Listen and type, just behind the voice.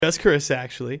just Chris,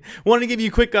 actually. Wanted to give you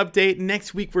a quick update.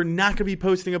 Next week, we're not going to be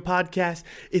posting a podcast.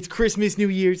 It's Christmas, New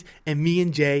Year's, and me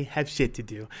and Jay have shit to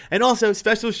do. And also,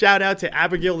 special shout out to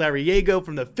Abigail Lariego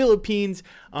from the Philippines.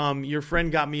 Your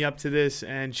friend got me up to this,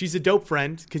 and she's a dope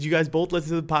friend because you guys both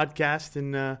listen to the podcast,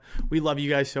 and we love you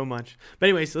guys so much. But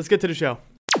anyways, let's get to the show.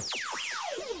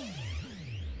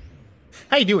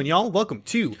 How you doing, y'all? Welcome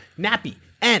to Nappy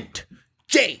and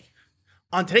Jay.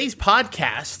 On today's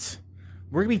podcast,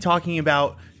 we're going to be talking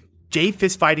about Jay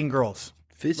fist fighting girls.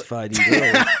 Fist fighting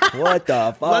girls? What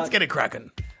the fuck? Let's get it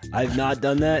cracking. I've not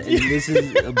done that, and this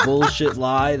is a bullshit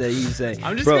lie that he's saying.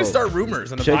 I'm just going to start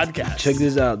rumors on the podcast. Check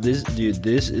this out. This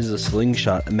is a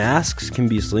slingshot. Masks can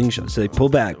be slingshots. Say, pull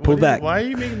back. Why are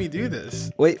you making me do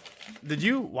this? Wait.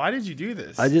 Why did you do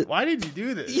this? Why did you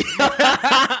do this?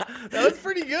 That was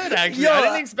pretty good, actually. I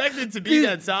didn't expect it to be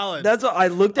that solid. That's what I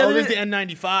looked at. This is the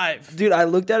N95. Dude, I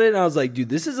looked at it and I was like, dude,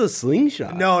 this is a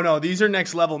slingshot. No, these are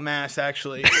next level masks,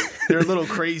 actually. They're a little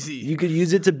crazy. You could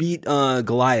use it to beat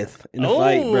Goliath in a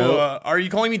fight, bro. Are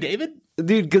you calling me David?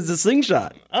 Dude, because the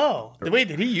slingshot. Oh, wait,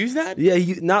 did he use that? Yeah,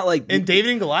 not like... In David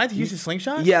and Goliath, he used a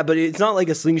slingshot? Yeah, but it's not like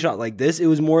a slingshot like this. It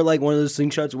was more like one of those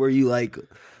slingshots where you like...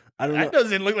 I don't know. That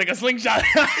doesn't look like a slingshot.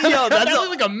 Yo, that looks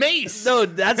like a mace. No,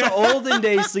 that's an olden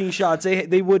day slingshots.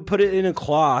 They would put it in a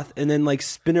cloth and then like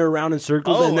spin it around in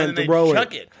circles and then throw it.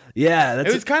 Chuck it. Yeah,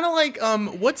 it was kind of like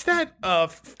what's that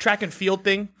track and field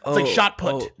thing? It's like shot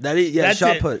put. That's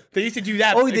shot put. They used to do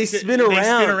that. Oh, they spin around. They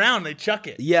spin around. They chuck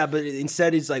it. Yeah, but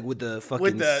instead it's like with the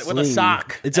fucking with a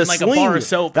sock. It's a sling. Like a bar of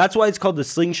soap. That's why it's called the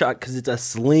slingshot, because it's a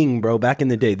sling, bro. Back in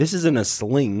the day, this isn't a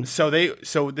sling. So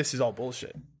this is all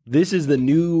bullshit. This is the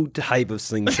new type of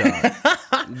slingshot.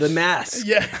 The mask.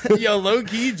 Yeah. Yo,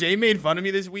 low-key, Jay made fun of me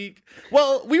this week.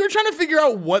 Well, we were trying to figure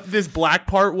out what this black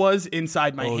part was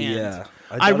inside my hand. Yeah.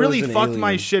 I really fucked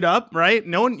my shit up, right?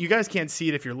 You guys can't see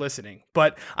it if you're listening,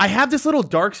 but I have this little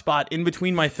dark spot in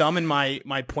between my thumb and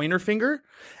my pointer finger,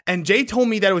 and Jay told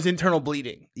me that it was internal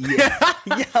bleeding. Yeah.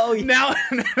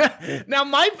 Now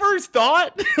my first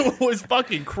thought was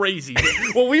fucking crazy.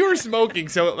 Well, we were smoking,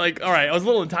 so like, all right, I was a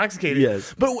little intoxicated.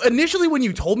 Yes. But initially when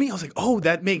you told me, I was like, oh,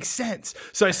 that makes sense.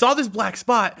 So I saw this black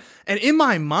spot, and in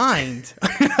my mind,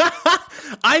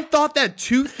 I thought that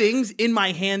two things in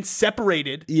my hand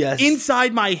separated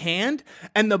inside my hand,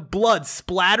 and the blood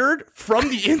splattered from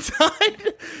the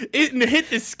inside and hit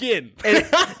the skin. And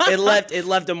it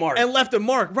left a mark. It left a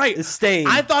mark, right. It's stained.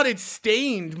 I thought it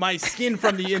stained my skin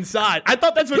from the inside. I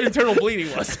thought that's what internal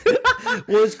bleeding was.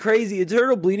 Well, it's crazy.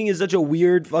 Internal bleeding is such a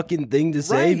weird fucking thing to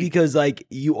say, because like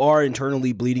you are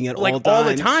internally bleeding at all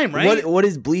the time, right? What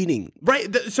is bleeding?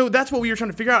 Right. So that's what we were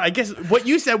trying to figure out. I guess what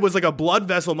you said was like a blood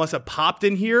vessel must have popped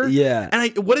in here. Yeah.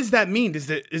 And what does that mean? Is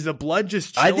the blood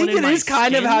just chilling I think it is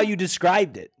kind of how you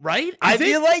described it. Right? I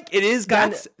feel like it is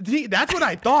kind of. That's what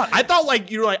I thought. I thought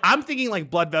like you're like, I'm thinking like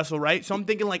blood vessel, right? So I'm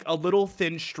thinking like a little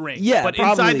thin string. Yeah, but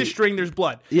probably. inside the string there's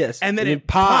blood. Yes. And then it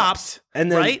pops. And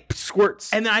then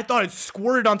squirts. And then I thought it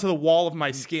squirted onto the wall of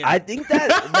my skin. I think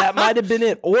that might have been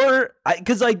it. Or,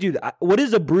 because like, dude, what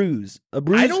is a bruise? A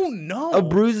bruise? I don't know. A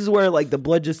bruise is where like the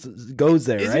blood just goes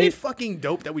there, Isn't right? it fucking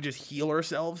dope that we just heal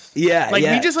ourselves? Yeah, Like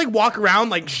we just like walk around,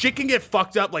 like shit can get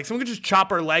fucked up. Like someone could just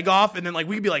chop our leg off and then like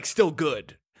we could be like still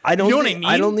good. You know what I mean?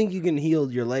 I don't think you can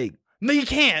heal your leg. No, you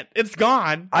can't. It's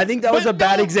gone. I think that was a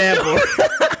bad example.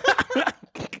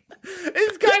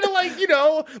 It's kind of like,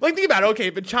 like think about it. Okay,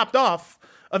 if it chopped off,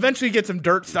 eventually you get some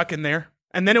dirt stuck in there,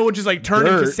 and then it would just like turn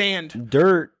into sand.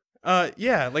 Dirt.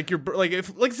 Yeah, like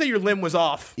let's say your limb was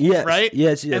off. Yes. Right?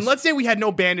 Yes. And let's say we had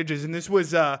no bandages, and this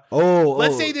was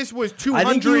let's say this was 200.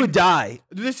 I think you would die.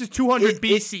 This is 200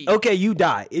 BC. Okay, you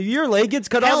die. If your leg gets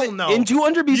cut off no. in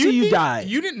 200 BC, you die.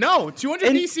 You didn't know. 200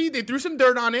 BC, they threw some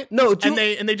dirt on it. No, and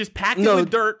they just packed it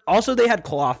with dirt. Also, they had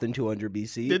cloth in 200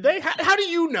 BC. Did they? How do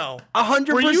you know?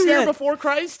 100%. Were you here before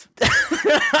Christ?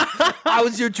 I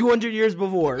was here 200 years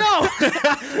before. No.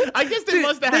 I guess they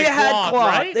must have had cloth,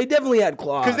 right? They definitely had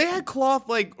cloth. Because they had cloth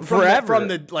like forever from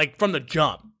the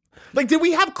jump. Like, did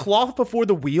we have cloth before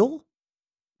the wheel?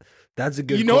 That's a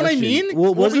good question. You know what I mean?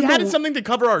 Well, we had something to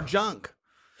cover our junk.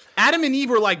 Adam and Eve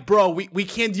were like, bro, we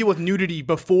can't deal with nudity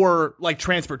before like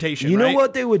transportation. You know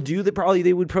what they would do?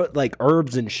 They would put like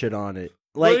herbs and shit on it.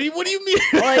 Like, what do you mean?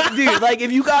 Like, dude, like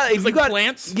if you got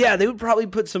plants, yeah, they would probably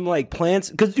put some like plants,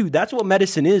 because dude, that's what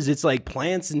medicine is. It's like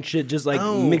plants and shit, just like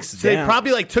mixed so down. They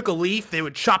probably like took a leaf, they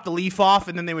would chop the leaf off,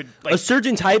 and then they would like a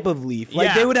certain type of leaf.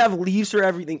 Like they would have leaves for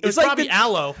everything. It's like probably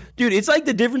aloe, dude. It's like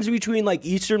the difference between like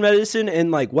Eastern medicine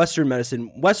and like Western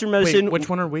medicine. Western medicine. Wait, which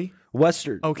one are we?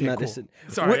 Western medicine.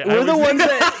 Cool. Sorry, we're the ones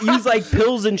that use like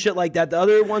pills and shit like that. The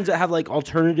other ones that have like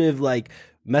alternative like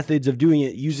methods of doing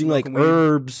it using like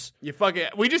herbs. You fucking.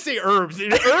 We just say herbs.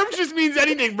 Herbs just means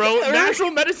anything, bro.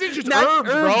 Natural medicine just herbs,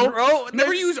 bro.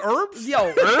 Never use herbs.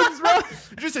 Yo, herbs, bro.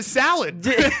 Just a salad.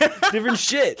 Different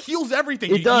shit. Heals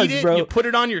everything. It does, eat it, bro. You put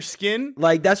it on your skin.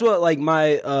 Like that's what like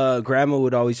my grandma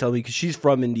would always tell me because she's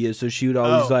from India, so she would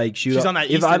always she's on that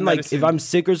Eastern if I'm medicine. if I'm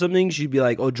sick or something, she'd be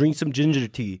like, "Oh, drink some ginger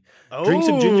tea." Drink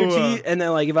some ginger tea, and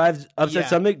then like if I have upset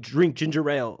stomach, drink ginger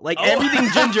ale. Like everything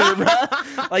ginger, bro.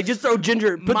 Like just throw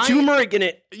ginger, put turmeric in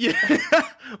it. Yeah,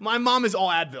 my mom is all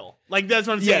Advil. Like that's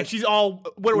what I'm saying. Yes. She's all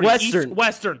Western.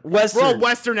 Western. We're all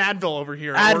Western Advil over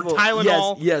here. Advil. Or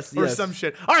Tylenol. Yes. Or some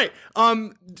shit. All right.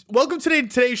 Welcome to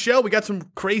today's show. We got some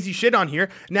crazy shit on here.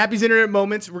 Nappy's Internet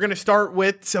Moments. We're gonna start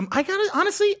with some. I got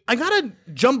a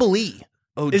Jubilee.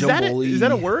 Oh, is Jubilee.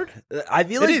 That a word? I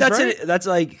feel like that's right? that's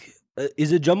like.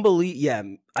 Is it Jubilee? Yeah,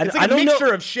 It's like a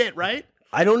mixture of shit, right?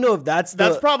 I don't know if that's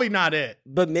probably not it.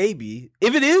 But maybe.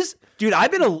 If it is, dude,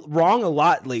 I've been wrong a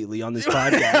lot lately on this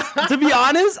podcast. To be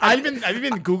honest, have you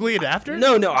been Googling it after?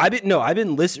 No, I've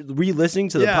been re-listening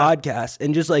to the podcast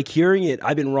and just like hearing it,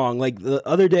 I've been wrong. Like the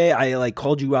other day I like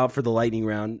called you out for the lightning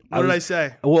round. What did I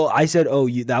say? Well, I said,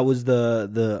 that was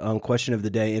the question of the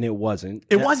day, and it wasn't.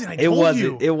 It wasn't. I told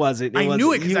you. It wasn't. I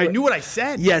knew it because I knew what I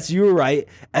said. Yes, you were right.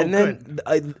 And then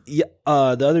the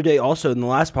other day also in the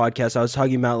last podcast I was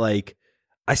talking about like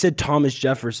I said Thomas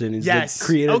Jefferson is the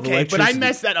creator of electricity. But I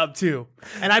messed that up too.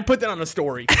 And I put that on a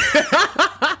story.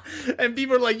 And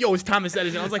people are like, yo, it's Thomas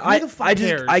Edison. I was like, who the fuck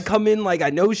cares? I come in like I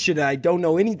know shit and I don't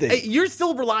know anything. Hey, you're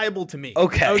still reliable to me.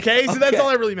 Okay. So that's all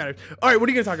that really matters. All right, what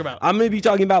are you going to talk about? I'm going to be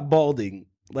talking about balding.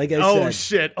 Like I said. Oh,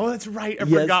 shit. Oh, that's right. I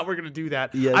forgot we're going to do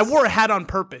that. Yes. I wore a hat on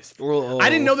purpose. I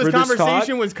didn't know this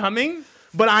conversation was coming.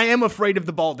 But I am afraid of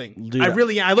the balding. Dude, I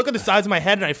really am. I look at the size of my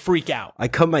head and I freak out. I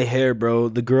cut my hair, bro.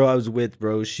 The girl I was with,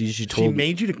 bro, she told me. She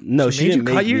made you to No, she didn't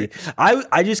make me.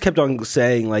 I just kept on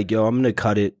saying, like, yo, I'm going to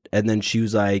cut it. And then she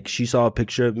was like, she saw a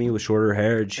picture of me with shorter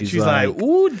hair. And she's like,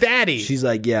 ooh, daddy. She's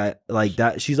like, yeah, like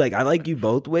that. She's like, I like you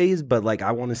both ways, but like,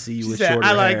 I want to see you with shorter hair.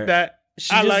 I like that.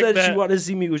 She just said she wanted to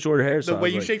see me with shorter hair. The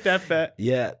way you shake that fat.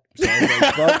 Yeah. So I was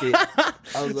like,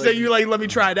 fuck it. So you like, let me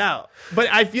try it out. But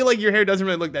I feel like your hair doesn't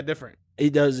really look that different.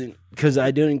 It doesn't, because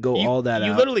I didn't go all that out.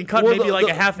 You literally cut maybe like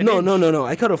a half an inch. No.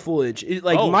 I cut a full inch.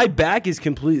 My back is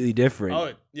completely different.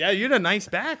 Oh, yeah, you had a nice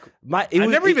back. I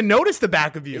never even noticed the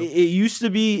back of you. It used to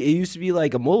be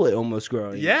like a mullet almost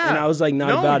growing. Yeah. And I was like,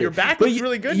 about it. Your back looks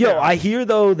really good. Yo, I hear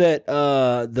though that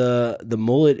the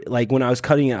mullet, like when I was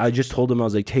cutting it, I just told him, I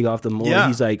was like, take off the mullet. Yeah.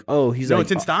 He's like, oh,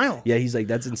 it's in style. Yeah, he's like,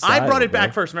 that's in style. I brought it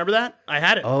back first. Remember that? I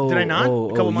had it. Oh, did I not?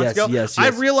 A couple months ago? Yes. I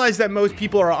realized that most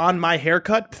people are on my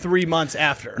haircut 3 months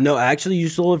after. No, actually, you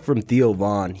stole it from Theo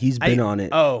Vaughn. He's been on it.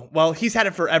 Oh, well, he's had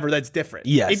it forever. That's different.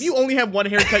 Yes. If you only have one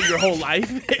haircut your whole life,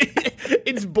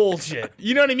 it's bullshit.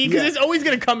 You know what I mean? Because it's always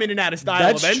going to come in and out of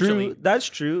style eventually. That's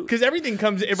true. Because everything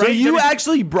comes... So you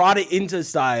actually brought it into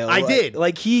style. I did.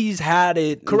 Like he's had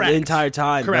it the entire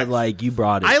time. Correct. But like you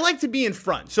brought it. I like to be in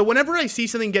front. So whenever I see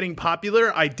something getting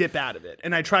popular, I dip out of it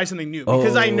and I try something new.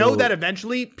 Because I know that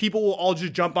eventually people will all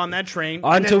just jump on that train.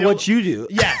 Onto what you do.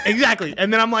 Yeah, exactly.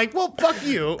 And then I'm like, well, fuck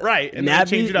you. Right. And then I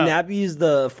change it up. Nappy is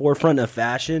the forefront of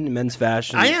fashion, men's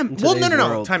fashion. I am. Well,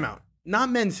 no. Time out. Not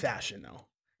men's fashion, though.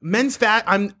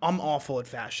 I'm awful at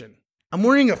fashion. I'm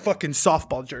wearing a fucking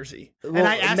softball jersey. Well, and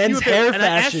I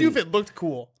asked you if it looked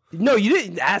cool. No, you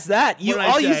didn't ask that. You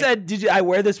said, "Did I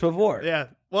wear this before?" Yeah.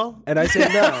 Well, and I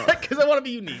said no because I want to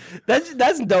be unique.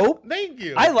 That's dope. Thank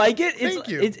you. I like it. Thank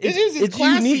you. It's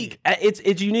unique.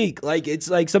 It's unique. Like it's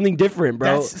like something different,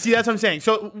 bro. That's what I'm saying.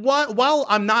 So while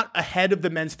I'm not ahead of the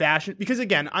men's fashion, because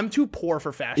again, I'm too poor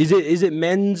for fashion. Is it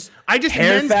men's?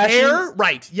 Men's hair.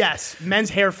 Right. Yes. Men's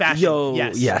hair fashion. Yo.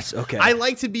 Yes. Yes. Okay. I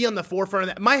like to be on the forefront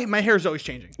of that. My hair is always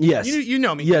changing. Yes. You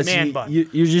know me. Yes. Man bun. You're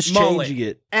just mullet, changing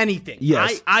it. Anything.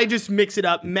 Yes. I just mix it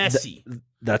up. Messy.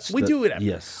 We do it.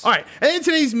 Yes. All right. And in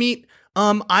today's meet.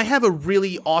 I have a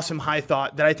really awesome high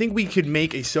thought that I think we could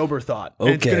make a sober thought. And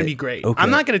it's going to be great. Okay.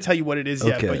 I'm not going to tell you what it is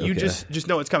yet, but you just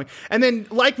know it's coming. And then,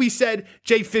 like we said,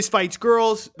 Jay fist fights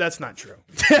girls. That's not true.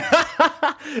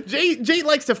 Jay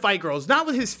likes to fight girls, not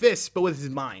with his fists, but with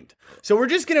his mind. So we're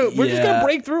just gonna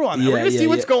break through on that. We're gonna see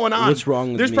what's going on. What's wrong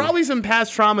with There's me? probably some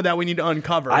past trauma that we need to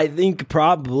uncover. I think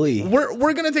probably.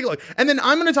 We're gonna take a look. And then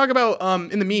I'm gonna talk about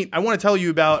in the meet, I want to tell you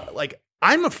about like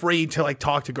I'm afraid to like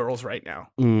talk to girls right now.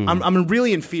 I'm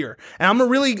really in fear, and I'm gonna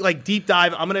really like deep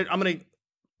dive. I'm gonna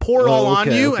pour it all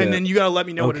on you, and then you gotta let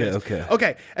me know what it is.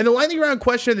 Okay. And the lightning round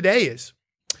question of the day is: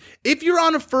 if you're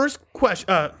on a first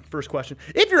question,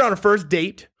 if you're on a first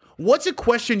date, what's a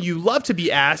question you love to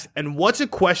be asked, and what's a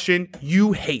question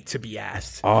you hate to be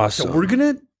asked? Awesome. So we're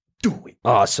gonna do it.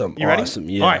 Awesome. You ready? Awesome.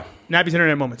 Yeah. All right. Nappy's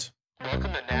Internet Moments.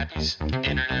 Welcome to Nappy's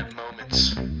Internet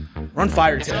Moments. We're on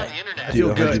fire It's not today. the internet. I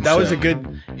feel good. That was a 100%.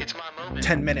 good It's my moment.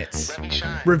 10 minutes. Let me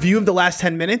shine. Review of the last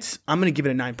 10 minutes. I'm going to give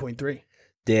it a 9.3.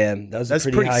 Damn. That's That's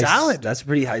a pretty high, solid. That's a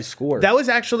pretty high score. That was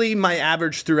actually my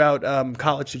average throughout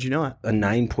college. Did you know that? a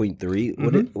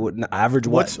 9.3. What an average?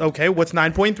 What's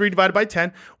 9.3 divided by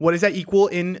 10? What does that equal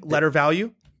in letter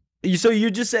value? So you're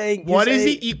just saying What is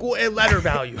it equal in letter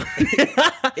value?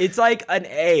 It's like an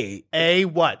A. A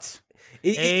what?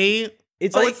 It's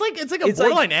It's like it's like a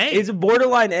borderline A. It's a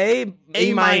borderline A.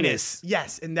 A minus.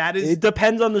 Yes, and that is It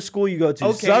depends on the school you go to.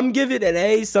 Okay. Some give it an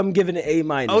A. Some give it an A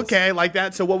minus. okay, like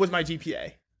that. So what was my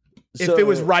GPA? If So it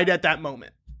was right at that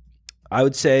moment. I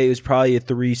would say it was probably a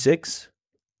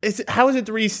 3.6. How is it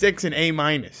 3.6 and A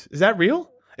minus? Is that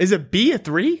real? Is it B a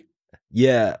 3?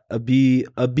 Yeah, a B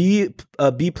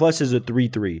plus is a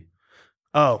 3.3.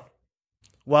 Oh.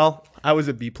 Well, I was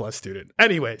a B plus student.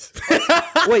 Anyways.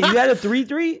 Wait, you had a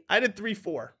 3.3? I did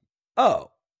 3.4.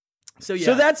 Oh, So yeah.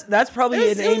 so that's probably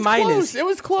It an was A minus. close. It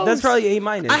was close. That's probably A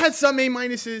minus. I had some A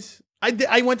minuses.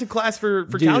 I went to class for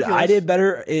Dude, calculus. I did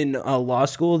better in law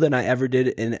school than I ever did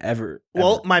in ever.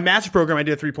 Well, my master's program, I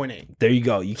did a 3.8. There you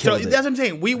go. You So killed that's it. what I'm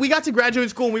saying. We got to graduate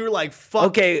school and we were like, fuck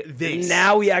Okay, this.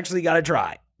 now we actually got to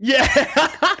try. Yeah,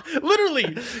 literally.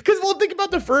 Because, well, think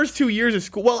about the first 2 years of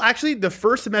school. Well, actually, the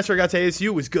first semester I got to ASU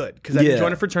was good because I Yeah. didn't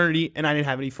join a fraternity and I didn't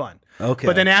have any fun. Okay.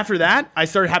 But then after that, I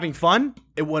started having fun.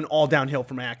 It went all downhill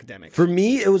for my academics. For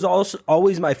me, it was also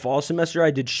always my fall semester.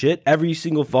 I did shit every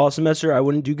single fall semester. I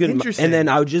wouldn't do good, Interesting. and then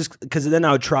I would just because then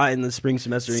I would try in the spring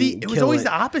semester. See, and it was kill always it.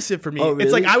 the opposite for me. Oh,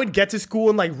 It's like really? I would get to school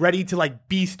and like ready to like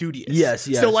be studious. Yes,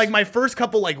 yes. So like my first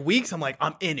couple like weeks, I'm like,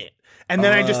 I'm in it. And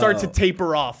then I just start to Oh.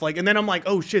 taper off. Like, and then I'm like,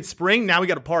 oh shit, spring, now we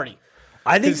got to party.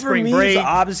 I think 'Cause for spring me break- it's the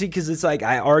opposite because it's like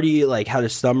I already like had a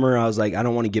summer. I was like, I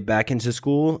don't want to get back into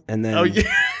school, and then Oh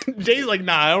yeah. Jay's like,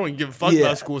 nah, I don't even give a fuck Yeah,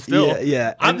 about school still. yeah,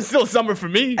 yeah. I'm And- still summer for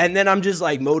me. and then I'm just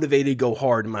like motivated to go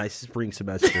hard in my spring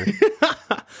semester.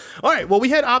 All right. Well, we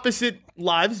had opposite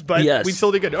lives, but Yes. we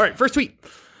still did good. All right. First tweet.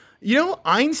 You know,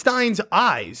 Einstein's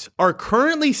eyes are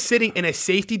currently sitting in a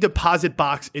safety deposit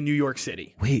box in New York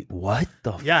City. Wait, what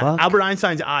the Yeah, fuck? Albert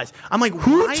Einstein's eyes. I'm like,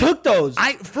 Who why? took those?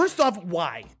 First off,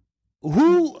 why?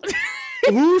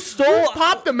 Who stole?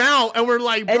 Popped them out and we're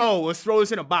like, bro, let's throw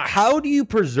this in a box. How do you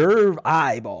preserve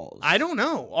eyeballs? I don't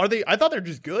know. Are they? I thought they're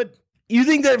just good. You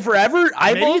think that forever Maybe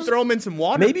eyeballs? throw them in some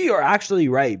water. Maybe you're actually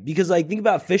right because, like, think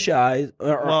about fish eyes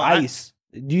or Well, I- ice.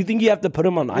 Do you think you have to put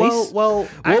them on ice? Well, What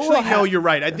actually, will no, hap- you're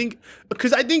right. I think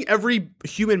because I think every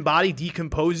human body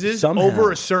decomposes Somehow.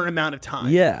 over a certain amount of time.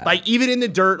 Yeah. like even in the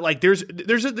dirt, like there's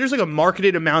like a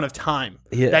marketed amount of time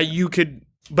Yeah. that you could.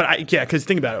 But because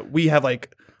think about it, we have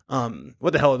like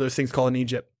what the hell are those things called in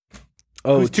Egypt?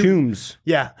 Oh, who's too- tombs.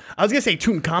 Yeah, I was gonna say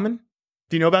Tutankhamun.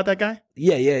 Do you know about that guy?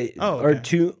 Yeah, yeah. Oh, or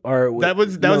okay. or That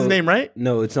was his name, right?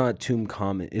 No, it's not Tomb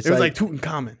Common. It's It was like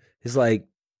Tutankhamun. it's like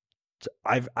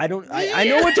I know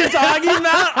what you're talking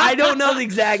about. I don't know the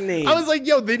exact name. I was like,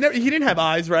 yo, he didn't have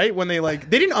eyes, right? When they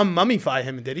didn't unmummify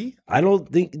him, did he? I don't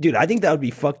think, dude. I think that would be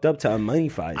fucked up to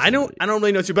unmummify. I don't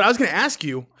really know too, but I was gonna ask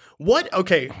you what.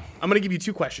 Okay, I'm gonna give you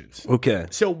two questions. Okay.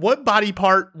 So, what body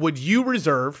part would you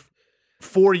reserve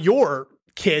for your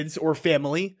kids or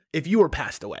family if you were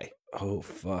passed away? Oh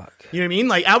fuck. You know what I mean?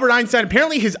 Like Albert Einstein,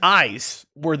 apparently his eyes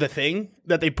were the thing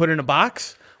that they put in a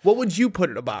box. What would you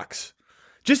put in a box?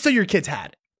 Just so your kids had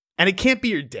it. And it can't be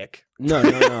your dick. No.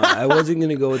 I wasn't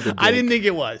gonna go with the. I dick. didn't think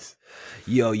it was.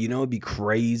 Yo, you know it'd be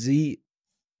crazy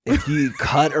if you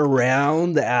cut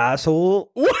around the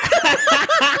asshole.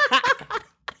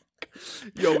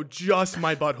 Yo, just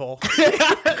my butthole.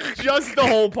 Just the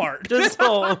whole part. Just the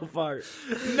whole part.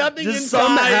 Nothing Just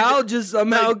inside.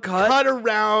 somehow Like, cut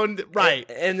around. Right.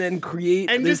 and then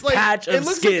create And this just like patch of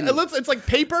skin. it's like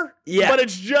paper. Yeah. But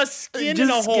it's just skin just in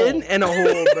a hole. skin and a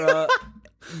hole, bro.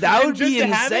 That And would just be to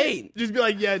have it, insane. just be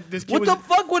like, yeah, this kid What was the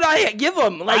fuck would I give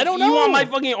him? Like, I don't you want know. my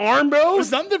fucking arm, bro?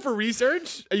 something for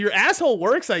research. Your asshole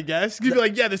works, I guess. You'd be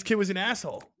like, yeah, this kid was an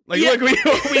asshole. Like, Yeah.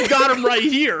 look, we got him right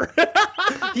here.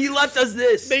 He left us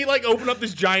this. They like open up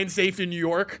this giant safe in New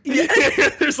York.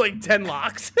 There's like 10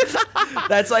 locks.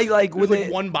 That's like when There's like they,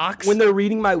 one box. when they're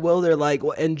reading my will, they're like,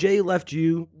 well, and Jay left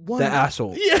you the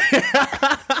asshole. Yeah.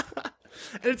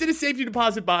 And it's in a safety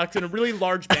deposit box in a really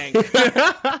large bank.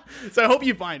 So I hope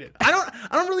you find it. I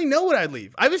don't really know what I'd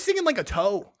leave. I was thinking like a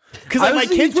toe. Because I like, was my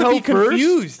thinking kids would be toe first.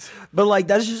 confused. But like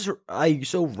that's just like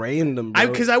so random, bro.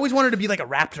 Because I always wanted to be like a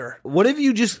raptor. What if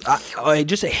you just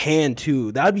a hand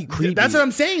too? That'd be creepy. That's what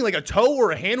I'm saying. Like a toe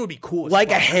or a hand would be cool. As like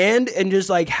a fuck. hand and just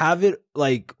like have it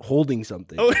like holding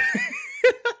something. Oh.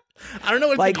 I don't know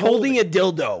what like it's holding a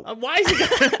dildo. Why is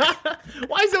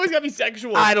it always gotta be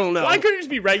sexual? I don't know. Why couldn't it just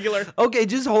be regular? Okay,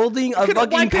 just holding a Why fucking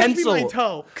couldn't it pencil. be my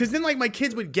toe? Because then like my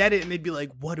kids would get it and they'd be like,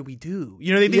 "What do we do?"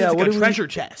 You know, they think Yeah, it's what like a do we- treasure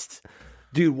chest.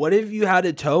 Dude, what if you had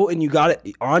a toe and you got it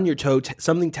on your toe,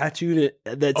 something tattooed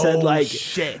that said like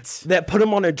shit. that put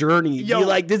him on a journey. Yo. Be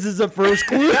like, this is the first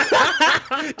clue.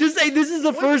 Just say this is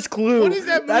the first clue. What is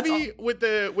that That's movie with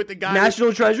the guy?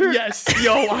 National Treasure? Yes.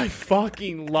 Yo, I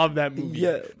fucking love that movie.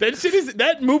 Yeah.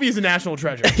 That movie is a national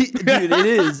treasure. Dude, it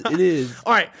is. It is.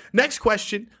 All right, next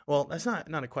question. Well, that's not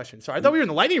a question. Sorry, I thought we were in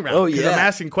the lightning round. Oh, 'cause yeah. I'm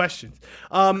asking questions.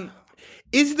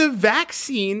 Is the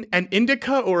vaccine an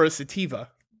indica or a sativa?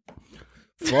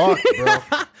 Fuck, bro.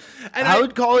 And I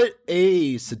would call it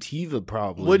a sativa,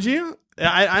 probably. Would you?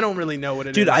 I don't really know what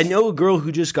it is. Dude, I know a girl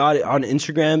who just got it on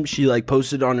Instagram. She like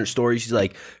posted on her story. She's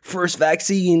like, first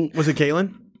vaccine. Was it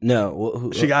Caitlin? No.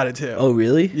 She got it too. Oh,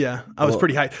 really? Yeah, I was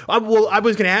pretty high. I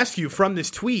was going to ask you from this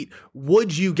tweet,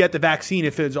 would you get the vaccine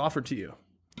if it was offered to you?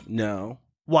 No.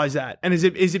 Why is that? And is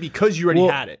it because you already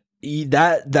had it?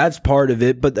 That's part of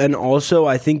it, but then also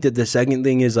I think that the second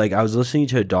thing is like I was listening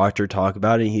to a doctor talk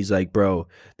about it and he's like, bro,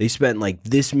 they spent like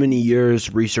this many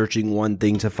years researching one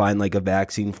thing to find like a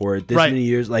vaccine for it, this Right. many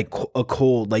years, like a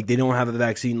cold, like they don't have a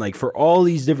vaccine like for all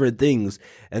these different things,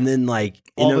 and then like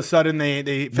All of a sudden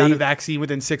they found a vaccine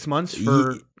within 6 months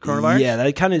for coronavirus? Yeah,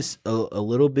 that kind of is a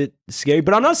little bit scary.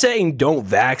 But I'm not saying don't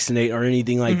vaccinate or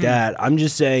anything like that. I'm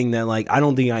just saying that like I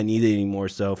don't think I need it anymore.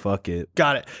 So fuck it.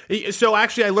 Got it. So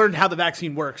actually, I learned how the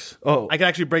vaccine works. Oh. I can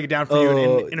actually break it down for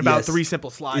you in about yes. 3 simple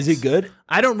slides. Is it good?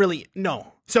 I don't really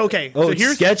know. So okay. Oh, so it's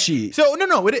here's sketchy. So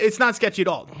no, it's not sketchy at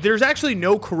all. There's actually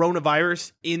no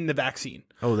coronavirus in the vaccine.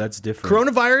 Oh, that's different.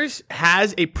 Coronavirus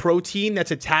has a protein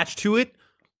that's attached to it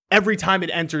every time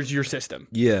it enters your system.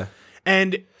 Yeah.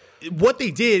 And what they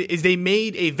did is they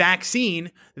made a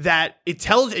vaccine that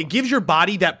it gives your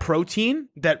body that protein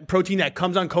that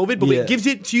comes on COVID, but Yeah. it gives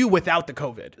it to you without the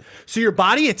COVID. So your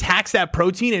body attacks that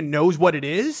protein and knows what it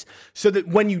is, so that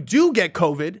when you do get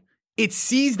COVID, it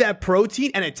sees that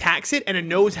protein and attacks it, and it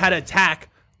knows how to attack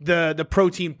the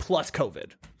protein plus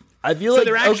COVID. I feel So like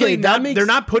they're actually okay, they're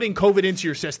not putting COVID into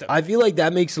your system. I feel like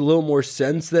that makes a little more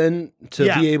sense than to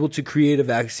Yeah. be able to create a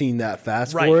vaccine that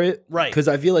fast Right, for it. right. Because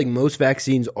I feel like most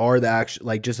vaccines are the actual,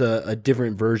 like just a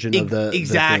different version of the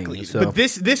exactly. The thing, so. But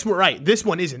this right. This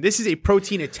one isn't. This is a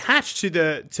protein attached to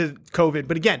COVID.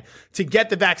 But again, to get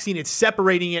the vaccine, it's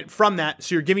separating it from that.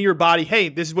 So you're giving your body, hey,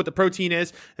 this is what the protein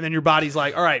is, and then your body's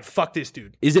like, all right, fuck this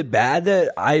dude. Is it bad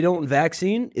that I don't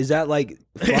vaccine? Is that like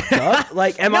fucked up?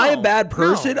 Like, am I a No, bad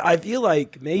person? no. I feel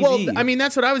like maybe. Well, I mean,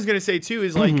 that's what I was gonna say too.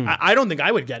 Is like, I don't think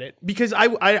I would get it because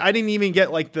I didn't even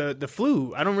get like the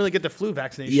flu. I don't really get the flu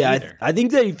vaccination yeah, either. I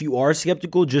think that if you are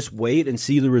skeptical, just wait and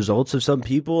see the results of some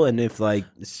people, and if like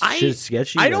shit's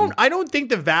sketchy, I then- don't think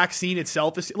the vaccine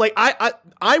itself is like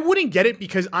I wouldn't get it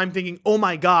because I'm thinking, oh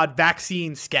my god,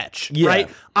 vaccine sketch, Yeah. right?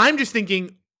 I'm just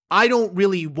thinking I don't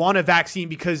really want a vaccine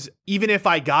because even if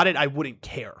I got it, I wouldn't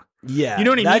care. Yeah, You know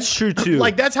what I mean? That's true too.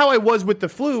 Like that's how I was with the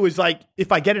flu. Is like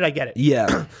if I get it, I get it.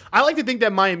 yeah. I like to think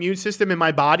that my immune system in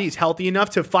my body is healthy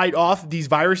enough to fight off these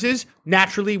viruses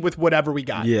naturally with whatever we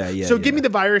got. Yeah, yeah, So give yeah. me the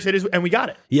virus, it is, and we got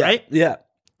it. Yeah, right? yeah.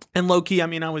 And low key, I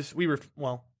mean,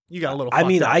 you got a little. I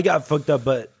mean, fucked up. I got fucked up,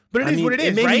 but But it I is mean, what it is,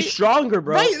 It made me right? stronger,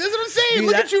 bro. Right, that's what I'm saying. Dude,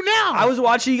 Look that- at you now. I was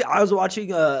watching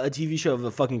a TV show of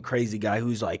a fucking crazy guy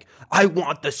who's like, I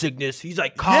want the sickness. He's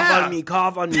like, cough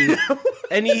on me.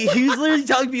 And he was literally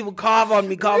telling people, cough on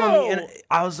me. And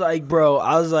I was like, bro,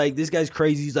 this guy's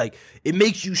crazy. He's like, it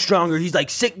makes you stronger. He's like,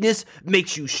 sickness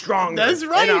makes you stronger. That's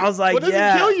right. And I was like, What doesn't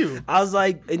yeah. kill you? I was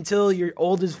like, until you're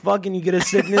old as fuck and you get a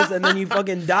sickness and then you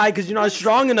fucking die because you're not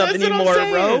strong enough That's what I'm anymore,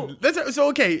 saying. bro. So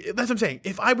okay, that's what I'm saying.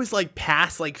 If I was like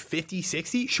past like 50,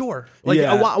 60, sure. Like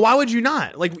Yeah. why would you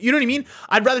not? Like you know what I mean?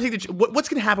 I'd rather take what's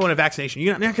going to happen with a vaccination?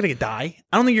 You're not going to die.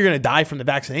 I don't think you're going to die from the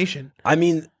vaccination. I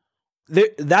mean,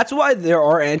 that's why there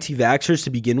are anti-vaxxers to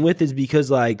begin with, is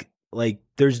because like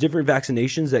there's different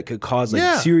vaccinations that could cause like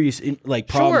Yeah. serious like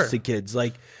problems Sure. to kids,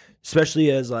 like especially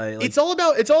as like It's all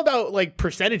about like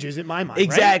percentages in my mind. right?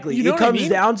 exactly. You know It what I comes mean?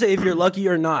 down to if you're lucky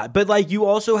or not. But like you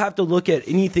also have to look at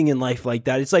anything in life like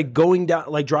that. It's like going down,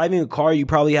 like driving a car. You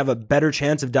probably have a better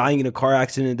chance of dying in a car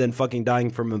accident than fucking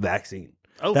dying from a vaccine.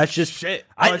 Oh, that's just shit.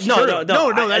 I, Oh, that's no, true.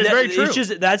 no, No, that is very true. It's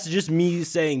just that's just me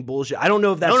saying bullshit. I don't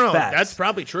know if that's No, facts. that's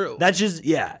probably true. That's just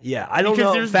yeah. I don't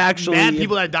because know there's factually. mad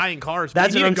people that die in cars.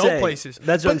 That's We need what I'm to go saying. places.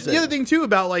 That's what but I'm saying. The other thing too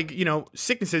about like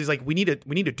sicknesses, like we need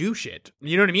to do shit.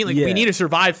 You know what I mean? Like Yeah. we need to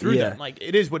survive through Yeah. them. Like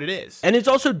it is what it is. And it's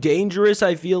also dangerous,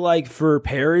 I feel like, for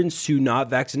parents to not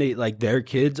vaccinate like their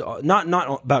kids. Not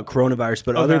about coronavirus,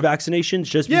 but other vaccinations,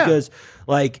 just Yeah. because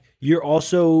like you're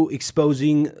also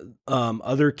exposing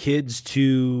other kids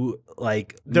to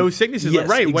like those sicknesses. Yes,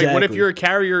 Right. What if exactly. you're a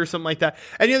carrier or something like that?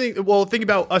 And the other thing, well, think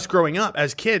about us growing up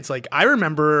as kids. Like I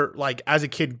remember like as a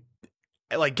kid,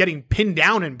 like getting pinned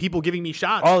down and people giving me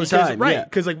shots all the time, right? yeah.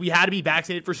 Because like we had to be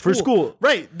vaccinated for school. For school.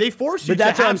 Right? They force you But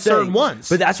that's to what have I'm saying. certain ones.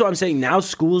 But that's what I'm saying. Now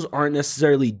schools aren't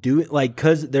necessarily doing like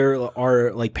because there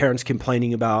are like parents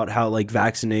complaining about how like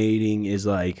vaccinating is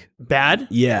like bad.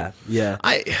 yeah.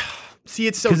 I see.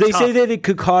 It's so Because they tough. say that it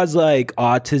could cause like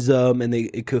autism and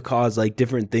it could cause like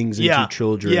different things into Yeah.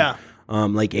 children. Yeah.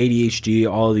 Like ADHD,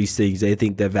 all of these things they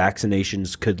think that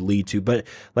vaccinations could lead to. But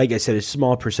like I said, it's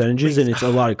small percentages and it's a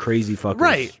lot of crazy fuckers.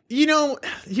 Right. You know,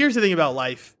 here's the thing about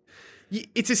life.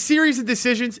 It's a series of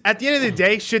decisions. At the end of the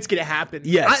day, shit's gonna happen.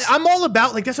 Yes. I'm all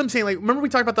about, like, that's what I'm saying. Like, remember we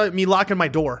talked about me locking my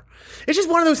door? It's just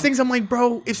one of those things. I'm like,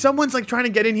 bro, if someone's like trying to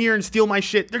get in here and steal my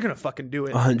shit, they're gonna fucking do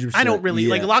it. 100%, I don't really,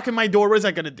 like, yeah. locking my door, what is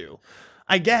that gonna do?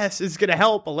 I guess it's gonna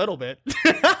help a little bit.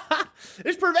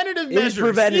 It's preventative measures.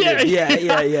 was preventative.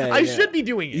 Yeah. I should be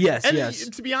doing it. Yes, and yes.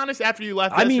 To be honest, after you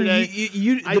left I mean,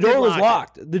 yesterday, I the door did was lock it.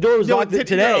 locked. The door was locked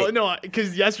today. No,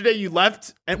 because yesterday you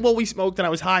left, and well, we smoked, and I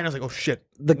was high, and I was like, oh shit,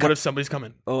 what if somebody's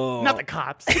coming? Oh. Not the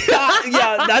cops.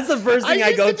 Yeah, that's the first thing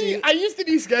I go to. I used to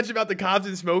be sketchy about the cops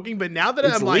and smoking, but now that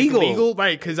It's I'm like legal. legal,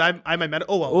 right? Because I'm a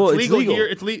medical. Oh well, Oh, it's it's legal legal. here.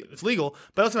 It's legal,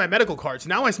 but also my medical card. So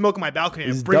now I smoke on my balcony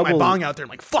and It's bring my double- bong out there. I'm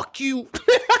like, fuck you.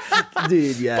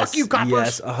 Dude, yes. Fuck you, coppers.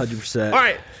 Yes, 100%. All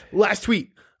right, last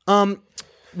tweet.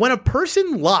 When a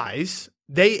person lies,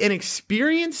 they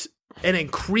experience an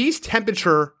increased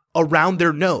temperature around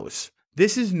their nose.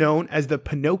 This is known as the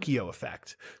Pinocchio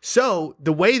effect. So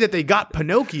the way that they got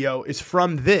Pinocchio is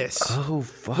from this, Oh,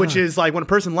 fuck. which is like when a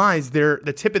person lies,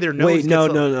 the tip of their nose Wait,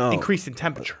 gets no. increased in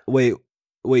temperature. Wait,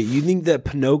 you think that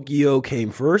Pinocchio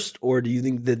came first, or do you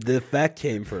think that the effect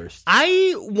came first?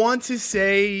 I want to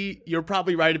say you're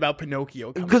probably right about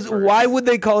Pinocchio. coming Because first. why would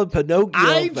they call it Pinocchio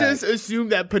I effect? just assume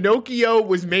that Pinocchio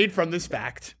was made from this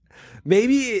fact.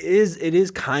 Maybe it is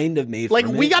kind of made Like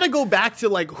from we it. got to go back to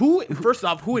like who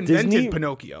invented Disney?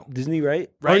 Pinocchio? Disney,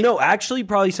 right? Right? Or no, actually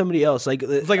probably somebody else. Like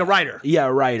It's like a writer. yeah,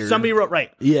 a writer. Somebody wrote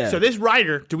right. Yeah. So this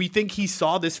writer, do we think he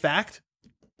saw this fact?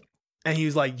 And he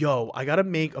was like, "Yo, I gotta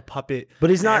make a puppet."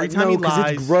 But it's and not every time he because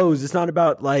lies. it's gross. It's not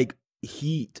about like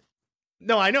heat.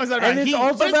 No, I know it's not about And it's heat,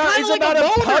 also but about kinda it's like about a a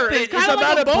boner. puppet. It's It's kinda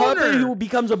about like a puppet boner. who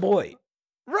becomes a boy.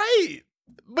 Right,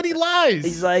 but he lies.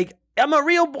 He's like, I'm a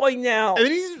real boy now. and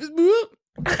then he's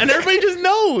and everybody just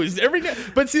knows.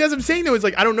 But see, that's what I'm saying though. Is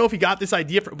like I don't know if he got this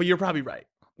idea from, but you're probably right.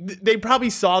 They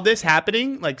probably saw this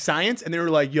happening, like science, and they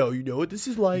were like, "Yo, you know what this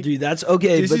is like? Dude, that's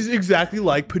okay. This but is exactly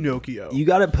like Pinocchio." you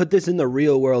got to put this in the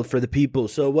real world for the people.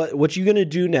 So what you gonna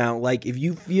do now? Like if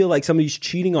you feel like somebody's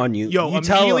cheating on you, Yo, you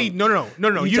tell immediately, them.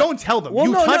 no. You don't tell them. Well,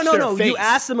 you no, touch no. their face. You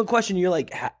ask them a question. You're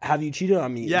like, have you cheated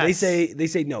on me? Yes. They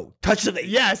say no. Touch the face.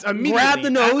 Yes, immediately. Grab the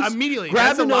nose. Immediately.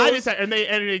 Grab That's the a lie nose. detector, and they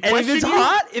And if question it's you,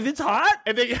 hot,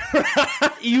 and they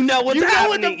you know what's you know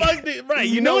happening. what the fuck the, right.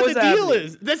 You, You know know what the what's deal happening.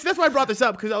 is. That's why I brought this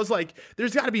up because I was like,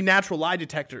 there's got to be natural lie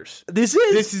detectors. This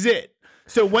This is it.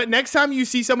 So what? Next time you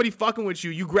see somebody fucking with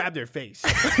you, you grab their face.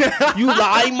 you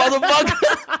lying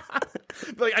motherfucker.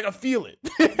 Like I can feel it.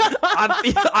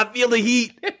 I feel the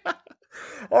heat.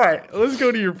 All right, let's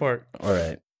go to your part. All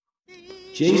right.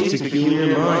 Jay's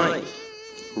peculiar mind.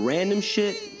 Random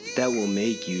shit that will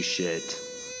make you shit.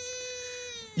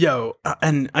 Yo,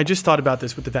 and I just thought about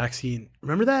this with the vaccine.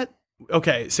 Remember that?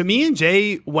 Okay, so me and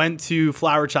Jay went to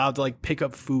Flower Child to like pick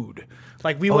up food.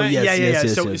 Like we went, yes, yeah.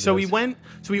 yes, So yes, we yes. went,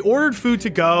 so we ordered food to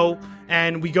go,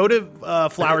 and we go to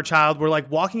Flower Child. We're like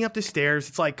walking up the stairs.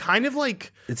 It's like kind of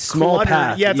like It's small cluttered.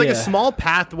 path, Yeah, it's like a yeah. small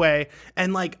pathway,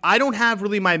 and like I don't have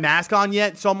really my mask on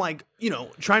yet, so I'm like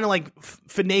trying to like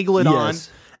finagle it on. Yes.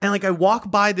 And like I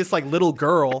walk by this like little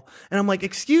girl, and I'm like,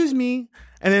 "Excuse me,"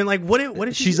 and then like what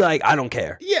did she She's like, I don't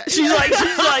care. Yeah. She's like,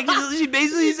 she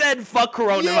basically said, fuck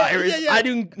coronavirus. Yeah. I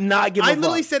do not give a I fuck.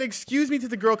 literally said excuse me to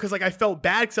the girl because like I felt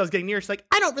bad because I was getting near. She's like,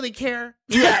 I don't really care.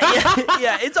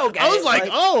 yeah, it's okay. I was like,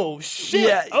 oh shit.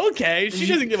 Yeah. Okay, she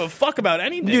doesn't give a fuck about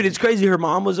anything. Dude, it's crazy. Her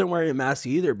mom wasn't wearing a mask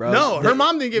either, bro. no, her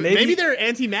mom didn't give. Maybe maybe they're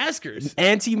anti-maskers.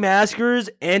 anti-maskers,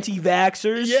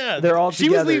 anti-vaxxers. Yeah, they're all She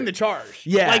together. was leading the charge.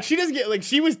 Yeah. like she doesn't get like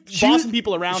she was She bossing was-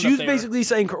 people around. She up was there. basically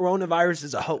saying coronavirus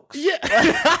is a hoax. Yeah.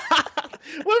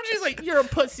 What if she's like, you're a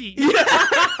pussy?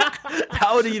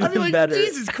 That would even I'd be like, better.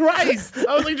 Jesus Christ.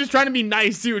 I was like just trying to be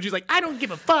nice too. And she's like, I don't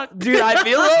give a fuck. Dude, I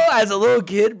feel though, as a little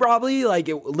kid, probably like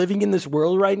living in this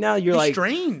world right now, you're It's like,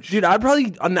 strange. dude.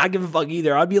 I'm not give a fuck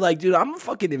either. I'd be like, dude, I'm a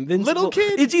fucking invincible Little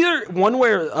kid? It's either one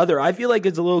way or the other. I feel like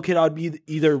as a little kid, I'd be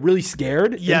either really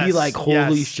scared and Yes, be like,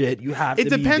 holy yes. shit, you have It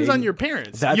to. be depends on dating- your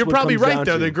parents. That's You're what probably comes right down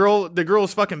though. to. The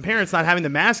girl's fucking parents not having the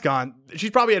mask on. She's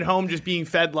probably at home just being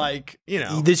fed like, you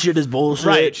know. This shit is bullshit.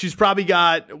 Right. She's probably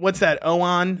got what's that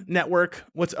OAN network?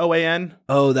 What's OAN?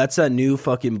 Oh, that's that new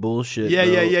fucking bullshit. Yeah,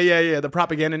 bro. yeah. The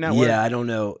propaganda network. Yeah, I don't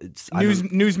know. It's I don't-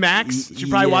 Newsmax. She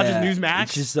probably watches yeah, Newsmax.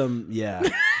 It's just yeah.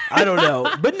 I don't know,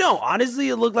 but no, honestly,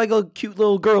 it looked like a cute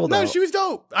little girl. Though. No, she was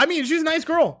dope. I mean, she's a nice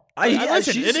girl.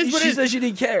 Listen, it is what she it said is. she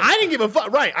didn't care. I didn't give a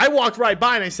fuck. Right. I walked right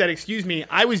by and I said, "Excuse me."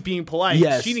 I was being polite.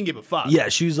 Yes. She didn't give a fuck. Yeah,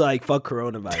 she was like, "Fuck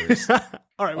coronavirus."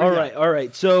 All right. what do you got? All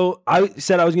right. So I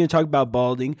said I was going to talk about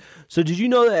balding. So did you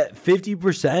know that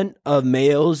 50% of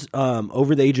males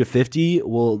over the age of 50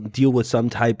 will deal with some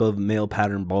type of male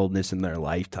pattern baldness in their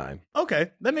lifetime?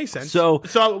 Okay, that makes sense. So-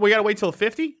 we gotta wait till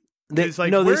 50. They say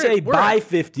by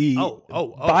 50.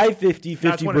 Oh. By 50,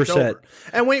 That's when it's 50%. over.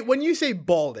 And wait, when you say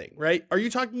balding, right? Are you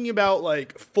talking about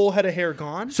like full head of hair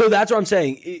gone? So that's what I'm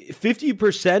saying.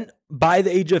 50% by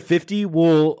the age of 50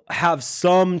 will have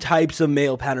some types of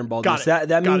male pattern baldness. Got it.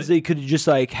 That Got means it. they could just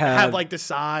like Have like the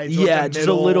sides. or yeah, the just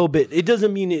a middle. little bit. It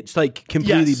doesn't mean it's like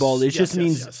completely Yes, bald. It yes, just yes,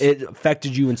 means yes. it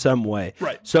affected you in some way.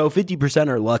 Right. So 50%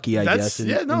 are lucky, I guess. That's in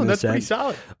that's this pretty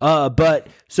sense. solid. But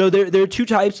so there are two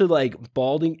types of like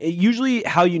balding. Usually,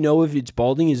 how you know if it's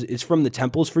balding is from the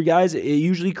temples for guys. It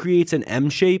usually creates an M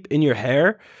shape in your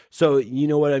hair. So you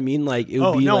know what I mean? Like it would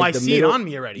Oh be no, like I the see middle. it on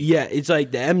me already. Yeah, it's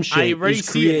like the M shape. already is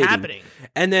see it creating. happening.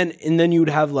 And then you would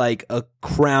have like a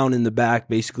crown in the back,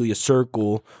 basically a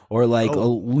circle, or like a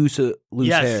loose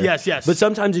Yes, hair. yes. But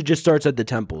sometimes it just starts at the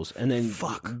temples and then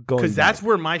going Because that's down.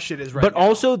 where my shit is right But now.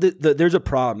 also there's a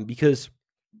problem because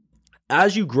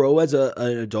as you grow as an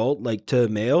adult, like to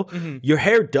male, your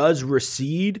hair does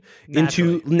recede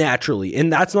into naturally,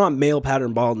 and that's not male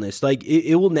pattern baldness. Like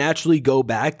it will naturally go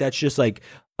back. That's just like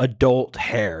adult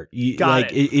hair.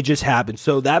 Got it. It just happens.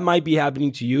 So that might be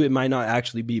happening to you. It might not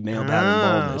actually be male pattern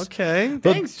baldness. Okay.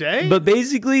 But- Thanks, Jay. But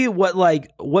basically,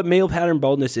 what male pattern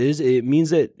baldness is, it means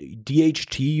that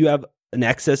DHT, you have an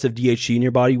excess of DHT in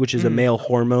your body, which is a male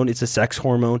hormone. It's a sex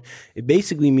hormone. It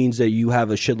basically means that you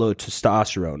have a shitload of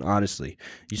testosterone. Honestly,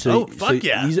 fuck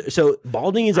yeah. So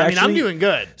balding is I mean, actually I'm doing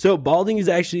good. So balding is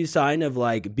actually a sign of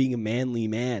like being a manly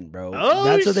man, bro. Oh,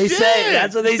 that's what they shit. say.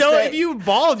 That's what they so say. if you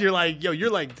bald, you're like, yo,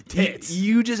 you're like the tits.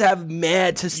 You just have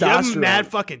mad You testosterone. have mad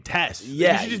fucking test.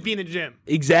 Yeah. You should just be in the gym.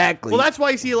 Exactly. Well, that's why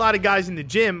you see a lot of guys in the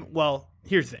gym. Well,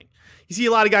 here's the thing. You see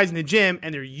a lot of guys in the gym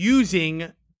and they're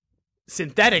using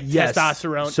synthetic Yes.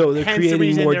 testosterone. So they're hence creating the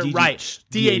reason more they're DHT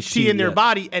DHT in their yeah.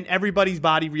 body, and everybody's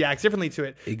body reacts differently to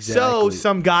it. So Exactly.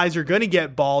 some guys are going to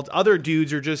get bald. Other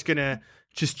dudes are just going to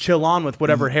just chill on with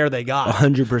whatever hair they got.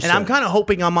 100%. And I'm kind of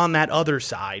hoping I'm on that other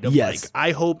side of Yes. like,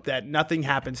 I hope that nothing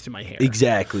happens to my hair.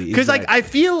 Exactly. Because like exactly. I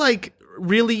feel like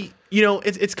really, you know,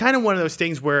 it's kind of one of those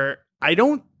things where I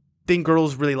don't think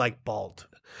girls really like bald.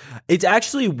 It's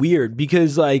actually weird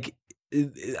because like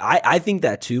I think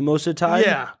that too most of the time.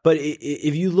 Yeah. But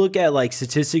if you look at like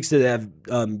statistics that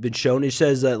have been shown, it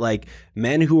says that like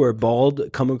men who are bald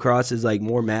come across as like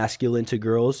more masculine to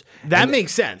girls. That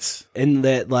makes sense. And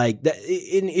that like that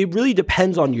it really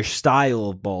depends on your style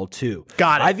of bald too.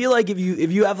 Got it. I feel like if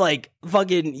you have like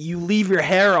fucking you leave your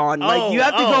hair on, like you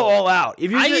have to go all out.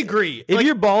 If you're I agree. If Like-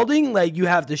 you're balding, like you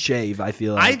have to shave. I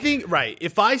feel like I think right.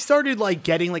 If I started like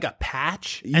getting like a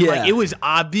patch and Yeah. like it was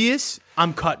obvious,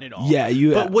 I'm cutting it off. Yeah,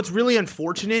 you- But what's really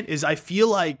unfortunate is I feel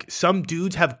like some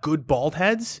dudes have good bald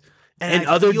heads, And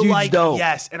I other feel dudes like, don't.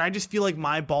 Yes, and I just feel like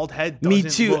my bald head. Doesn't me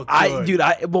too. Look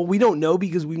good. Well, we don't know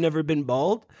because we've never been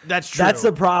bald. That's true. That's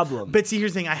the problem. But see,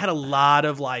 here's the thing: I had a lot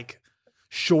of like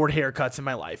short haircuts in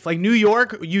my life. Like New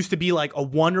York used to be like a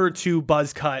 1 or 2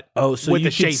 buzz cut. oh, so with you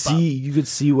the could shape up. you could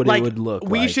see what Like it would look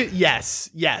we like. should, yes.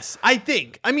 I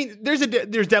think. I mean, there's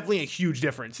definitely a huge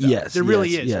difference. Though. Yes, there really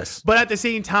yes, is. yes. But at the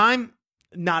same time,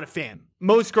 not a fan.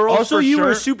 Most girls. Also, for you sure,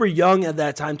 were super young at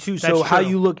that time too. So That's how true.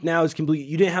 you look now is completely.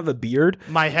 You didn't have a beard.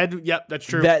 My head. Yep, that's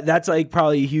true. That's like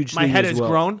probably a huge. My thing head as has well.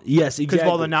 grown. Yes, because exactly.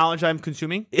 of all the knowledge I'm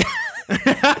consuming.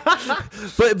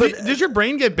 but Does your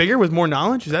brain get bigger with more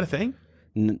knowledge? Is that a thing?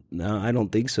 no, I don't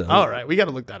think so. All right, we got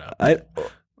to look that up.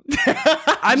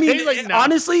 I mean, Jay's like, no.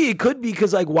 honestly, it could be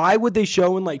because like, why would they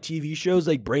show in like TV shows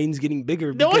like brains getting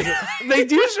bigger? No, Because they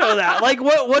do show that. Like,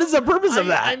 what is the purpose of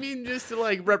that? I mean, just to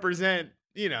like represent.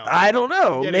 I don't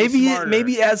know. Getting smarter.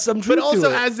 Maybe it has some truth But also,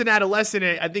 to it. as an adolescent,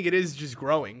 I think it is just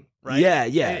growing, right? Yeah.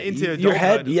 Into adulthood. Your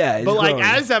head, is But like, growing.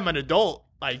 as I'm an adult,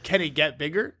 like, can it get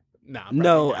bigger? Nah, probably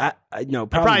No, not. no,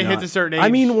 probably probably hits not. a certain I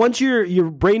age. mean, once your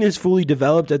brain is fully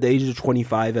developed at the age of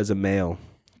 25 as a male.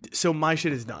 So my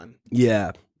shit is done.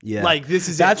 Yeah. Like, this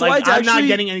is That's it. Like, why it's I'm not actually-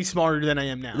 getting any smarter than I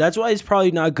am now. That's why it's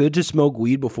probably not good to smoke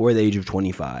weed before the age of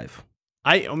 25.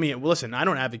 I mean, listen, I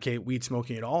don't advocate weed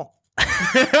smoking at all.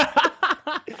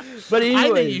 But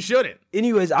anyways, I think you shouldn't.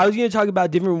 Anyways, I was going to talk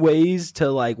about different ways to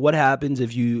like what happens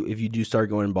if you do start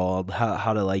going bald,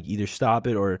 how to like either stop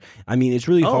it or I mean, it's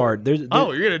really hard. There's you're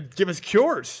gonna give us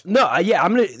cures? no, yeah,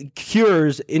 I'm gonna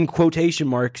cures in quotation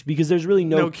marks because there's really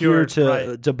no cure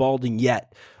cure, to balding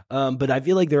yet. But I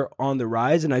feel like they're on the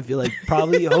rise, and I feel like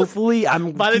probably, hopefully,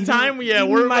 I'm By the keeping- time keeping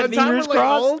we're my by the time we're fingers like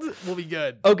crossed. old, we'll be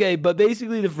good. Okay, but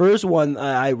basically the first one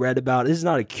I read about, this is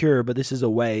not a cure, but this is a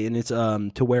way, and it's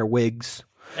to wear wigs.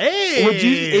 Hey,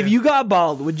 If you got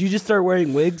bald, would you just start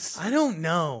wearing wigs? I don't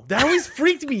know. That always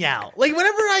freaked me out. Like,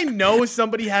 whenever I know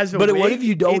somebody has a But wig, what if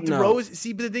you don't it know? throws,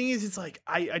 See, but the thing is, it's like,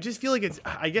 I just feel like it's,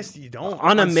 I guess you don't.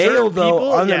 On a certain male, though,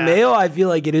 people, on yeah. a male, I feel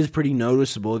like it is pretty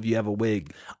noticeable if you have a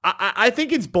wig. I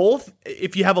think it's both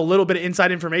if you have a little bit of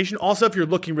inside information. Also, if you're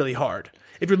looking really hard.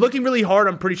 If you're looking really hard,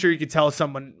 I'm pretty sure you could tell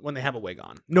someone when they have a wig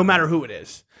on, no matter who it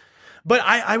is. But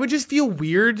I would just feel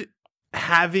weird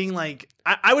having like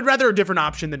I would rather a different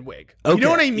option than wig. You Okay. know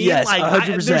what I mean? Yes, like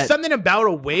 100%. there's something about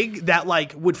a wig that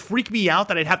like would freak me out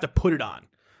that I'd have to put it on.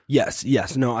 Yes,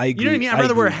 no, I agree. You know what I mean? I'd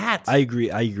rather wear a agree. hat. I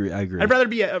agree. I'd rather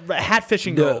be a hat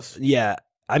fishing The- girls. Yeah.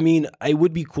 I mean, it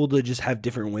would be cool to just have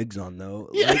different wigs on, though.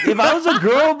 Like, if I was a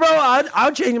girl, bro,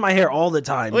 I'd change my hair all the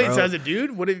time, Wait, bro. so as a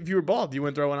dude, what if you were bald? You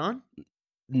wouldn't throw one on?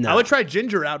 No. I would try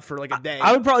ginger out for like a day.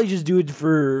 I would probably just do it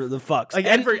for the fucks, Like,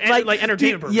 and for- and, like,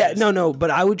 entertainment dude, Yeah, purposes. no, but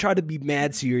I would try to be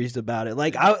mad serious about it.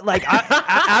 Like,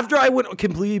 after I went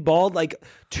completely bald, like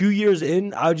 2 years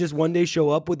in, I would just one day show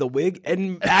up with a wig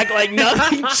and act like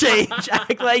nothing changed.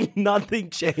 Act like nothing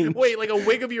changed. Wait, like a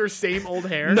wig of your same old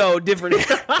hair? No, different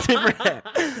hair.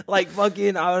 Like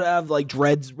fucking, I would have like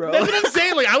dreads, bro. That's what I'm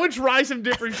saying. Like, I would try some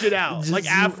different shit out, Just like see-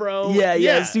 afro.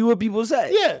 Yeah. See what people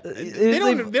say. Yeah. They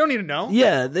don't need to know.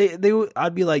 Yeah,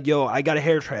 I'd be like, yo, I got a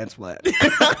hair transplant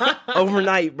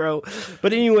overnight, bro.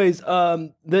 But anyways,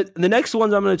 the next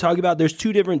ones I'm going to talk about, there's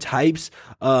two different types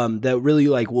that really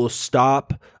like will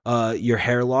stop your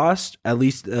hair loss, at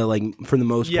least like for the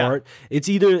most Yeah. part. It's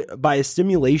either by a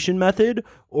stimulation method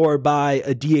or by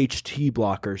a DHT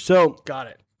blocker. So Got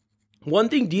it. one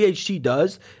thing DHT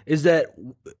does is that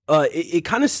it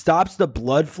kind of stops the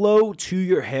blood flow to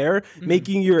your hair,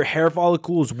 making your hair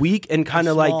follicles weak and kind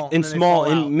of like small, and and then they small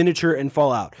fall out. and miniature and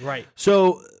fall out. Right.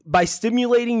 So by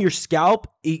stimulating your scalp,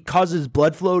 it causes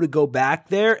blood flow to go back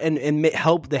there and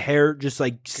help the hair just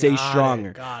like stay Got it,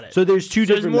 stronger. got it. So there's two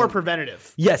So it's different. more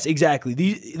preventative. Yes, exactly.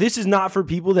 This is not for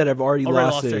people that have already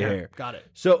lost their hair. Got it.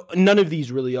 So none of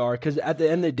these really are, because at the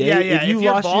end of the day, Yeah, yeah, if you if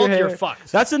you're lost bald, your hair, you're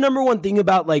fucked. that's the number one thing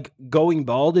about like going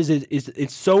bald is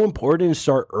it's so important to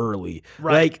start early.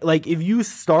 Right. Like if you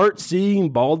start seeing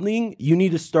balding, you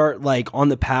need to start like on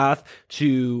the path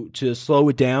to slow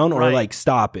it down or Right. like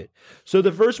stop it. So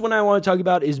the first one I want to talk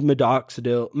about is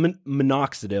minoxidil,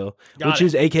 Got which it.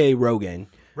 is AKA Rogaine.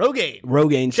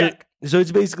 Rogaine. Check. So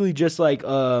it's basically just like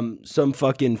some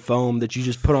fucking foam that you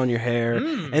just put on your hair,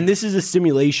 and this is a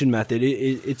stimulation method.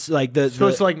 It's like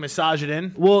Supposed to like massage it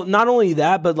in. well, not only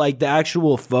that, but like the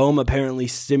actual foam apparently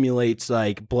stimulates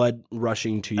like blood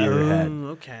rushing to your head.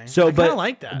 Okay. So, I but kinda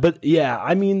like that. But yeah,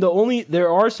 I mean, there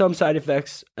are some side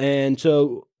effects, and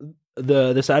so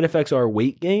the side effects are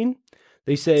weight gain.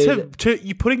 They say to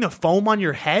you putting the foam on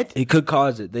your head. it could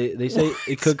cause it. They say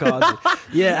it could cause it.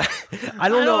 Yeah, I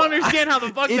don't know. understand how the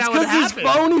fuck It's that would because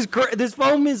happen. this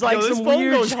foam is like Yo, this some foam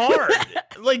weird goes shit. hard.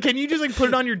 Like, can you just like put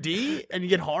it on your D and you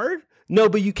get hard? No,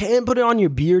 but you can put it on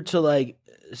your beard to like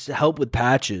help with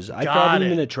patches. I Got probably it.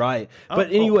 gonna try it. Oh,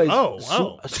 But anyways,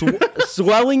 oh.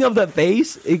 swelling of the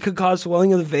face. It could cause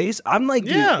swelling of the face. I'm like,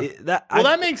 dude, Yeah.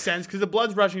 that makes sense because the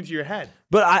blood's rushing to your head.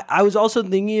 But I was also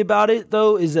thinking about it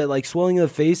though, is that like swelling of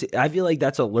the face, I feel like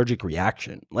that's an allergic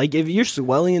reaction. Like if you're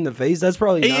swelling in the face, that's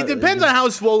probably It depends on how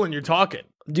swollen you're talking.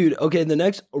 Dude, okay, the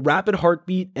next, rapid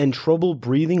heartbeat and trouble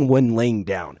breathing when laying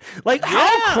down. Like,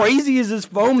 how crazy is this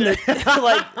foam that,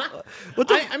 like, what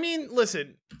the I mean,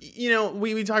 listen, you know,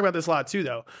 we talk about this a lot too,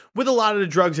 though. With a lot of the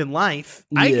drugs in life,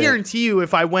 I Yeah. guarantee you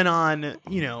if I went on,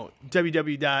 you know,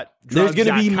 www.drugs.com. there's going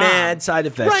to be mad side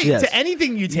effects. Right, yes. to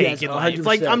anything you take Yes, in life. 100%.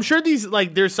 Like, I'm sure these,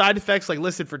 like, there's side effects, like,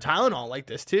 listed for Tylenol like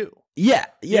this, too. Yeah.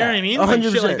 know what I mean? Like,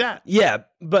 shit like that. Yeah,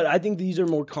 but I think these are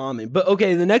more common. But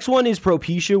okay, the next one is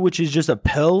Propecia, which is just a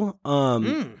pill.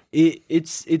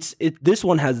 This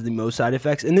one has the most side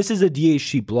effects, and this is a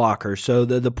DHT blocker. So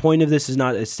the point of this is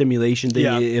not a stimulation thing;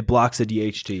 it blocks the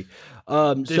DHT.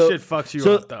 This shit fucks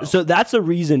you up, though. So that's a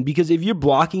reason, because if you're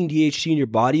blocking DHT in your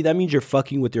body, that means you're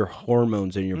fucking with your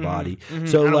hormones in your body.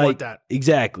 So I don't want that.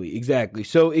 Exactly.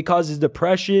 So it causes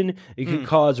depression. It could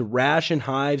cause rash and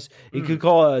hives. It could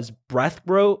cause breast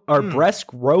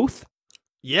growth.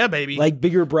 Yeah, baby. Like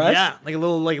bigger breasts. Yeah, like a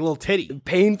little titty.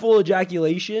 Painful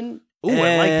ejaculation. Ooh,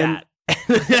 I like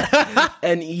that.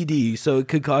 And ED, so it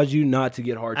could cause you not to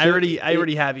get hard. I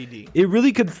already have ED. It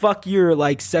really could fuck your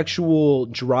like sexual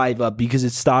drive up, because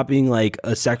it's stopping like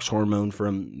a sex hormone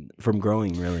from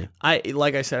growing. Really,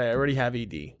 Like I said, I already have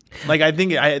ED. Like I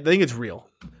think it's real.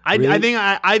 Really? I think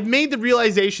I've made the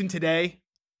realization today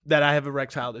that I have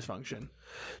erectile dysfunction.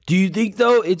 Do you think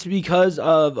though it's because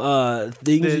of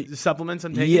things? The supplements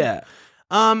I'm taking? Yeah.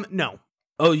 No.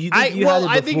 Oh, you think you had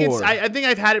it before? I think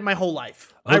I've had it my whole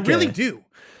life. I really do.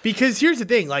 Because here's the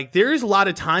thing, like there's a lot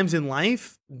of times in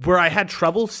life where I had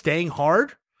trouble staying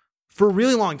hard for a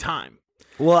really long time.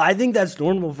 Well, I think that's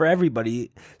normal for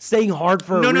everybody. Staying hard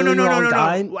for a really long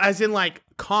time. As in like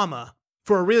comma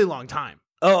for a really long time.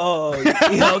 Oh,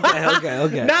 yeah,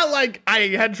 okay. Not like I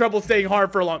had trouble staying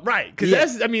hard for a long, right? Because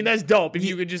that's dope. If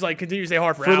you could just like continue to stay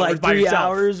hard for hours like by 3 yourself.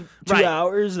 hours, 2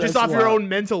 hours, just off your own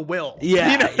mental will.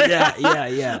 Yeah, You know?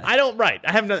 yeah. I don't. Right.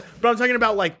 I haven't done, but I'm talking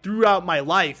about like throughout my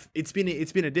life. It's been a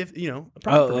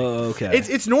problem for me. Okay.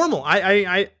 It's normal.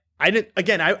 I didn't.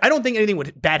 Again, I don't think anything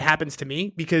bad happens to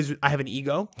me because I have an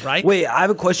ego. Right. Wait, I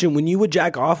have a question. When you would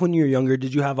jack off when you were younger,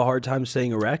 did you have a hard time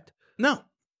staying erect? No.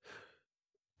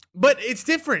 But it's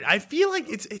different. I feel like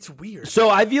it's weird. So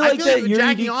I feel like that you're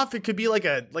jacking off. It could be like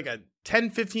a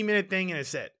 10-15 minute thing and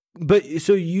it's it. But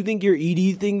so you think your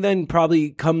ED thing then probably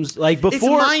comes like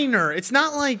before? It's minor. It's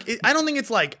not like I don't think it's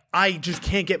like I just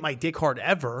can't get my dick hard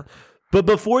ever. But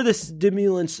before the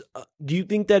stimulants, do you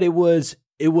think that it was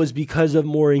because of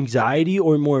more anxiety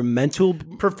or more mental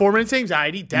performance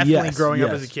anxiety? Definitely growing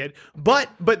up yes. as a kid. But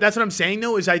that's what I'm saying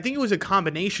though, is I think it was a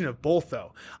combination of both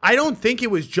though. I don't think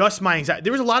it was just my anxiety.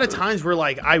 There was a lot of times where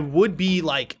like I would be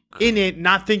like in it,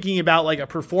 not thinking about like a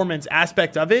performance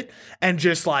aspect of it, and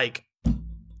just like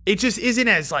it just isn't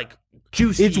as like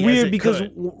juicy. It's weird as because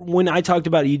when I talked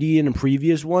about ED in a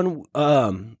previous one,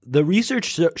 the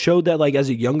research showed that like as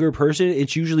a younger person,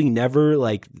 it's usually never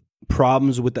like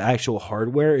problems with the actual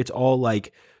hardware. It's all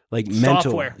like mental.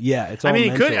 Software. Yeah, it's all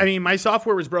mental. mental. I mean, my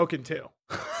software was broken too.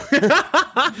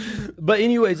 But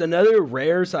anyways, another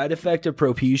rare side effect of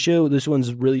Propecia, this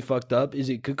one's really fucked up, is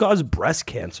it could cause breast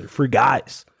cancer for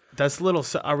guys. That's little.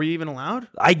 Are we even allowed?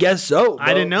 I guess so.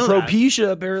 I didn't know that.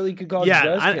 Propecia apparently could cause breast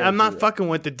cancer. I'm not fucking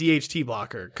with the DHT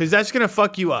blocker because that's gonna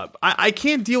fuck you up. I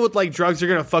can't deal with like drugs that are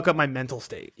gonna fuck up my mental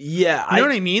state. Yeah, you know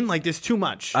what I mean? Like there's too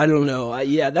much. I don't know.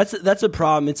 That's a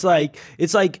problem. It's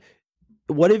like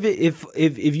what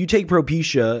if you take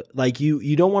Propecia, like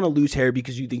you don't want to lose hair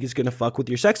because you think it's gonna fuck with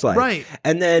your sex life, right?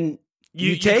 And then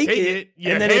you take it,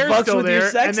 and then it fucks with your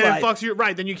sex and then life. It fucks you,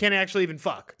 right? Then you can't actually even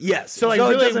fuck. Yes. So like, so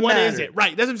really, what is it?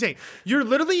 Right. That's what I'm saying. You're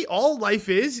literally all life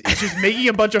is just making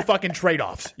a bunch of fucking trade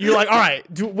offs. You're like, all right,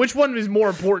 which one is more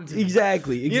important to me?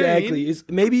 Exactly. You know what I mean?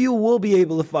 Maybe you will be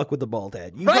able to fuck with the bald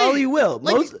head. You probably will.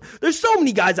 Like, there's so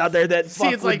many guys out there that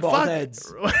fuck it's with like, bald fuck.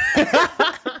 heads.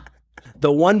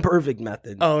 The one perfect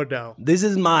method. Oh no. This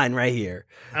is mine right here.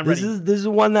 This ready. is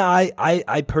one that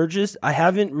I purchased. I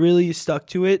haven't really stuck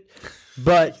to it,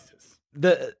 but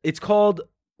it's called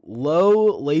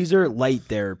low laser light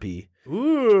therapy.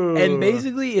 Ooh. And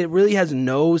basically it really has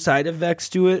no side effects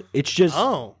to it. It's just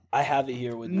I have it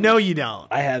here with me. No, you don't.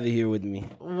 I have it here with me.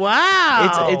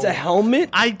 Wow. It's a helmet.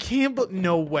 I can't.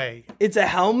 No way. It's a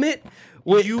helmet.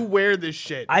 You wear this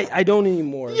shit. I don't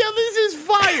anymore. Yeah, this is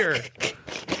fire.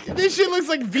 This shit looks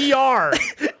like VR.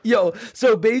 Yo,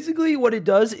 so basically what it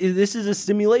does is this is a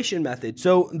stimulation method.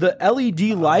 So the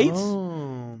LED lights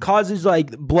causes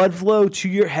like blood flow to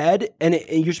your head, and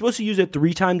you're supposed to use it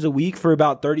 3 times a week for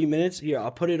about 30 minutes. Here,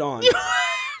 I'll put it on.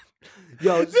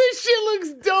 Yo, this shit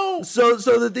looks dope. So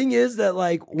the thing is that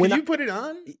like when Can you put it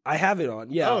on? I have it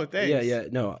on. Yeah. Oh, thanks. Yeah.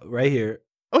 No, right here.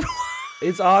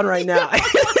 It's on right now.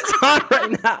 It's on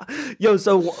right now. Yo,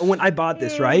 so when I bought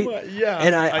this, right? Yeah,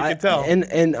 And I can tell.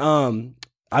 And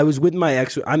I was with my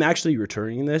ex. I'm actually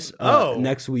returning this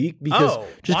next week because Oh,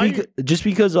 why? just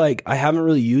because like I haven't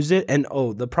really used it, and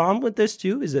the problem with this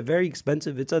too is it's very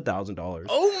expensive. It's $1,000.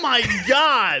 Oh my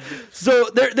god! So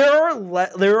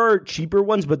there are cheaper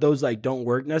ones, but those like don't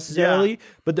work necessarily. Yeah.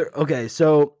 But they're okay.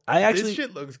 So I actually This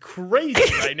shit looks crazy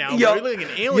right now. Yo, You're like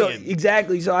an alien.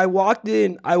 exactly. So I walked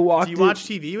in. Do you watch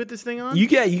TV with this thing on? You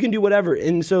can do whatever,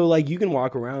 and so like you can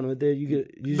walk around with it. You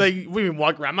like, we even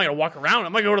walk around. I'm not gonna walk around.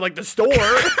 I'm gonna go to like the store.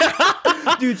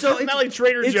 dude. So It's not like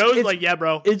Trader Joe's. Like, yeah,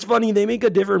 bro. It's funny. They make a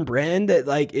different brand that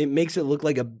like it makes it look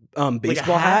like a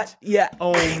baseball hat? hat. Yeah.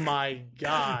 Oh my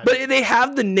god. But they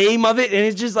have the name of it, and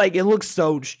it's just like it looks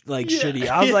so shitty.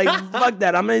 I was like, fuck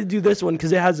that. I'm gonna do this one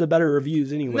because it has the better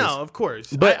reviews, anyways. no, of course.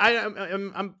 But- But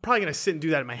I'm probably gonna sit and do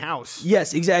that at my house.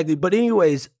 Yes, exactly. But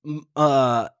anyways,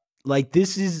 like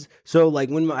this is so like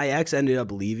when my ex ended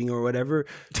up leaving or whatever,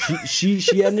 she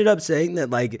ended up saying that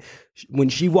like when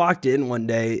she walked in one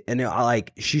day and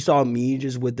she saw me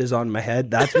just with this on my head,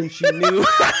 that's when she knew.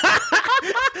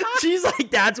 She's like,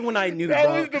 that's when I knew. That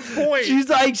bro. was the point. She's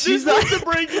like, This was the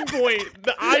breaking point.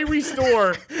 The I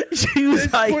restore. she was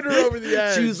This like, put her over the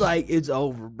edge. She was like, it's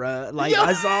over, bro. Like Yo.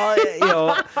 I saw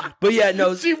it, But yeah,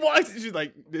 no. She walks. She's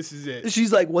like, this is it.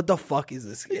 She's like, what the fuck is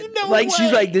this kid? No like, she's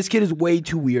way. like, this kid is way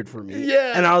too weird for me.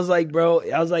 Yeah. And I was like, bro,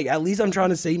 at least I'm trying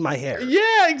to save my hair.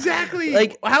 Yeah, exactly.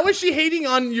 Like- how is she hating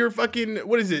on your fucking?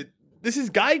 What is it? This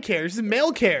is guy care. This is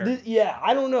male care. Yeah,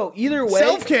 I don't know. Either way,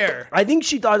 Self-care. I think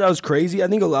she thought I was crazy. I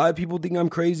think a lot of people think I'm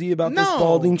crazy about this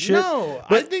balding shit. No,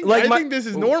 But I think like I my- think this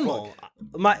is normal.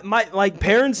 My like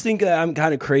parents think that I'm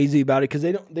kind of crazy about it because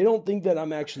they don't think that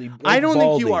I'm actually. Like, I don't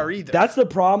think you balding. are either. That's the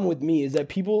problem with me is that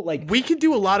people like. We could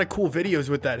do a lot of cool videos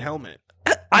with that helmet.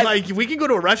 Like we can go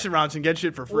to a restaurant and get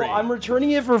shit for free. Well, I'm returning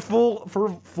it for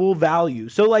full value.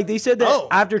 So like they said that Oh.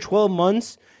 after 12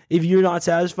 months, if you're not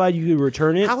satisfied, you can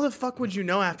return it. How the fuck would you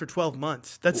know after 12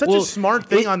 months? That's such Well, a smart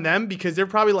thing on them because they're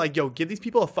probably like, yo, give these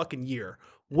people a fucking year.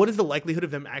 What is the likelihood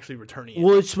of them actually returning it?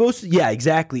 Well, it's supposed to, yeah,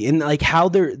 exactly, and like how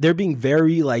they're being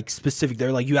very like specific.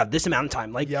 They're like, you have this amount of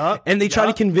time, like, Yup, and they try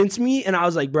to yup. convince me, and I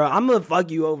was like, bro, I'm gonna fuck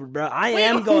you over, bro. I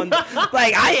am going,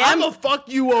 like, I am. I'm gonna fuck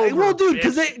you over. Well, dude,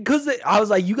 bitch. because I was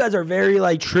like, you guys are very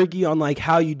like tricky on like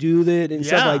how you do it and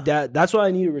stuff Yeah. like that. That's why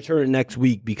I need to return it next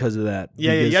week because of that.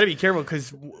 Yeah, you Because- got to be careful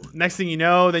because next thing you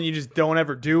know, then you just don't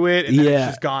ever do it, and then it's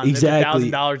just gone. exactly,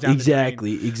 $1,000 down the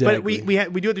drain. exactly. But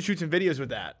we do have to shoot some videos with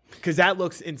that because that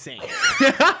looks insane.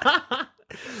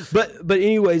 But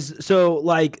anyways, so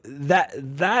like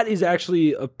that is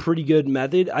actually a pretty good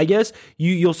method. I guess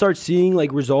you'll start seeing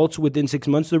like results within 6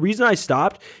 months. The reason I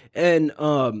stopped and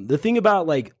the thing about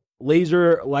like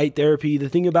laser light therapy, the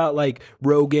thing about like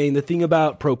Rogaine, the thing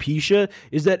about Propecia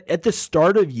is that at the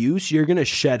start of use, you're gonna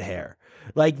shed hair.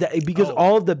 Like that because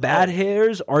all of the bad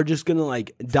hairs are just gonna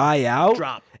like die out.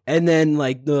 Drop. And then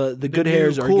like the good new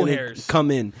hairs are cool gonna hairs.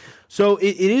 come in. So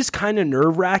it is kind of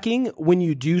nerve-wracking when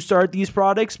you do start these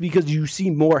products because you see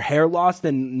more hair loss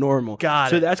than normal. Got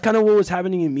so it. that's kind of what was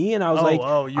happening to me, and I was Oh, like,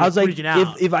 oh, you I was were like, freaking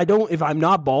out. if I'm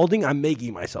not balding, I'm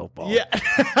making myself bald. Yeah.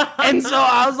 And so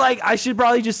I was like, I should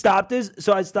probably just stop this.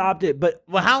 So I stopped it, but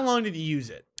Well, how long did you use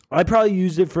it? I probably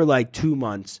used it for like 2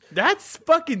 months. That's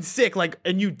fucking sick. Like,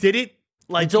 and you did it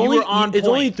like It's you only were on it's point.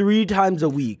 only 3 times a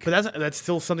week. But that's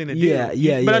still something to do. Yeah, yeah, But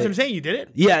yeah. that's what I'm saying. You did it.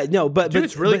 Yeah, no, but Dude, but,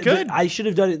 it's really but good. I should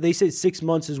have done it. They said 6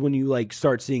 months is when you like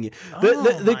start seeing it.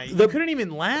 You couldn't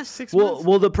even last 6 months.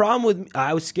 well, the problem with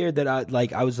I was scared that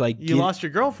I was like You lost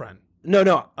your girlfriend.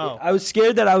 No. Oh. I was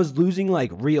scared that I was losing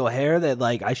like real hair that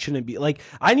like I shouldn't be. Like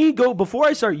I need to go before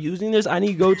I start using this. I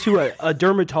need to go to a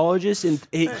dermatologist and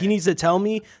he needs to tell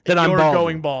me that I'm You're bald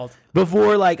going bald.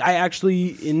 before like I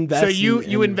actually invest. So you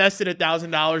in- invested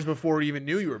 $1,000 before you even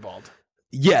knew you were bald.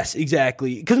 Yes,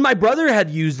 exactly. Because my brother had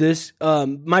used this.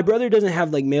 My brother doesn't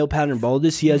have like male pattern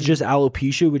baldness. He has just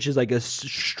alopecia, which is like a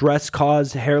stress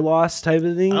caused hair loss type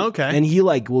of thing. Okay. And he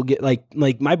like will get like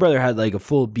my brother had like a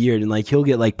full beard and like he'll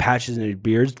get like patches in his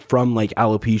beard from like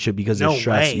alopecia because No of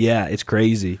stress. way. Yeah, it's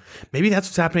crazy. Maybe that's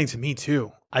what's happening to me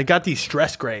too. I got these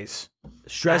stress grays,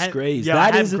 Stress I had- grays. yeah, I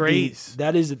That had is a grays. thing.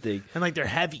 That is a thing. and like they're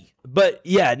heavy. But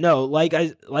yeah, no, like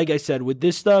I said, with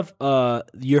this stuff,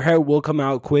 your hair will come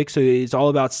out quick, so it's all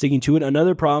about sticking to it.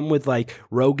 Another problem with like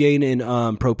Rogaine and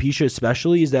Propecia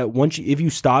especially is that if you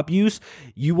stop use,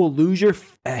 you will lose your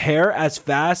hair as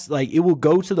fast. Like it will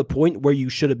go to the point where you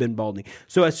should have been balding.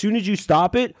 So as soon as you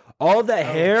stop it, all that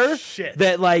hair shit.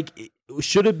 that like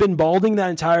should have been balding that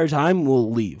entire time will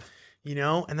leave. You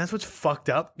know, and that's what's fucked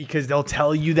up because they'll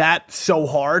tell you that so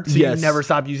hard, so Yes. you never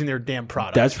stop using their damn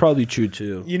product. That's probably true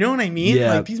too. you know what I mean?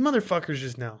 Yeah. Like these motherfuckers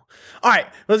just know. All right,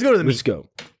 let's go to the Let's meat. go.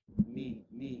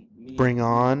 Bring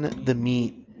on the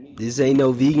meat. This ain't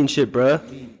no vegan shit,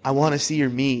 bruh. I want to see your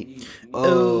meat.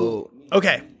 Oh.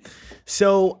 Okay.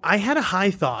 So I had a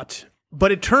high thought,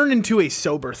 but it turned into a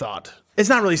sober thought. It's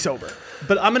not really sober,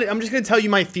 but I'm just gonna tell you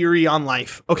my theory on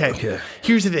life. Okay.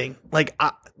 Here's the thing. Like,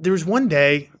 there was one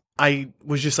day I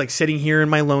was just like sitting here in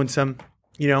my lonesome,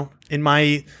 in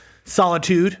my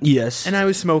solitude. Yes. And I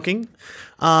was smoking.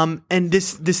 And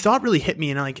this thought really hit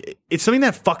me, and like it's something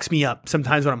that fucks me up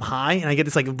sometimes when I'm high, and I get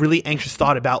this like really anxious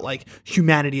thought about like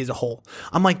humanity as a whole.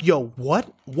 I'm like, yo,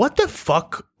 what the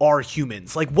fuck are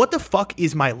humans? Like, what the fuck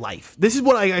is my life? This is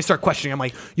what I start questioning. I'm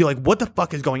like, yo, like what the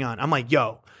fuck is going on? I'm like,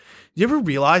 yo, you ever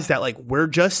realize that like we're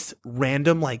just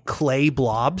random like clay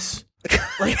blobs?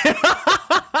 Like,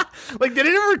 like did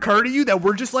it ever occur to you that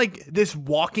we're just like this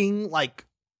walking like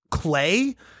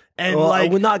clay? And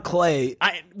we're not clay.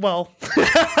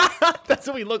 That's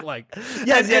what we look like.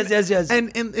 Yes.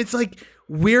 And it's like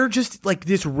we're just like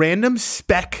this random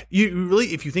speck. You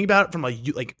really, if you think about it from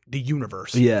like the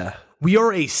universe, Yeah. we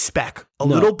are a speck, a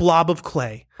little blob of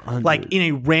clay, 100. like in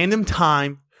a random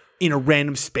time, in a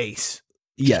random space.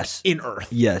 Yes. In Earth.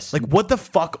 Yes. Like what the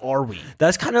fuck are we?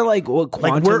 That's kind of like what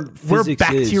quantum we're physics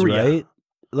bacteria. is, right?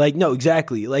 Like, no,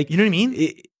 exactly. Like, You know what I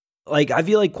mean? Like, I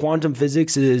feel like quantum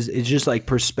physics is just like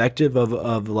perspective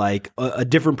of like a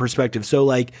different perspective. So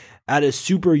like at a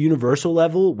super universal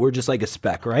level, we're just like a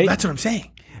speck, right? That's what I'm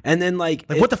saying. And then like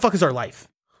What the fuck is our life?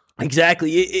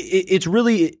 exactly. It's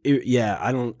really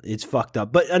it's fucked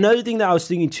up. But another thing that I was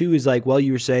thinking too is like while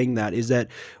you were saying that is that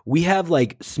we have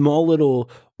like small little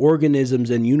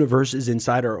organisms and universes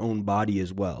inside our own body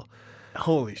as well.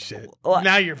 Holy shit! Like-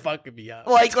 Now you're fucking me up.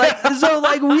 Like so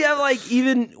like we have like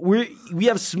we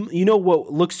have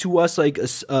what looks to us like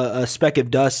a speck of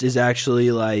dust is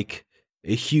actually like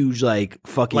a huge like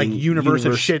fucking like universe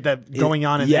of shit that going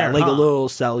on in there. like huh? a little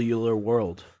cellular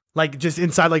world. Like just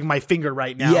inside like my finger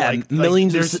right now. Yeah, like,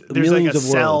 millions there's of like a millions of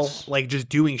cell worlds. like just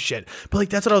doing shit. But like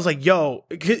that's what I was like, yo,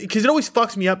 because it always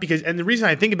fucks me up and the reason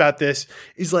I think about this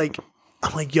is like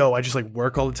I'm like, yo, I just like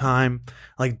work all the time,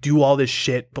 like do all this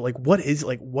shit, but like what is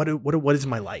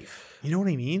my life? You know what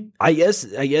I mean? I guess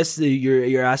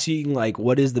you're asking like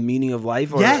what is the meaning of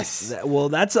life? Or Yes. Well,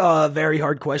 that's a very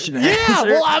hard question to Yeah, answer.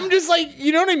 well, I'm just like,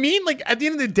 you know what I mean? Like at the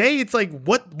end of the day, it's like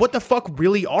what the fuck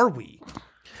really are we?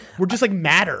 We're just like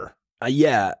matter.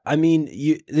 Yeah, I mean,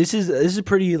 this is a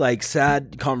pretty like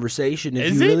sad conversation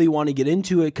if Is you it? really want to get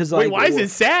into it because like Wait, why is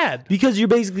it sad? Because you're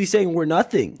basically saying we're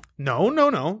nothing. No.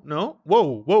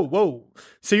 Whoa.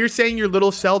 So you're saying your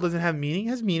little cell doesn't have meaning? It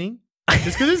has meaning.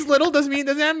 Just because it's little doesn't mean it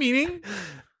doesn't have meaning.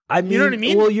 I mean, know what I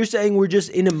mean? Well, you're saying we're just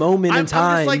in a moment in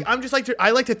time.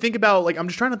 I like to think about like I'm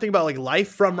just trying to think about like life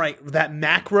from like that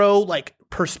macro like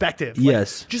perspective. Like,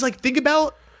 Yes. Just like think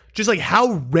about just like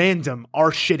how random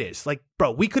our shit is. Like,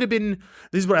 bro, we could have been.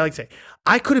 This is what I like to say.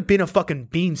 I could have been a fucking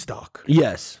beanstalk.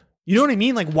 Yes. You know what I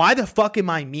mean? Like, why the fuck am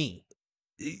I me?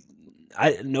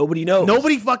 Nobody knows.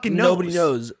 Nobody fucking knows. Nobody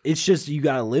knows. It's just you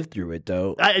got to live through it,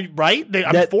 though. Right?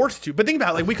 I'm forced to. But think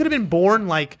about it. Like, we could have been born,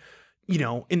 like,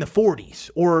 in the 40s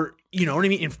or, you know what I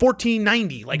mean, in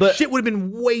 1490. Like, But- shit would have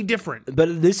been way different.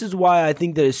 But this is why I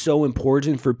think that it's so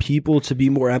important for people to be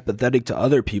more empathetic to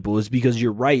other people is because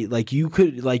you're right. Like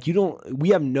we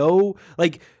have no,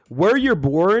 like where you're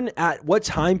born at what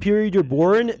time period you're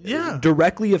born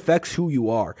directly affects who you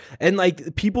are. And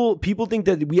like people think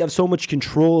that we have so much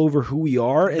control over who we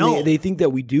are and No. they think that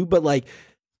we do, but like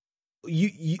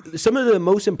you some of the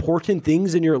most important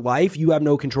things in your life you have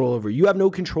no control over. You have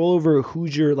no control over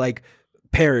who's your like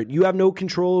parent. You have no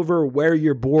control over where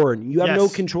you're born. You have no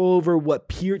Yes. control over what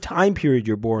time period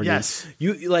you're born Yes. in.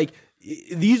 You like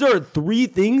these are three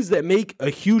things that make a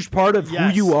huge part of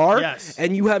Yes. who you are, Yes.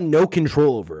 and you have no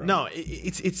control over them. No,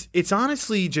 it's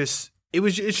honestly just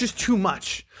it's just too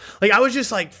much. Like I was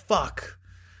just like, fuck.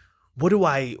 What do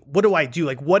I do?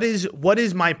 Like what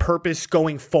is my purpose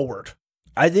going forward?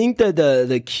 I think that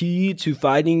the key to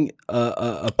finding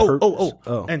a purpose.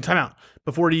 And time out.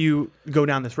 Before you go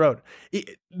down this road,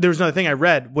 there's another thing I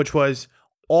read, which was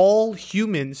all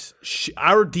humans,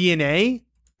 our DNA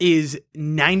is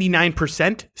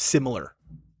 99% similar.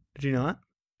 Did you know that?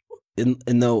 And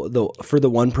for the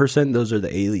 1%, those are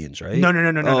the aliens, right? No. No.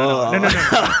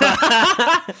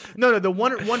 The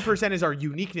 1% is our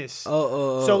uniqueness.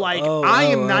 So like I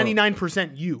am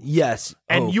 99% you. Yes,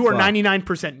 And you are fuck.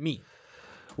 99% me.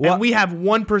 Well- And we have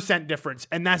 1% difference,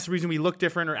 and that's the reason we look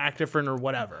different or act different or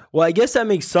whatever. Well, I guess that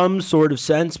makes some sort of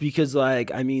sense because,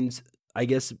 like, I mean, I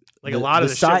guess Like a lot of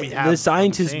the shit we have the is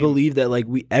scientists the same. believe that like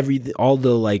all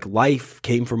the like life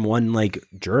came from one like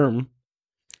germ.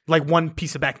 Like one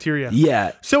piece of bacteria.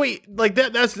 Yeah. So wait, like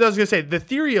that's what I was gonna say. The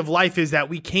theory of life is that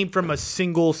we came from a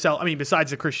single cell. I mean,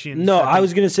 besides the Christian. No, I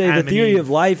was gonna say Adam the and theory Eve. of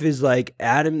life is like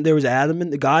Adam. There was Adam,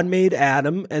 and God made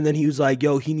Adam, and then he was like,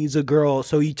 "Yo, he needs a girl,"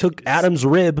 so he took Adam's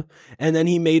rib, and then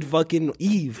he made fucking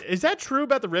Eve. Is that true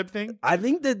about the rib thing? I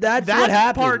think that's That what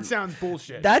happened. part sounds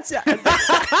bullshit. That's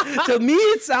to me,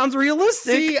 it sounds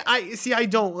realistic. I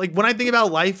don't like when I think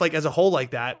about life like as a whole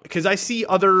like that because I see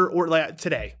other or like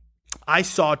today, I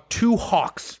saw 2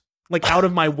 hawks like out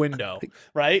of my window,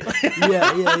 right?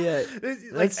 yeah.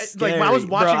 That's like when I was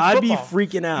scary. watching Bro, I'd be football.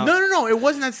 freaking out. No, it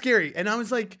wasn't that scary, and I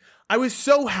was like, I was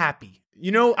so happy.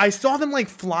 You know, I saw them like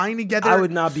flying together. I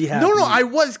would not be happy. No, I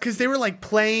was because they were like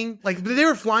playing, like they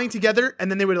were flying together, and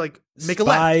then they would like make a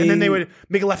left, and then they would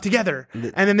make a left together,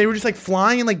 and then they were just like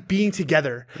flying and like being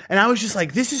together, and I was just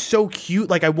like, this is so cute.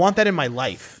 Like I want that in my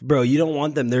life. Bro, you don't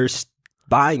want them. They're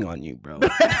spying on you, bro.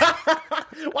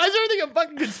 Why is everything a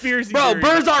fucking conspiracy? Bro, theory?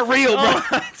 birds aren't real, bro.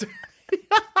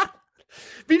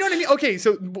 But you know what I mean? Okay,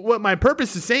 so what my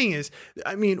purpose is saying is,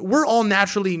 I mean, we're all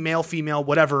naturally male, female,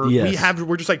 whatever. Yes.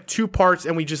 We're just like 2 parts,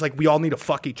 and we all need to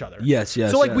fuck each other. Yes.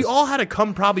 So like we yes. all had to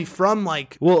come probably from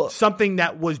like something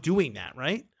that was doing that,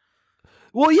 right?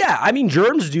 Well, yeah. I mean,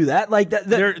 germs do that. Like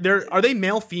that. Are they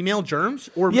male, female germs,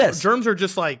 or Yes. germs are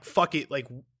just like fuck it, like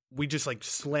we just like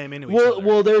slam into each other?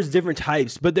 Well, there's different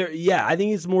types, but I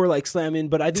think it's more like slamming.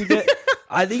 But I think that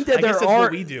I guess there that's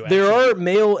what we do, there actually. are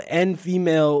male and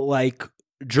female like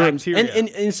germs, Bacteria.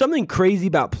 and something crazy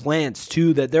about plants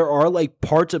too, that there are like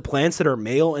parts of plants that are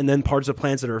male and then parts of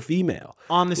plants that are female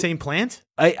on the same plant.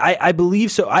 I believe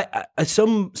so. I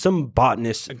some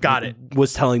botanist Got it.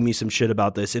 was telling me some shit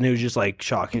about this, and it was just like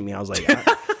shocking me. I was like,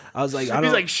 I was like, I He's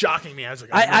don't. like shocking me. I was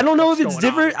like, I don't know if it's what's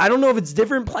going different. on. I don't know if it's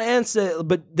different plants,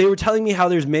 but they were telling me how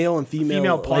there's male and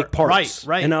female like parts.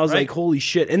 Right, And I was right. like, holy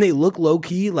shit. And they look low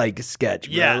key like a sketch,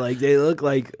 bro. Yeah. Like they look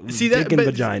like See dick that? and But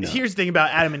vagina. here's the thing about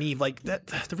Adam and Eve. Like that,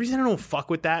 the reason I don't fuck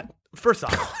with that. First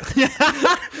off,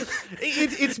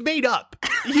 it's made up.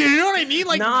 You know what I mean?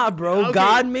 Like, Nah, bro. okay.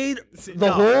 God made the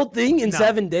No. whole thing in No.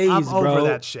 7 days, I'm bro. over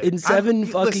that shit. In 7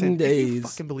 fucking listen, if you days.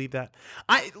 fucking believe that?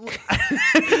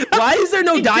 Why is there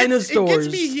no It dinosaurs?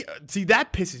 gets me. See,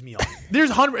 that pisses me off. There's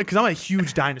 100 because I'm a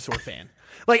huge dinosaur fan.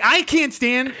 Like I can't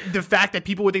stand the fact that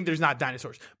people would think there's not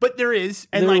dinosaurs, but there is.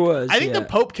 And There like was, I think yeah. the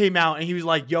Pope came out and he was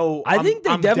like, "Yo, I think they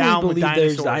I'm definitely down with believe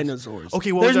there's dinosaurs.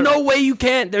 Okay, well, there's there- no way you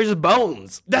can't. There's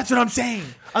bones. That's what I'm saying.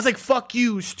 I was like, "Fuck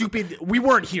you, stupid. We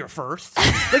weren't here first.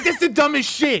 Like that's the dumbest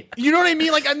shit. You know what I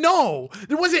mean? Like, no,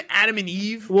 there wasn't Adam and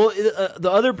Eve. Well,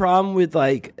 the other problem with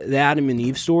like the Adam and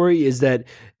Eve story is that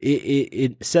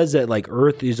it says that like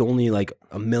Earth is only like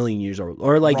 1 million years old,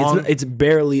 or like Wrong. it's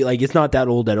barely like it's not that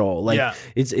old at all. Like Yeah.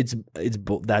 that's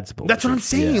bullshit. That's what I'm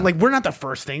saying. Yeah. Like we're not the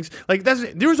first things. Like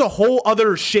there was a whole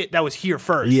other shit that was here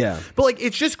first. Yeah. But like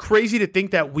it's just crazy to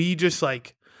think that we just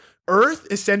like Earth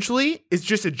essentially is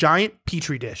just a giant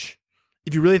petri dish.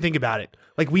 If you really think about it.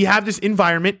 Like we have this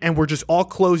environment and we're just all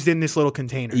closed in this little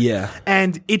container. Yeah.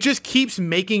 And it just keeps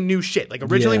making new shit. Like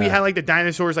originally we Yeah. had like the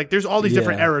dinosaurs, like there's all these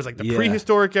different Yeah. eras, like the Yeah.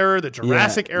 prehistoric era, the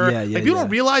Jurassic era. Yeah, yeah, like people yeah. don't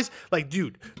realize, like,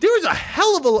 dude, there was a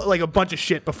hell of a bunch of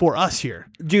shit before us here.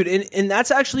 Dude, and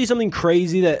that's actually something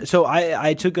crazy that so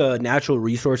I took a natural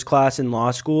resource class in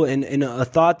law school, and a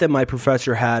thought that my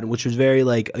professor had, which was very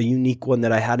like a unique one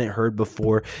that I hadn't heard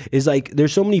before, is like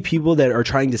there's so many people that are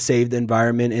trying to save the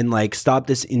environment and like stop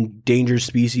this endangered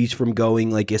species from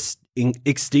going like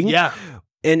extinct. Yeah.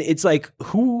 And it's like,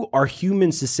 who are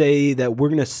humans to say that we're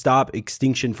going to stop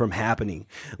extinction from happening?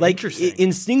 Like, Interesting.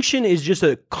 extinction is just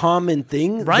a common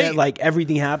thing, Right. That, like,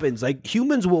 everything happens. Like,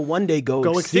 humans will one day go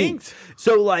extinct.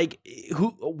 So, like,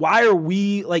 why are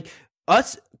we, like,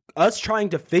 us trying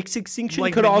to fix extinction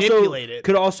Like, could manipulate it.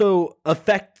 also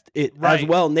affect it as Right.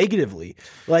 well negatively.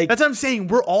 Like, That's what I'm saying.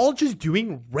 We're all just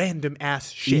doing random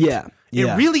ass shit. Yeah, It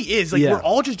yeah. really is. Like, Yeah. we're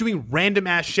all just doing random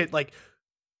ass shit.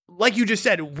 Like you just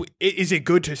said, is it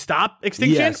good to stop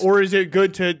extinction Yes. or is it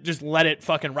good to just let it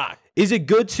fucking rock? is it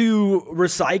good to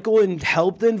recycle and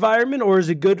help the environment, or is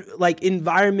it good like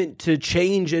environment to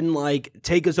change and like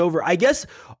take us over? I guess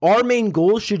our main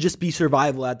goal should just be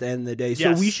survival at the end of the day. So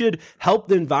Yes. we should help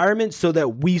the environment so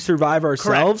that we survive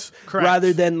ourselves Correct.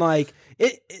 rather than like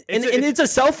it. And it's a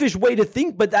selfish way to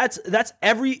think, but that's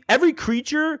every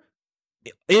creature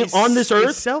on this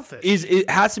earth selfish. it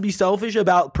has to be selfish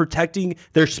about protecting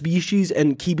their species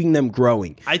and keeping them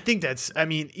growing. I think that's, I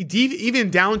mean, even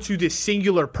down to the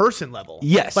singular person level.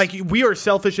 Yes. Like we are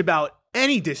selfish about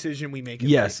any decision we make in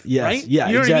Yes, life. yes, right? yeah,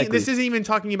 You know what I mean? exactly. This isn't even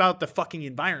talking about the fucking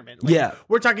environment. Like, Yeah.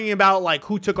 We're talking about like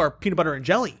who took our peanut butter and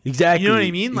jelly. Exactly, You know what I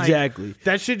mean? Like, exactly.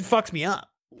 That shit fucks me up.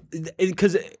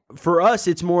 because for us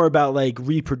it's more about like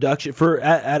reproduction. For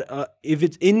if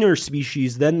it's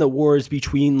interspecies, then the war is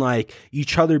between like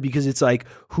each other, because it's like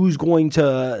who's going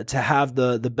to have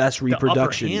the best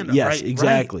reproduction. hand, yes, right,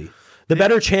 exactly. The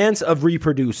better chance of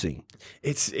reproducing.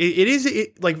 It is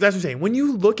like that's what I'm saying. When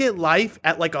you look at life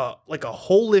at like a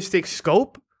holistic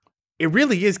scope, it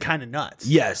really is kind of nuts.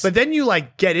 Yes. But then you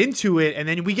like get into it, and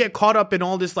then we get caught up in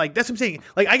all this, like, that's what I'm saying.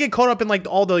 Like, I get caught up in like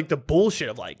all the like the bullshit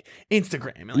of like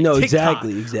Instagram and like No, TikTok.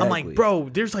 exactly. I'm like, bro,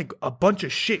 there's like a bunch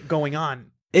of shit going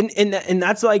on. And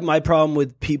that's like my problem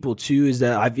with people too, is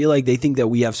that I feel like they think that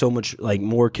we have so much like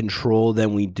more control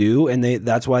than we do, and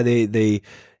that's why they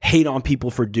hate on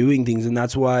people for doing things. And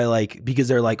that's why, like, because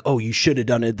they're like, oh, you should have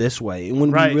done it this way. And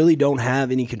when we really don't have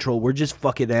any control, we're just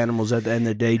fucking animals at the end of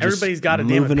the day. Everybody's just got a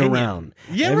damn moving opinion. around.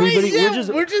 Yeah, Everybody, right.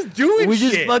 Yeah, we're just doing we're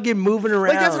shit. just fucking moving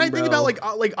around. Like, that's what I think bro.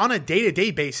 about, like on a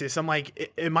day-to-day basis. I'm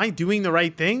like, am I doing the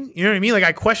right thing? You know what I mean? Like,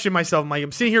 I question myself. I'm like,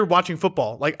 I'm sitting here watching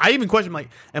football. Like, I even question, like,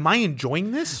 am I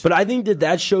enjoying this? But I think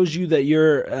that shows you that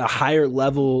you're a higher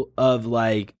level of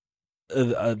like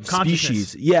of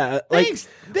species. Yeah, like Thanks,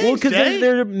 because Jay.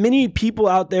 there are many people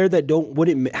out there that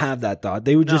wouldn't have that thought.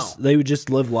 They would just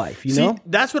live life. You know,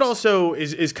 that's what also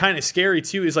is kind of scary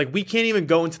too. Is like we can't even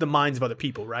go into the minds of other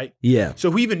people, right? Yeah.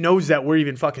 So who even knows that we're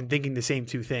even fucking thinking the same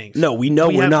two things? No, we know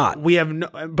we're not. We have no,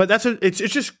 but it's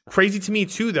just crazy to me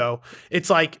too. Though it's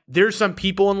like there's some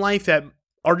people in life that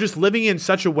are just living in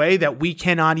such a way that we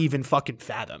cannot even fucking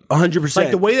fathom. 100%.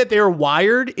 Like the way that they are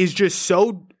wired is just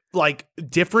so like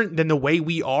different than the way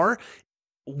we are.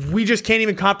 We just can't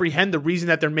even comprehend the reason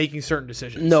that they're making certain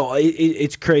decisions. No,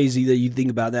 it's crazy that you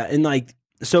think about that. And like,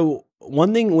 so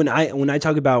one thing when I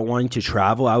talk about wanting to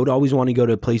travel, I would always want to go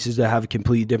to places that have a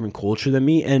completely different culture than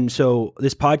me. And so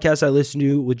this podcast I listen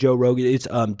to with Joe Rogan, it's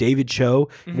David Cho,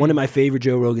 one of my favorite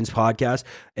Joe Rogan's podcasts.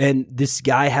 And this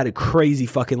guy had a crazy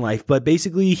fucking life, but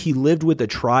basically he lived with a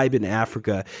tribe in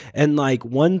Africa. And like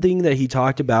one thing that he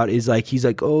talked about is like, he's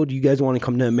like, oh, do you guys want to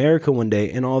come to America one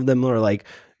day? And all of them are like,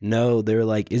 no. They're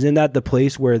like, isn't that the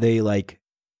place where they like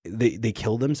they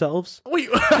kill themselves? Wait.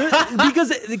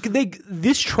 Because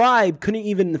this tribe couldn't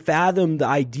even fathom the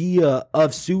idea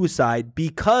of suicide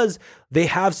because they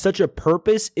have such a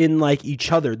purpose in like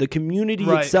each other. The community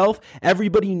itself,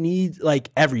 everybody needs like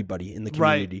everybody in the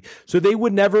community. So they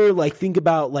would never like think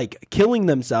about like killing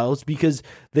themselves because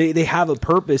they have a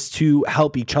purpose to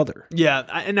help each other. Yeah,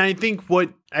 and I think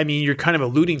what you're kind of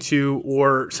alluding to,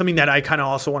 or something that I kind of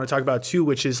also want to talk about too,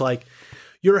 which is like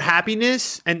your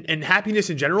happiness and happiness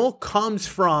in general comes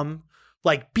from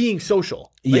like being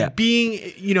social, like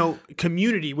being,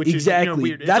 community, which is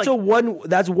weird. That's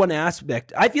that's one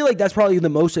aspect. I feel like that's probably the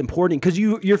most important because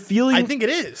you're feeling. I think it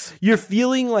is. You're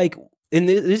feeling like, and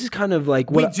this is kind of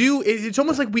like what It's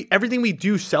almost like everything we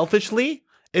do selfishly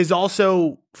is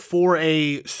also for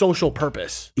a social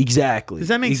purpose. Exactly. Does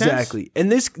that make sense? Exactly.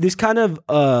 And this kind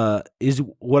of is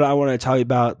what I want to tell you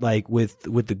about, like with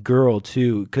the girl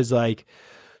too, because like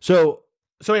so.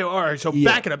 So wait, all right. So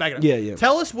back it up. Yeah.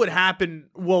 Tell us what happened.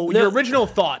 Well, your original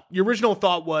thought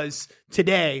was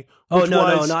today. Oh which no,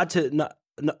 was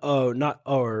not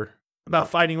about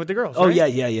fighting with the girls. Oh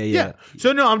right? yeah.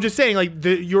 So no, I'm just saying, like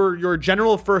your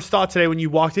general first thought today when you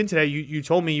walked in today, you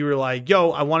told me, you were like, "Yo,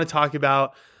 I want to talk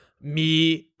about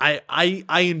me.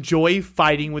 I enjoy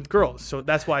fighting with girls." So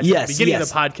that's why I said at the beginning of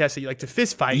the podcast that you like to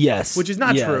fist fight. Yes, which is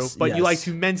not true, but yes. you like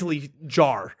to mentally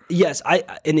jar. Yes,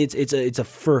 and it's a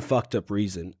for fucked up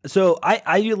reason. So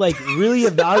I like really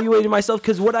evaluated myself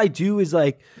because what I do is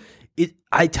like.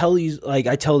 I tell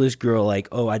this girl like,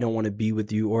 oh, I don't want to be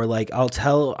with you, or like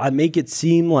I make it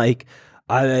seem like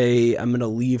I'm gonna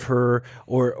leave her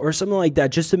or something like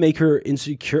that just to make her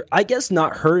insecure. I guess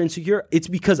not her insecure. It's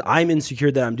because I'm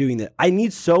insecure that I'm doing that. I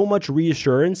need so much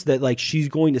reassurance that like she's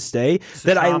going to stay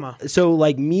so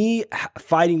like me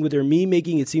fighting with her, me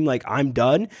making it seem like I'm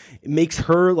done, it makes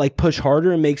her like push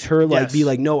harder and makes her like be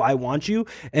like, no, I want you.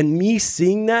 And me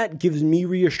seeing that gives me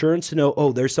reassurance to know,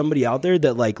 oh, there's somebody out there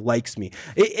that like likes me.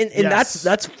 And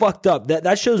that's fucked up.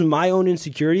 That shows my own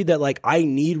insecurity that like I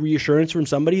need reassurance from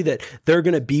somebody that they're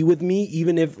gonna be with me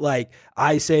even if like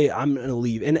I say I'm gonna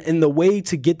leave, and the way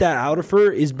to get that out of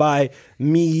her is by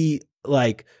me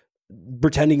like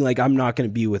pretending like I'm not gonna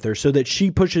be with her so that she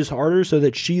pushes harder, so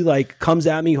that she like comes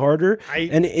at me harder,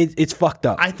 and it's fucked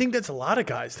up. I think that's a lot of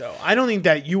guys though. I don't think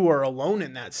that you are alone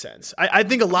in that sense. I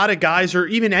think a lot of guys, or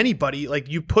even anybody, like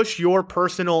you push your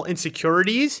personal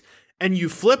insecurities and you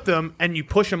flip them and you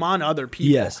push them on other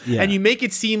people. Yes, yeah. And you make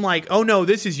it seem like, oh no,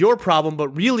 this is your problem, but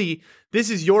really this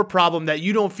is your problem that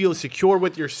you don't feel secure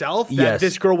with yourself, that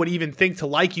this girl would even think to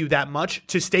like you that much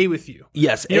to stay with you.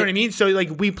 Yes. You know what I mean? So like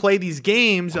we play these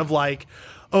games of like,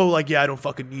 oh, like, yeah, I don't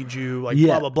fucking need you, like,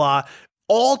 Yeah. blah, blah, blah.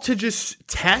 All to just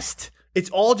test. It's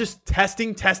all just testing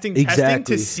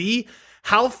Exactly. to see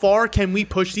how far can we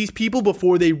push these people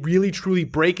before they really truly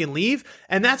break and leave.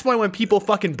 And that's why when people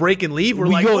fucking break and leave, we're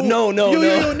We like, go, oh, no.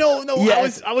 no.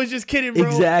 Yes. I was just kidding, bro.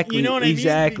 Exactly, You know what I mean?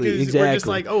 exactly, Because we're just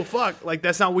exactly. like, oh, fuck. Like,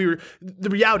 that's not what we were.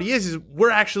 The reality is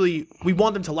we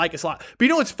want them to like us a lot. But you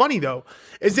know what's funny, though,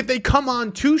 is if they come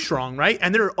on too strong, right?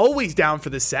 And they're always down for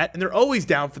the set and they're always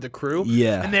down for the crew.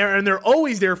 Yeah. And they're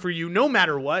always there for you no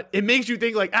matter what. It makes you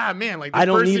think like, man, like, this I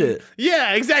don't need person- it.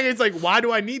 Yeah, exactly. It's like, why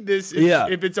do I need this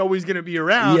if it's always going to be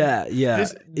around? Yeah.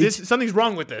 This something's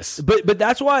wrong with this. But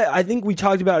that's why I think we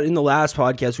talked about it in the last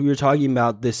podcast. We were talking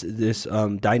about this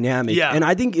dynamic, Yeah. and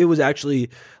I think it was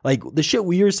actually like the shit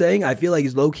we were saying. I feel like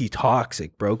is low key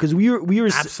toxic, bro. Because we were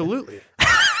Absolutely.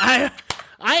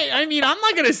 I mean, I'm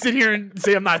not gonna sit here and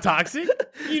say I'm not toxic.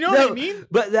 You know what I mean?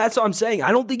 But that's what I'm saying.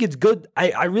 I don't think it's good.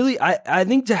 I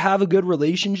think to have a good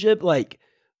relationship, like,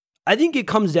 I think it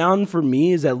comes down for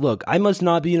me is that, look, I must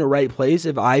not be in the right place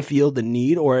if I feel the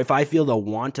need or if I feel the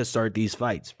want to start these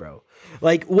fights, bro.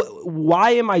 Like,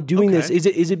 why am I doing this? Is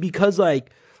it because, like,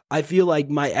 I feel like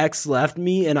my ex left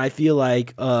me and I feel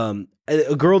like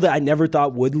a girl that I never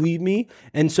thought would leave me,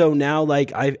 and so now,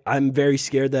 like, I'm very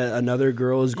scared that another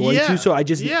girl is going to, so I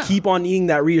just keep on needing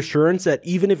that reassurance that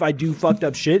even if I do fucked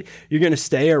up shit, you're gonna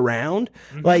stay around.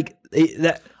 Like,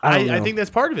 I think that's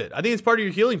part of it. I think it's part of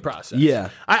your healing process. Yeah.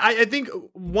 I think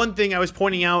one thing I was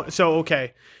pointing out. So,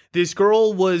 okay, this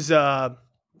girl was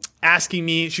asking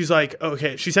me. She's like,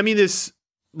 okay, she sent me this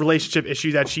relationship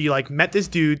issue that she like met this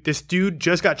dude. This dude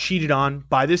just got cheated on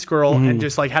by this girl and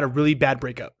just like had a really bad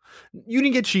breakup. You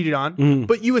didn't get cheated on,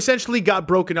 but you essentially got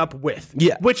broken up with.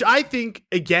 Yeah. Which I think,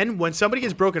 again, when somebody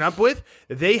gets broken up with,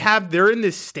 they're in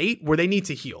this state where they need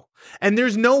to heal. And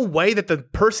there's no way that the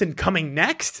person coming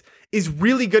next is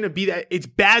really going to be that. It's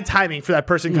bad timing for that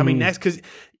person coming next. Because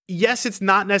yes, it's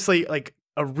not necessarily like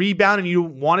a rebound and you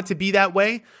don't want it to be that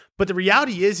way. But the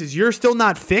reality is you're still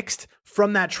not fixed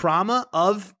from that trauma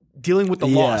of dealing with the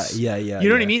loss. Yeah. You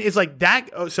know what I mean? It's like that.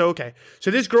 Oh, so, okay. So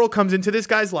this girl comes into this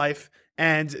guy's life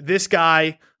and this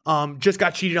guy just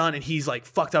got cheated on and he's like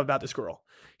fucked up about this girl.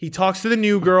 He talks to the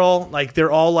new girl, like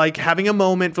they're all like having a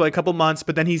moment for like a couple months,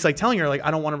 but then he's like telling her like,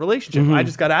 I don't want a relationship. I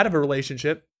just got out of a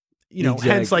relationship. You know,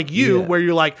 Exactly. hence like you, Yeah. where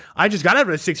you're like, I just got out of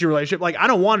a 6-year relationship. Like, I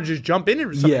don't want to just jump in it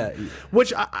or something. Yeah.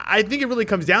 Which I think it really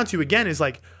comes down to, again, is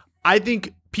like, I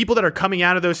think people that are coming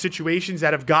out of those situations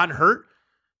that have gotten hurt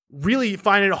really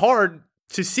find it hard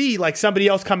to see like somebody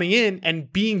else coming in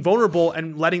and being vulnerable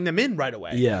and letting them in right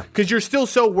away. Yeah. Because you're still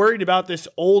so worried about this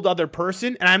old other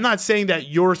person. And I'm not saying that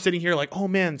you're sitting here like, oh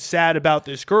man, sad about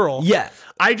this girl. Yeah.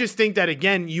 I just think that,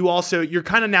 again, you're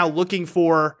kind of now looking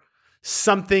for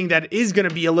something that is going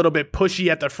to be a little bit pushy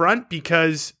at the front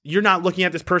because you're not looking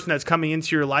at this person that's coming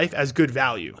into your life as good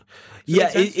value.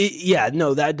 Yeah,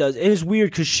 no, that does. And it's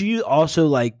weird because she also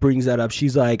like brings that up.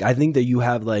 She's like, I think that you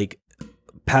have like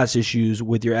past issues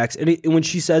with your ex. And when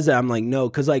she says that, I'm like, no,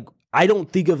 because like I don't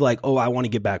think of like, oh, I want to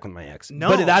get back with my ex. No.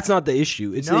 But that's not the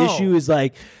issue. It's the No. issue is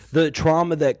like the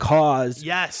trauma that caused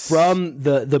Yes. from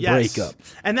the Yes. breakup.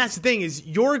 And that's the thing is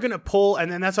you're going to pull,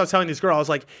 and then that's what I was telling this girl. I was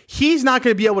like, he's not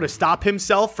going to be able to stop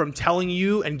himself from telling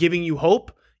you and giving you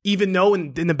hope, even though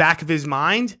in the back of his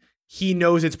mind, he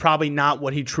knows it's probably not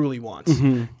what he truly wants.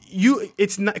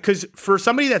 It's not, because for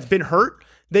somebody that's been hurt,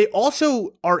 they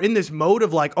also are in this mode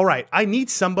of like, all right, I need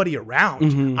somebody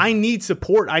around. I need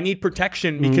support. I need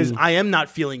protection because I am not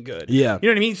feeling good. Yeah. You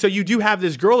know what I mean? So you do have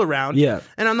this girl around. Yeah.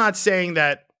 And I'm not saying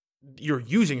that you're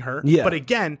using her. Yeah. But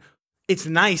again, it's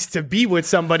nice to be with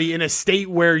somebody in a state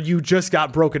where you just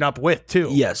got broken up with too.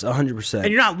 Yes, 100%. And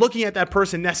you're not looking at that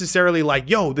person necessarily like,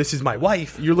 yo, this is my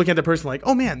wife. You're looking at the person like,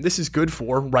 oh man, this is good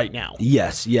for right now.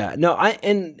 Yes, yeah. No,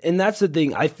 and that's the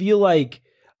thing. I feel like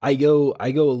I go a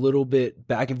little bit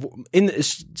back and forth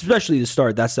especially the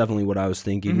start. That's definitely what I was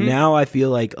thinking. Now I feel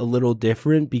like a little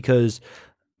different because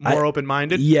More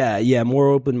open-minded. yeah, more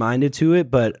open minded to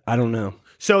it. But I don't know.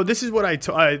 So this is what I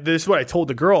told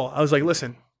the girl. I was like,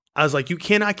 listen, I was like, you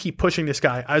cannot keep pushing this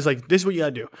guy. I was like, this is what you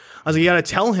gotta do. I was like, you gotta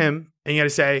tell him and you gotta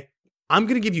say, I'm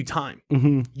gonna give you time.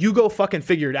 You go fucking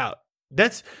figure it out.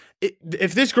 That's it.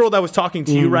 If this girl that was talking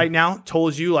to you right now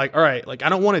told you like, all right, like I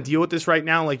don't want to deal with this right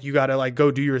now. Like you gotta like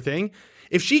go do your thing.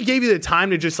 If she gave you the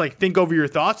time to just like think over your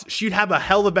thoughts, she'd have a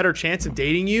hell of a better chance of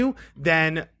dating you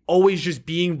than always just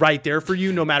being right there for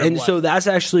you no matter And what. so that's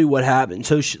actually what happened.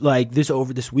 So like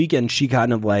over this weekend, she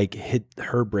kind of like hit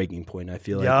her breaking point. I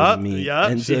feel like with me.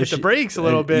 Yup. And She so hit the brakes a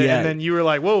little bit, yeah. and then you were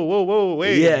like, whoa,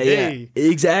 wait. Yeah, hey. yeah,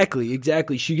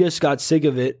 exactly. She just got sick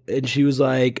of it, and she was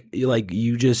like,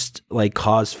 you just like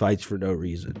cause fights for no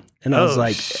reason. And I was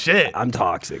like, shit. I'm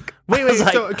toxic. Wait, I was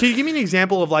like, so can you give me an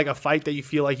example of like a fight that you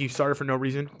feel like you started for no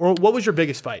reason? Or what was your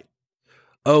biggest fight?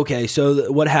 okay,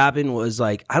 so what happened was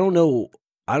like, I don't know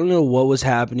what was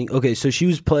happening. Okay, so she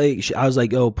was playing. I was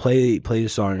like, "Oh, play the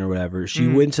song or whatever." She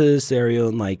went to the stereo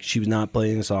and like she was not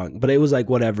playing the song, but it was like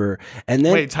whatever. And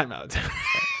then Wait, time out.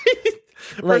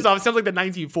 First off, it sounds like the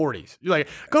 1940s. You're like,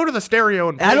 go to the stereo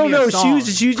and play I don't me a know. song.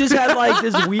 She just had like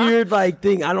this weird like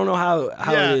thing. I don't know how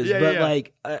Yeah, it is, yeah, but yeah.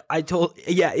 like I told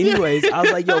Anyways, I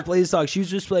was like, "Yo, play the song." She was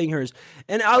just playing hers,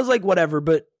 and I was like, "Whatever."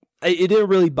 But it didn't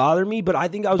really bother me. But I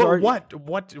think I was But already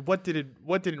what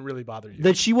didn't really bother you?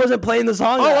 that she wasn't playing the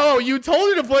song. Oh, you told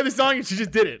her to play the song and she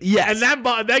just did it. Yes. And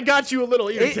that got you a little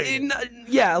irritated.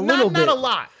 Yeah, a little bit. Not a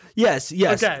lot. Yes.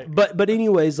 Okay. But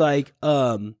anyways, like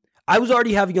I was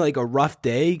already having like a rough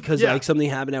day because Yeah. like something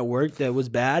happened at work that was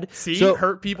bad. See, so,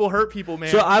 hurt people, man.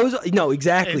 So I was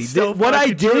exactly. It's so What I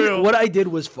fucking did, true. what I did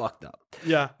was fucked up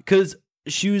Yeah. because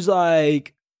she was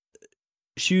like,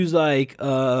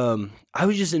 I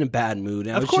was just in a bad mood.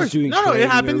 And I Of was course. just doing No, it training or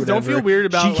happens. Don't whatever. feel weird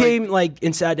about, She like- came like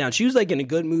and sat down. She was like in a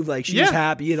good mood, like she was Yeah.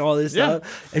 happy and all this Yeah.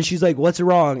 stuff. And she's like, "What's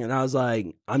wrong?" And I was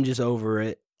like, "I'm just over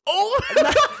it." Oh.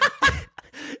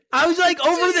 I was like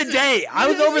over the day. I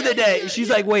was over the day. She's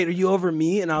like, "Wait, are you over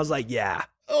me?" And I was like, "Yeah."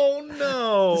 Oh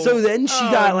no. So then she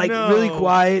got like really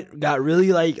quiet, got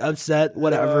really like upset,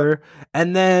 whatever.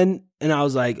 And I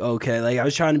was like, okay, like I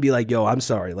was trying to be like, yo, I'm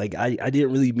sorry. Like I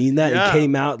didn't really mean that. Yeah. It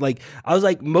came out like I was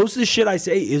like, most of the shit I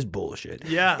say is bullshit.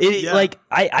 Yeah, It yeah. like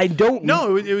I don't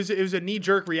No, it was a knee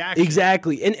jerk reaction.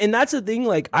 Exactly. And that's the thing,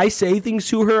 like I say things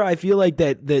to her, I feel like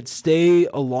that stay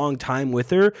a long time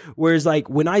with her. Whereas like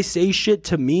when I say shit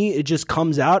to me, it just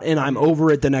comes out and I'm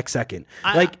over it the next second.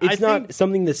 Like it's I not think-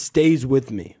 something that stays with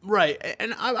me. Right.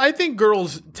 And I think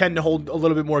girls tend to hold a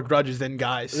little bit more grudges than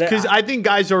guys. Because I think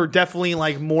guys are definitely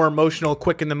like more emotional,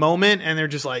 quick in the moment, and they're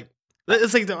just like,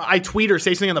 it's like I tweet or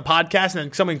say something on the podcast, and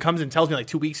then someone comes and tells me like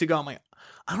 2 weeks ago, I'm like,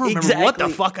 I don't remember what the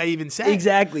Exactly. fuck I even said.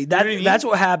 Exactly. That what I mean? that's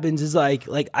what happens is like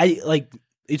I like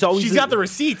it's always She's got the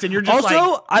receipts, and you're just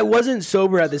also, like, I wasn't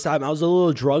sober at this time. I was a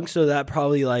little drunk, so that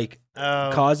probably like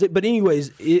caused it. But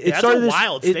anyways, it that's started a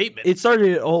wild statement. It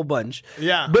started a whole bunch.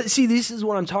 Yeah. But see, this is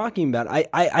what I'm talking about.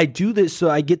 I do this so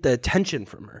I get the attention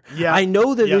from her. Yeah. I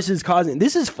know that Yeah. this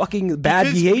is fucking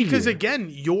bad behavior. Because again,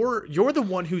 you're the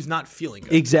one who's not feeling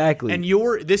good. Exactly. And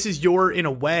this is your, in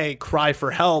a way, cry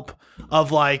for help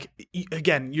of like,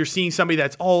 again, you're seeing somebody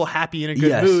that's all happy in a good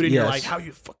Yes, mood, and you're yes. like, how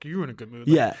you in a good mood?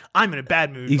 Like, Yeah. I'm in a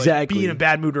bad mood. Exactly. Like, be in a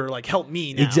bad mood or like help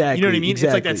me now. Exactly, You know what I mean? It's like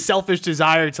exactly. that selfish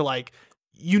desire to like,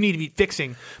 you need to be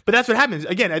fixing. But that's what happens.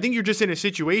 Again, I think you're just in a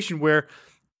situation where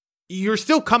you're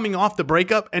still coming off the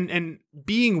breakup, and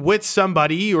being with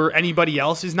somebody or anybody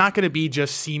else is not going to be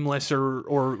just seamless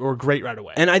or great right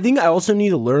away. And I think I also need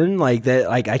to learn like that,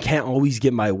 like I can't always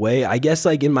get my way. I guess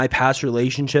like in my past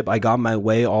relationship, I got my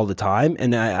way all the time,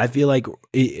 and I feel like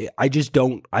I just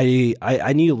don't.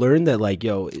 I need to learn that, like,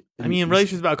 yo. I mean,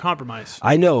 relationships about compromise.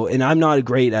 I know, and I'm not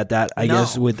great at that. I No.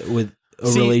 guess with a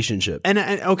See, relationship. And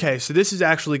okay, so this is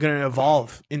actually going to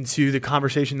evolve into the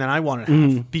conversation that I want to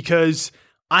have, because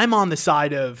I'm on the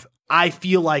side of, I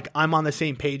feel like I'm on the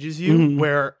same page as you,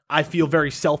 where I feel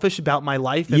very selfish about my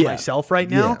life and Yeah. myself right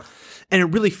now. Yeah. And it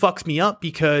really fucks me up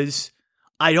because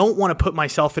I don't want to put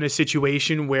myself in a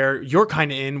situation where you're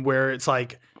kind of in, where it's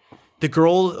like the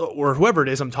girl or whoever it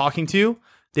is I'm talking to,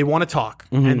 they want to talk,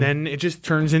 and then it just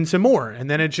turns into more, and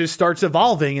then it just starts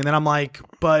evolving, and then I'm like,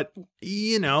 but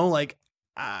like,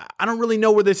 I don't really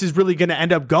know where this is really going to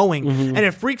end up going, and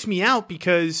it freaks me out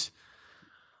because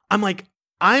I'm like,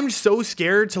 I'm so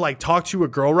scared to like talk to a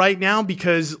girl right now,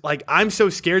 because like I'm so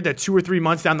scared that 2 or 3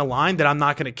 months down the line that I'm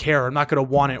not going to care, I'm not going to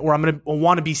want it, or I'm going to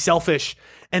want to be selfish.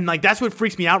 And like, that's what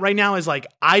freaks me out right now, is like,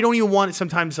 I don't even want to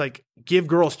sometimes like give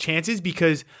girls chances,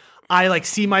 because I like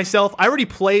see myself, I already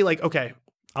play like, okay,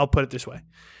 I'll put it this way.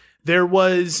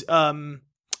 There's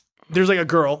like a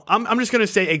girl, I'm just going to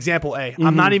say example A.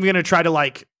 I'm not even going to try to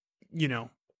like,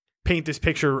 paint this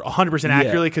picture 100%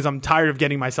 accurately, because I'm tired of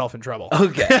getting myself in trouble.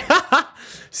 Okay.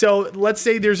 So let's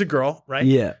say there's a girl, right?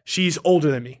 Yeah. She's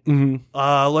older than me.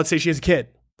 Let's say she has a kid.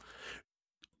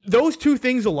 Those two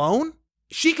things alone,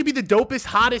 she could be the dopest,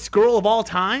 hottest girl of all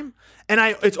time. And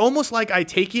it's almost like I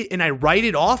take it and I write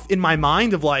it off in my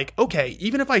mind of like, okay,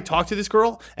 even if I talk to this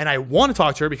girl and I want to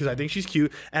talk to her because I think she's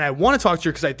cute and I want to talk to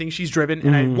her because I think she's driven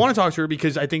and I want to talk to her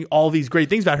because I think all these great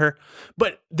things about her.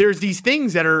 But there's these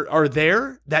things that are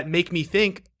there that make me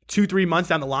think 2-3 months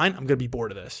down the line, I'm going to be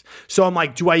bored of this. So I'm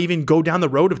like, do I even go down the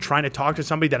road of trying to talk to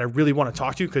somebody that I really want to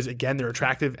talk to? Because again, they're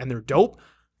attractive and they're dope.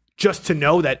 Just to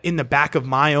know that in the back of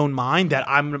my own mind that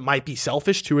I might be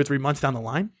selfish 2 or 3 months down the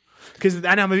line. Because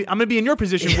then I'm gonna be in your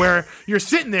position where you're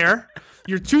sitting there,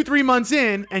 you're 2-3 months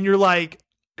in, and you're like,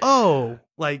 oh,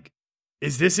 like,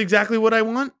 is this exactly what I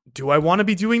want? Do I want to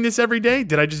be doing this every day?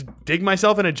 Did I just dig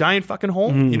myself in a giant fucking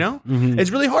hole? You know,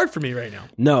 it's really hard for me right now.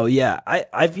 No, yeah,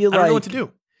 I feel like I don't know what to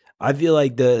do. I feel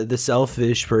like the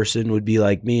selfish person would be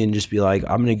like me and just be like,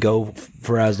 I'm gonna go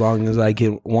for as long as I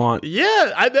can want.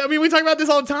 Yeah, I mean, we talk about this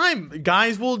all the time.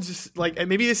 Guys will just like, and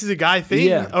maybe this is a guy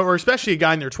thing, or especially a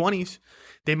guy in their 20s.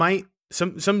 They might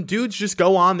some dudes just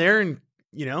go on there and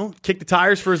kick the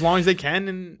tires for as long as they can,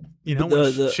 and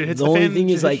when shit hits the only fan, thing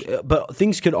is like, but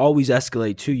things could always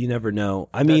escalate too. You never know.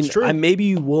 I mean, maybe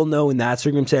you will know in that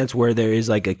circumstance where there is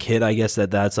like a kid. I guess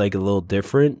that's like a little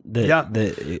different.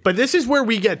 But this is where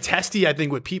we get testy, I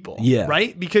think, with people. Yeah,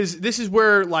 right. Because this is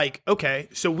where like, okay,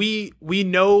 so we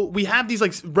know we have these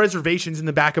like reservations in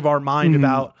the back of our mind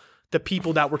about the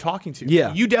people that we're talking to.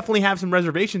 Yeah. You definitely have some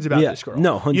reservations about this girl.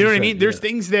 No, 100%, you know what I mean? There's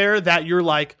things there that you're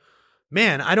like,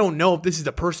 man, I don't know if this is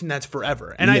a person that's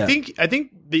forever. And I think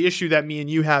the issue that me and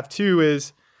you have too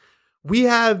is we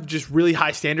have just really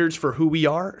high standards for who we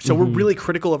are. So we're really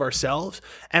critical of ourselves.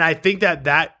 And I think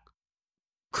that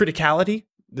criticality,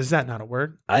 is that not a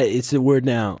word? It's a word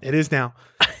now. It is now.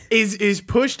 is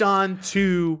pushed on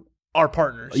to our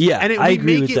partners. Yeah, and I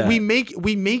agree with that.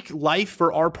 We make life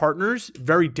for our partners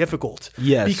very difficult.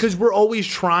 Yes. Because we're always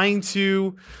trying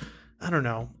to, I don't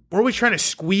know, we're always trying to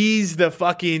squeeze the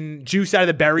fucking juice out of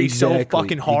the berry so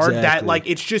fucking hard that like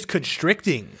it's just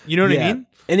constricting. You know what I mean?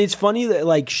 And it's funny that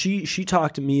like she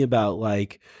talked to me about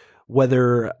like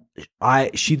whether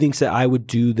she thinks that I would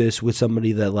do this with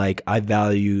somebody that like I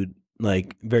valued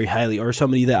like very highly, or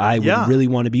somebody that I would really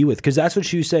want to be with. Cause that's what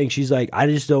she was saying. She's like, I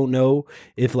just don't know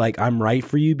if like I'm right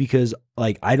for you because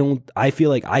like I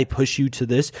feel like I push you to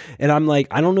this. And I'm like,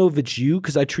 I don't know if it's you,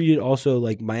 cause I treated also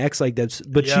like my ex like that.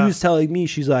 But she was telling me,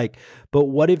 she's like, but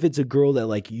what if it's a girl that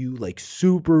like you like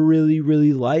super really,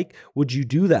 really like, would you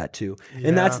do that to? Yeah.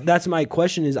 And that's my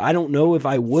question is, I don't know if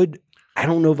I would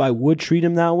treat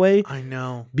him that way. I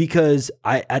know. Because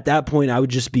at that point I would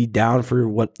just be down for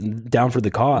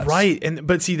the cause. Right.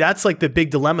 But see, that's like the big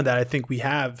dilemma that I think we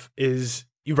have is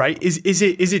is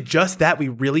it just that we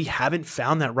really haven't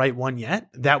found that right one yet?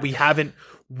 That we haven't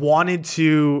wanted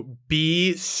to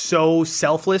be so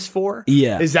selfless for?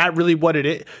 Yeah. Is that really what it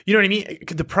is? You know what I mean?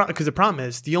 Because the problem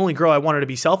is the only girl I wanted to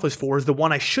be selfless for is the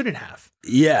one I shouldn't have.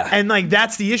 Yeah. And like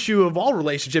that's the issue of all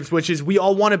relationships, which is we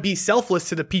all want to be selfless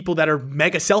to the people that are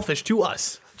mega selfish to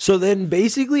us. So then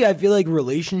basically I feel like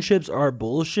relationships are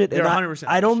bullshit. They're 100%.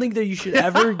 I don't think that you should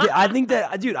ever get, I think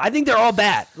they're all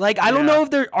bad. Like, I don't know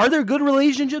if are there good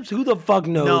relationships? Who the fuck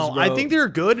knows? No, bro? I think they're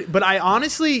good. But I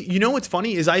honestly, you know what's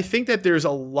funny is I think that there's a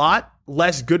lot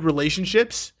less good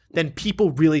relationships than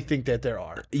people really think that there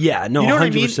are. Yeah, no, you know 100%. what I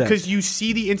mean? Because you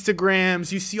see the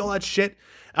Instagrams, you see all that shit.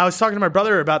 I was talking to my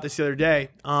brother about this the other day.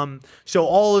 So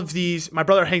all of these, my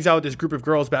brother hangs out with this group of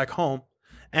girls back home.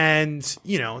 And,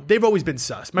 they've always been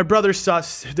sus. My brother's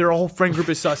sus. Their whole friend group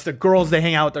is sus. The girls they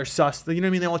hang out with are sus. You know what I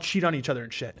mean? They all cheat on each other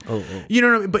and shit. Oh. You know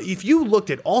what I mean? But if you looked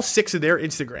at all 6 of their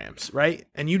Instagrams, right?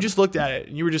 And you just looked at it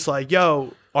and you were just like,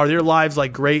 yo, are their lives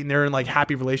like great and they're in like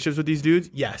happy relationships with these dudes?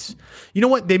 Yes. You know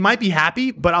what? They might be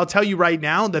happy, but I'll tell you right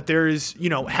now that there's,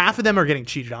 half of them are getting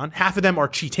cheated on. Half of them are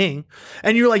cheating.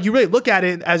 And you're like, you really look at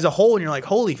it as a whole and you're like,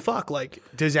 holy fuck. Like,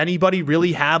 does anybody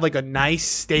really have like a nice,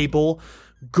 stable,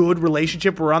 good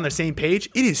relationship where we're on the same page?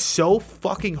 It is so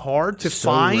fucking hard to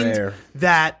find rare.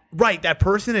 that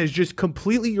person is just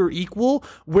completely your equal,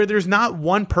 where there's not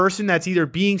one person that's either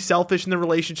being selfish in the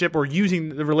relationship or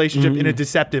using the relationship in a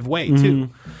deceptive way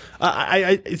too.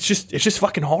 It's just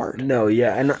fucking hard. No,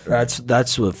 yeah, and that's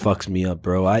what fucks me up,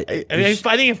 bro. I think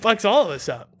it fucks all of us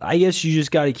up. I guess you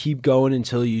just got to keep going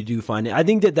until you do find it. I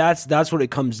think that's what it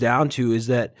comes down to, is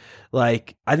that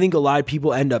like I think a lot of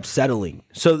people end up settling.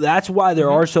 So that's why there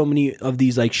are so many of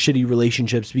these like shitty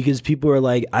relationships, because people are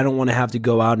like, I don't want to have to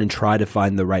go out and try to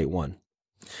find the right one.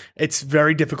 It's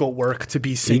very difficult work to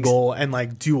be single and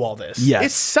like do all this. Yes.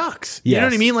 It sucks. Yes. You know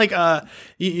what I mean? Like,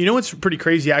 you know what's pretty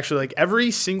crazy actually? Like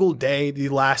every single day, the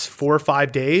last 4 or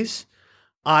 5 days,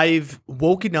 I've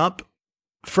woken up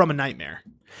from a nightmare.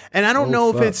 And I don't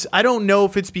Oh, know if fuck. I don't know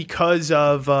if it's because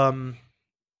of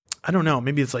I don't know.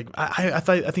 Maybe it's like I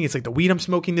think it's like the weed I'm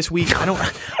smoking this week.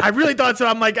 I really thought so.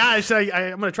 I'm like, gosh,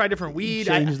 I'm gonna try different weed.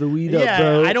 Change the weed up, yeah,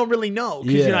 bro. I don't really know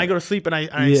because Yeah. I go to sleep and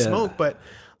I Yeah. smoke, but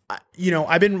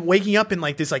I've been waking up in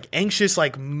like this like anxious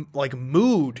like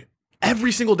mood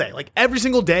every single day. Like every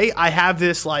single day, I have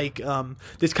this like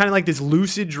this kind of like this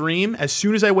lucid dream as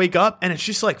soon as I wake up, and it's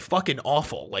just like fucking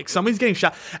awful. Like somebody's getting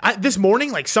shot. This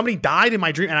morning, like somebody died in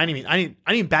my dream, and I didn't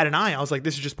even bat an eye. I was like,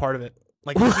 this is just part of it.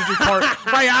 Like this is just part.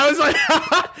 Like I was like,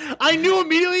 I knew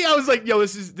immediately. I was like, yo,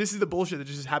 this is the bullshit that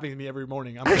just is happening to me every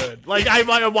morning. I'm good. Like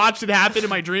I watched it happen in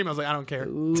my dream. I was like, I don't care.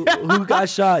 Who got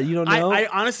shot? You don't know? I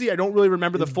honestly I don't really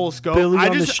remember the full scope. Billy I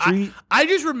on the just street? I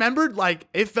just remembered like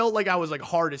it felt like I was like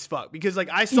hard as fuck because like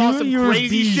I saw some You're a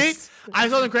crazy beast. shit. I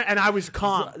saw them and I was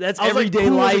calm. That's I was like, everyday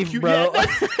cool as a life, cute- bro. Yeah,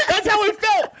 that's how it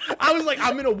felt. I was like,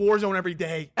 I'm in a war zone every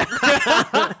day.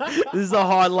 This is a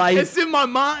hard life. It's in my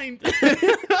mind.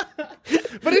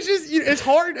 But it's just it's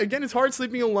hard. Again, it's hard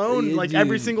sleeping alone Yeah, like dude.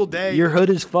 every single day. Your hood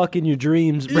is fucking your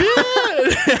dreams, bro.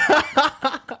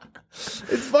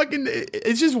 It's fucking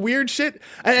it's just weird shit.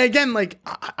 And again, like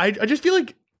I just feel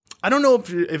like I don't know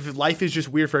if life is just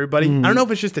weird for everybody. I don't know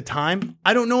if it's just the time.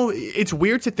 I don't know. It's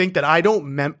weird to think that I don't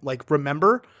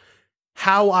remember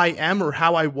how I am or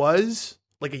how I was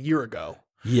like a year ago.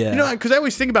 Yeah. You know, because I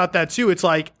always think about that too. It's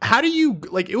like, how do you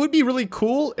like? It would be really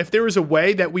cool if there was a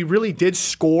way that we really did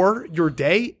score your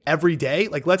day every day.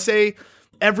 Like, let's say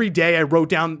every day I wrote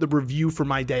down the review for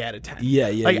my day out of 10. Yeah,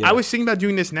 yeah, Like, yeah. I was thinking about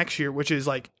doing this next year, which is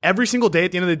like every single day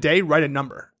at the end of the day, write a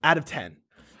number out of 10.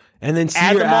 And then see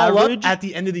Add your them all average. up at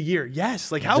the end of the year.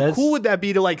 Yes. Like, how That's- cool would that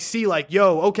be to like see like,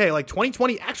 yo, okay, like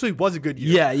 2020 actually was a good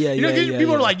year. Yeah, yeah, You know, yeah, 'cause yeah,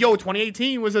 people are yeah. like, yo,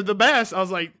 2018 was the best. I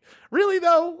was like, really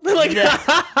though? Like,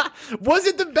 was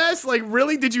it the best? Like,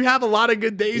 really? Did you have a lot of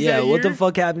good days? Yeah, that what the year?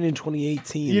 fuck happened in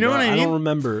 2018? You know bro? what I I mean? don't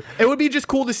remember. It would be just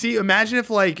cool to see. Imagine if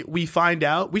like we find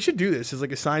out. We should do this as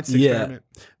like a science Yeah. experiment.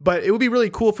 But it would be really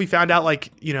cool if we found out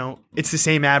like, you know, it's the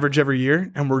same average every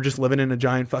year and we're just living in a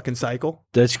giant fucking cycle.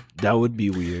 That would be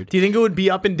weird. Do you think it would be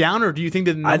up and down, or do you think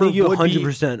that the I number think you would be?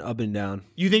 100% up and down.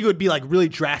 You think it would be like really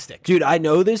drastic? Dude, I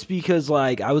know this because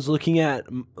like I was looking at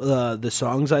the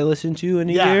songs I listened to in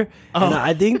a Yeah. year, Oh. and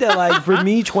I think that like for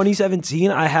me,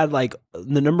 2017, I had like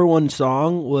the number one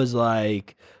song was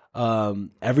like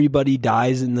 "Everybody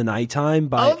Dies in the Nighttime"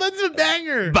 Oh, that's a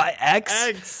banger. by X.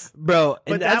 X. Bro,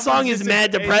 and But that, that song one's is just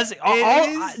mad a- depressing. it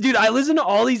is? Dude, I listened to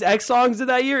all these X songs in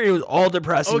that year. It was all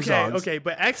depressing Okay, songs. okay,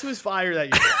 but X was fire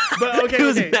that year. But okay, It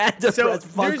was okay. mad So depressed.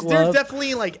 Fuck there's love.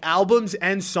 definitely like albums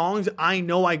and songs I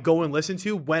know I go and listen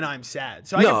to when I'm sad.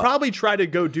 So I No. could probably try to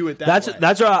go do it that way.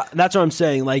 That's what I'm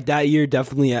saying. Like that year,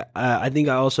 definitely. I think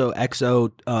I also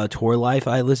EXO Tour Life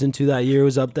I listened to that year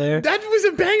was up there. That was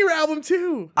a banger album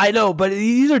too. I know, but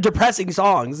these are depressing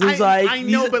songs. It's I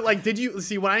know, these- but like, did you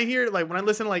see when I hear like when I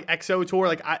listen to like EXO Tour,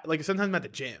 like sometimes I'm at the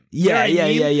gym. You know Yeah, what I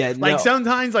mean? yeah. Like No.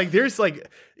 sometimes like there's like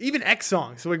even X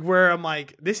songs like where I'm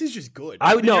like, this is just good.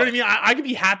 I would- you know no. what I mean? I could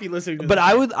be happy listening to But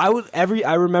this.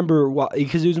 I remember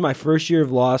because it was my first year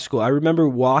of law school. I remember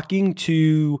walking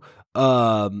to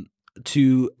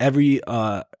every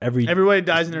Everybody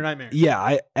dies in their nightmare.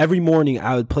 every morning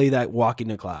I would play that walking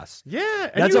to class. Yeah,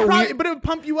 and That's you would a probably, weird- but it would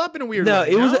pump you up in a weird No,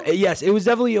 way. it was no? yes, it was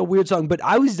definitely a weird song, but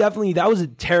that was a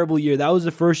terrible year. That was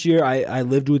the first year I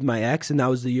lived with my ex, and that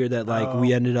was the year that like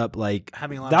we ended up like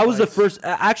Having a lot that of was the fights. first.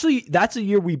 Actually, that's the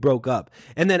year we broke up,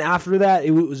 and then after that,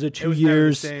 it was a 2 was never the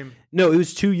years. same. No, it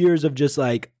was 2 years of just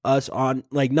like us on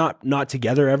like not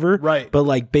together ever, Right. But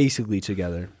like basically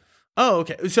together. Oh,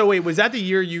 okay. So wait, was that the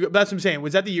year you? That's what I'm saying.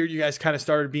 Was that the year you guys kind of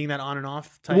started being that on and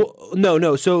off type? Well,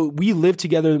 no. So we lived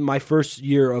together my first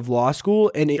year of law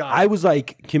school, and Got it. I was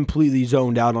like completely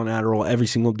zoned out on Adderall every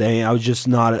single day. I was just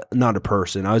not a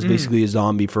person. I was basically a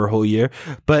zombie for a whole year.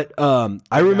 But I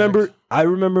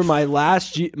remember my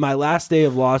last day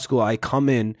of law school. I come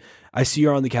in, I see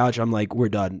her on the couch. I'm like, we're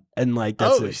done, and like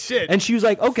that's Oh, it. shit. And she was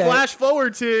like, okay. Flash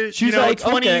forward to She's like,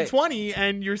 okay. 2020,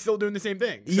 and you're still doing the same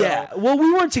thing. So- Yeah, well,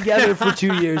 we weren't together for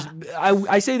 2 years.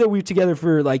 I say that we were together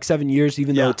for like 7 years,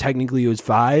 even Yeah. though technically it was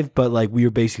 5. But like we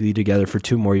were basically together for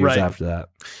 2 more years Right. after that.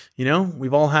 You know,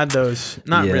 we've all had those.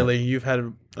 Not Yeah. really. You've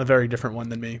had a very different one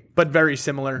than me, but very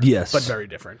similar. Yes. but very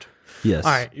different. Yes.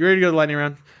 All right, you ready to go to the lightning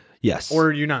round, Yes. or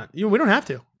are you not? We don't have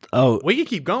to. oh. We can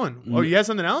keep going. Oh, you have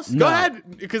something else? No. Go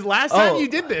ahead, because last time Oh. you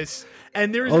did this,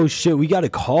 and there's Oh shit, we got a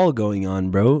call going on,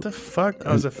 bro. the fuck.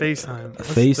 That was a FaceTime. Let's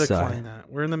FaceTime. decline that.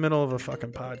 We're in the middle of a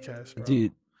fucking podcast, bro.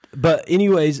 Dude. But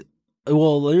anyways,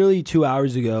 well, literally 2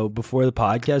 hours ago before the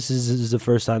podcast, this is the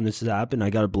first time this has happened. I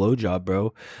got a blowjob,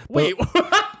 bro. But- Wait,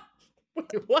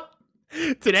 wait, what?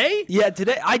 Today? Yeah,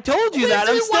 today. I told you Wait, that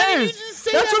so upstairs. why didn't you just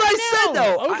say That's that what I right said, now?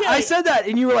 though. Okay. I said that,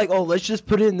 and you were like, "Oh, let's just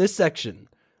put it in this section."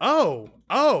 Oh.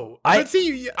 But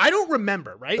see, I don't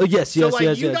remember, right? Oh, yes, so, yes, like,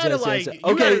 yes, you yes, gotta, yes, like, yes. you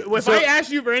Okay, gotta, if so- I ask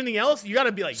you for anything else, you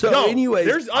gotta be like, So, yo, anyways,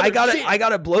 there's other I got shit.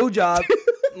 a blowjob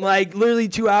like literally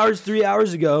 3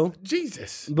 hours ago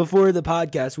Jesus. before the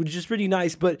podcast, which is pretty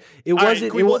nice, but it All right,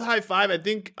 wasn't. can we it both was, high five? I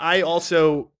think I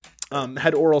also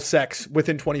had oral sex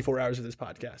within 24 hours of this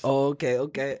podcast. oh,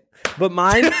 okay. But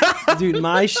mine, dude,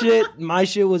 my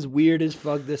shit was weird as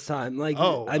fuck this time. Like,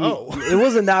 it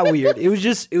wasn't that weird. It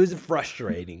was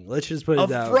frustrating. Let's just put it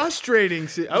that way. Frustrating.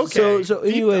 Okay. So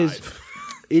Deep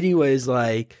anyways, dive.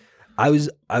 like I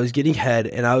was getting head,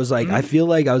 and I was like, I feel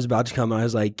like I was about to come. And I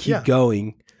was like, keep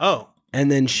going. Oh. And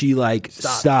then she like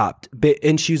stopped,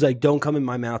 and she was like, don't come in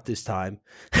my mouth this time.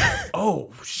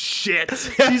 Oh shit.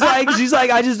 she's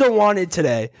like, I just don't want it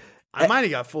today. I might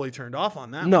have got fully turned off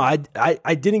on that. No, one.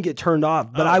 I didn't get turned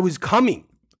off, but I was coming.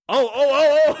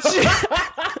 Oh.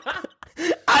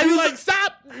 I was like,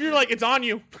 stop. You're like, it's on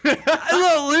you.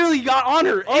 I literally got on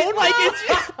her. Oh,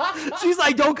 no. She's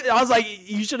like, don't. I was like,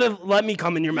 you should have let me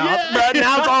come in your mouth, Yeah. bro.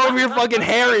 Now it's all over your fucking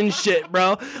hair and shit,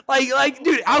 bro. Like,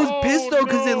 dude, I was pissed though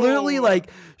because it literally like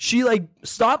she like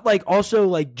stopped like also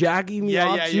like jacking me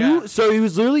off too. Yeah. So it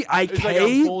was literally I It's like a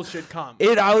caved. bullshit cum.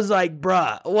 And I was like,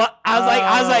 bruh, what? I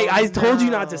was like, I told you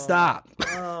not to stop.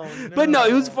 Oh, But no,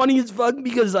 it was funny as fuck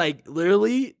because like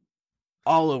literally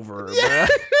all over her, bruh.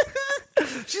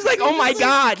 She's like, oh my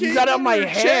God, you got it on my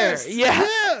hair. Chest.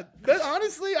 Yeah. That,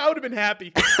 honestly, I would have been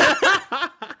happy.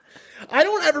 I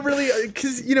don't ever really,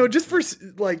 because, just for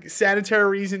like sanitary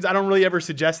reasons, I don't really ever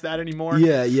suggest that anymore.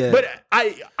 Yeah. But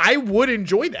I would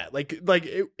enjoy that. Like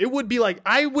it would be like,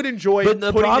 I would enjoy But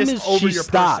the putting problem this is over she your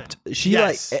stopped. person. She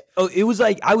Yes. like, it was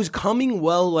like, I was coming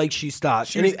well, like she stopped.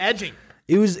 She And was edging.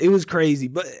 It was crazy,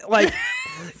 but like,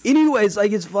 anyways,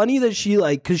 like it's funny that she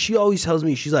like, cause she always tells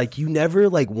me, she's like, you never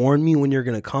like warn me when you're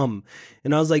gonna come,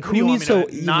 and I was like, do who you want needs me to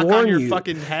to knock warn on your you?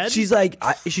 fucking head? She's like,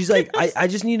 I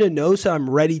just need to know so I'm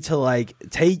ready to like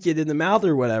take it in the mouth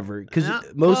or whatever, cause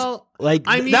that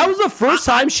was the first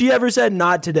time she ever said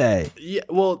not today. Yeah,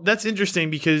 well, that's interesting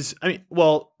because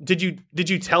did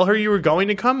you tell her you were going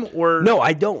to come or No,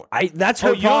 I don't. That's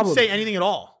her you problem. don't say anything at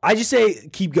all. I just say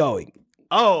keep going.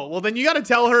 Oh, well then you got to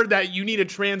tell her that you need a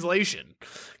translation.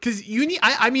 Cuz you need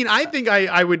I think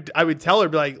I would tell her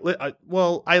be like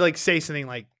I like say something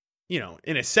like,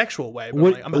 in a sexual way,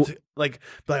 but I'm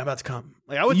about to come.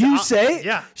 Like I would say?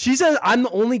 Yeah. She says I'm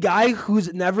the only guy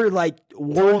who's never like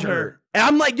warned her. And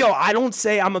I'm like, yo, I don't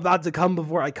say I'm about to come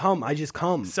before I come. I just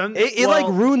come. It like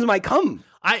ruins my come.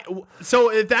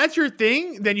 So if that's your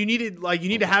thing, then you need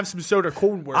to have some sort of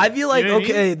code word. I feel like, You know what I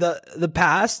mean? okay, in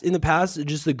the past,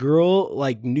 just the girl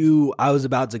like knew I was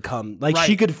about to come. Like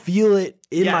she could feel it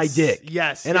in my dick.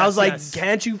 Yes. And I was like,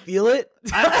 can't you feel it?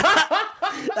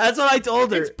 That's what I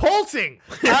told her. It's pulsing.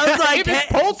 I was like, if it's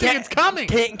pulsing, it's coming.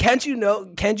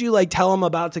 Can't you like tell I'm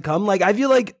about to come? Like I feel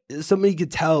like somebody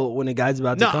could tell when a guy's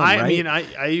about to come. I right? mean, I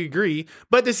agree,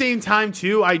 but at the same time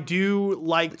too, I do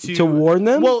like to warn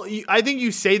them. Well, I think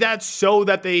you say that so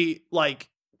that they like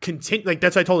continue. Like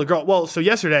that's what I told the girl. Well, so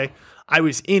yesterday I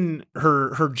was in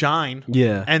her gine.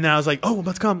 Yeah. And then I was like, oh, I'm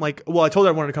about to come. Like, well, I told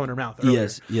her I wanted to come in her mouth earlier.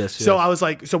 Yes. So I was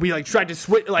like, so we like tried to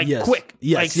switch like quick.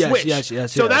 Yes.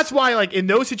 So that's why like in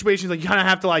those situations, like you kind of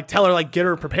have to like tell her, like get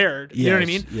her prepared. You know what I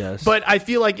mean? Yes. But I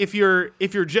feel like if you're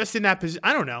just in that position,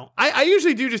 I don't know. I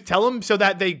usually do just tell them so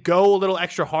that they go a little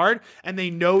extra hard and they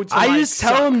know to I just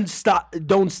tell them stop,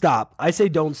 don't stop. I say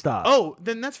don't stop. Oh,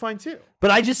 then that's fine too. But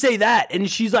I just say that, and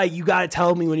she's like, "You gotta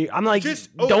tell me when you." I'm like,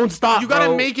 "Don't stop." You gotta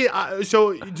bro. make it.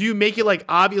 So do you make it like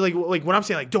obvious? Like when I'm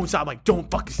saying like don't stop, like don't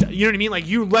fucking stop. You know what I mean? Like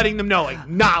you letting them know, like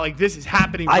nah, like this is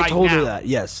happening. I right told now. her that.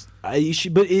 Yes,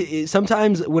 but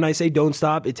sometimes when I say don't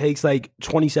stop, it takes like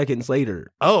 20 seconds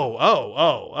later.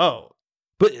 Oh.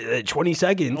 But 20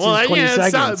 seconds Well, is 20 yeah,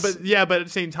 seconds. but at the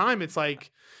same time, it's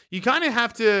like you kind of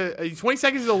have to. 20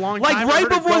 seconds is a long like time. right for her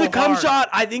to before go the cum hard. shot,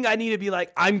 I think I need to be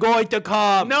like, "I'm going to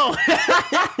come." No.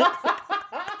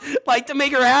 Like to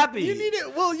make her happy. You need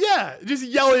it. Well, yeah. Just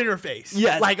yell it in her face.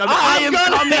 Yes. Like I am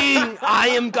gonna- coming. I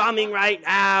am coming right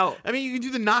now. I mean, you can do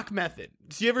the knock method.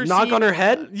 Do you ever Knock on her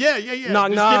head? Yeah. Knock,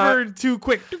 Just knock. give her two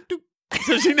quick. Doop, doop.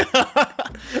 So she know.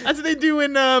 That's what they do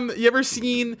in. You ever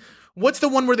seen? What's the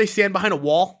one where they stand behind a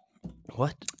wall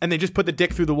What? and they just put the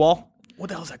dick through the wall? What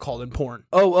the hell is that called in porn?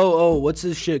 Oh, what's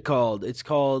this shit called? It's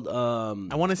called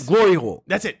I want to glory hole.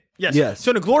 That's it. Yes. Yes.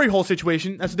 So in a glory hole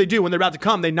situation, that's what they do when they're about to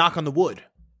come. They knock on the wood.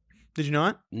 Did you know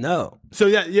that? No. So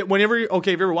yeah, whenever if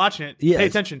you're ever watching it, Yes. pay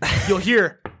attention. You'll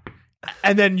hear,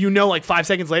 and then like 5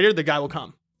 seconds later, the guy will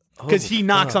come. because he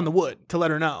knocks fuck. on the wood to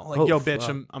let her know, like, Oh, yo, bitch,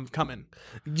 fuck. I'm coming.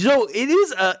 So it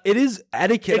is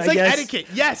etiquette. It's I like guess. etiquette.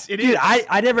 Yes, it Dude, is.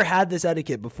 I never had this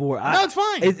etiquette before. No, it's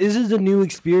fine. This is a new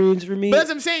experience for me. But that's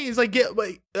what I'm saying. Is like,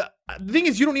 the thing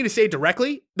is, you don't need to say it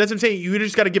directly. That's what I'm saying. You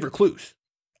just got to give her clues.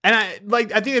 And I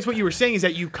think that's what you were saying, is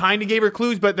that you kind of gave her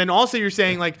clues, but then also you're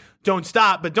saying, like, don't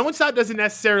stop. But don't stop doesn't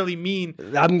necessarily mean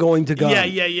I'm going to go.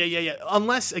 Yeah.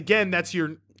 Unless, again, that's your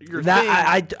thing.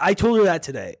 I told her that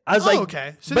today. I was Oh, like,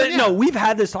 okay. So but then, yeah. no, we've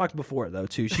had this talk before though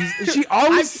too. She I've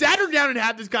always sat her down and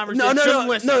had this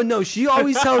conversation. no. She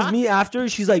always tells me after.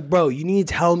 She's like, bro, you need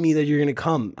to tell me that you're gonna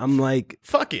come. I'm like,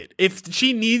 Fuck it. If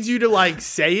she needs you to, like,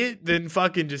 say it, then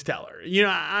fucking just tell her. You know,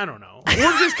 I don't know. Or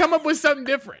just come up with something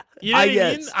different. You know what I mean?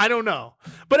 guess. I don't know.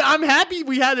 But I'm happy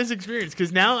we had this experience,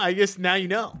 because now you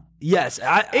know. yes,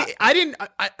 I didn't.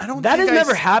 I don't. that think has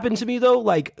never happened to me though.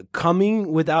 Like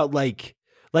coming without like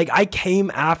I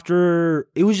came after.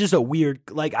 It was just a weird.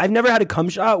 Like I've never had a cum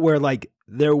shot where like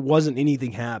there wasn't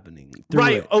anything happening. through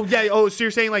Right. it. Oh yeah. Oh, so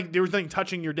you're saying like there was nothing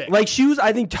touching your dick? Like she was,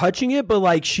 I think, touching it, but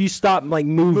like she stopped like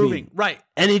moving. Right.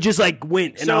 And it just like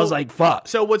went, and I was like, "Fuck."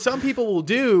 So what some people will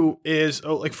do is,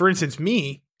 like, for instance,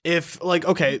 me, if, like,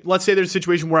 okay, let's say there's a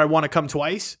situation where I want to come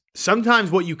twice. Sometimes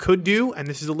what you could do, and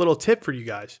this is a little tip for you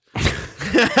guys,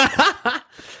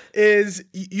 is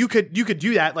you could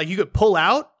do that. Like, you could pull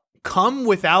out, come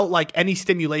without like any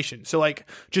stimulation. So like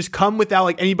just come without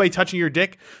like anybody touching your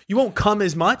dick. You won't come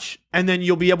as much, and then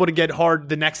you'll be able to get hard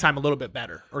the next time a little bit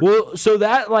better. Or, Well, so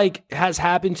that like has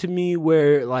happened to me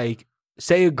where like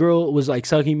say a girl was like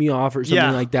sucking me off or something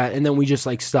Yeah. like that, and then we just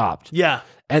like stopped. yeah.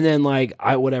 And then like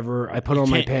I put on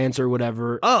my can't- pants or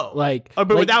whatever. Oh. Like But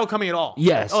like, without coming at all.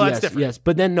 yes, Oh, that's yes, different. yes.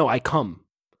 But then no, I come.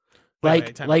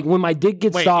 Wait, time Like out. when my dick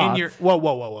gets Wait, soft. in your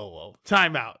whoa.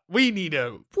 Time out. We need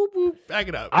to back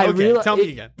it up. I Okay, realize tell me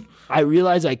again. I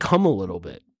realize I come a little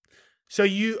bit. So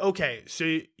you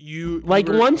Like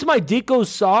were- once my dick goes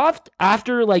soft,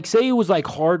 after like say it was like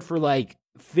hard for like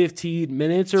 15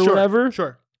 minutes or Sure, whatever,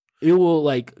 Sure. it will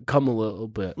like come a little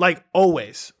bit. Like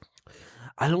always.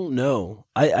 I don't know.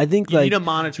 I think You like need to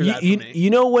monitor that for you, me. you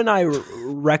know when I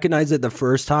recognized it the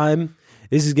first time,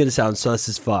 this is gonna sound sus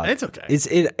as fuck. It's okay. It's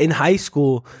in high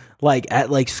school, like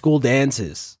at like school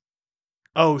dances.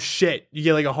 Oh shit! You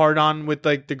get like a hard on with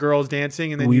like the girls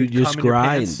dancing, and then We you would just come in your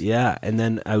grind, pants? yeah, and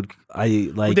then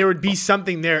I like There would be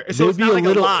something there. So there it's would be not a like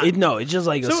little. a lot. It's just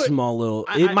like So a it- small little.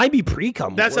 I- It might be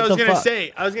pre-cum. That's what I was the gonna fuck?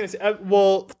 say.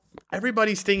 Well,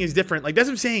 everybody's thing is different. Like that's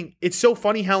what I'm saying. It's so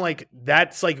funny how like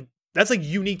that's like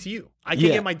unique to you. I can't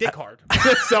Yeah. get my dick hard.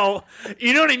 So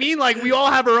you know what I mean? Like we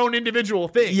all have our own individual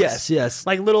things. Yes.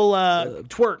 Like little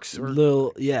twerks or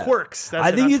Little quirks. That's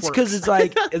I think not it's because twerks. it's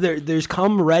like there's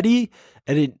cum ready,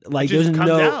 and it like Just there's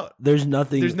comes out. there's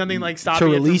nothing There's nothing like stopping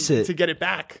to release it it. to get it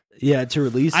back. Yeah, to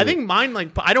release I it. think mine like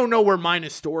I don't know where mine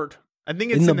is stored. I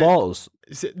think it's in the balls.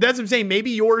 That's what I'm saying.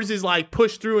 Maybe yours is like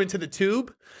pushed through into the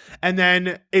tube, and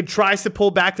then it tries to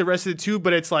pull back the rest of the tube,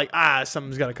 but it's like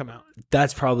something's got to come out.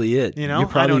 That's probably it. You know? You're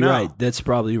I probably don't know. right. That's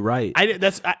probably right.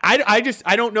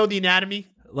 I don't know the anatomy.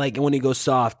 Like when it goes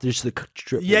soft, there's the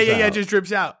drip. Yeah, out. it just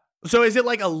drips out. So is it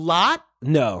like a lot?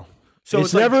 No. So it's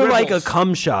it's like never like a dribbles.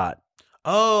 cum shot.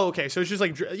 Oh, okay. So it's just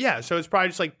like So it's probably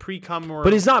just like pre-cum or.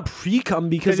 But it's not pre-cum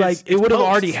because 'Cause like it's it would have post.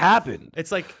 already happened.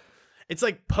 It's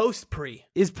like post-pre.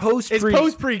 It's post-pre. It's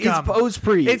post-pre-cum. It's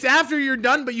post-pre. It's after you're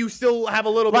done, but you still have a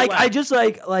little bit like left. I just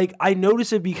like I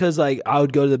notice it because like I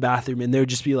would go to the bathroom and there would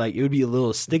just be like it would be a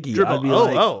little sticky. Dribble. I'd be Oh,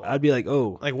 like, oh. I'd be like,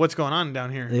 oh, like what's going on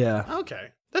down here? yeah. Okay.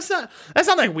 That's not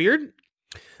like weird.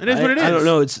 It is what it is. I don't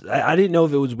know. I didn't know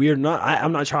if it was weird or not.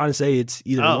 I'm not trying to say it's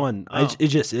either Oh, one. oh. It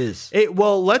just is.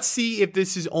 Well, let's see if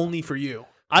this is only for you.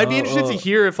 I'd be interested to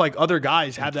hear if like other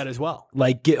guys have that as well.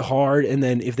 Like get hard and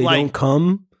then if they Like- don't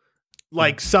come,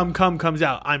 Like some cum comes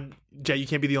out. Jay, you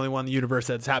can't be the only one in the universe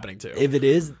that's happening to. if it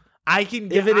is, I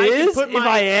can if it I can is, put if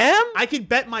I am, I could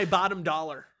bet my bottom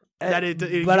dollar that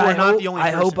you but are I not hope, the only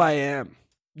I person. hope I am.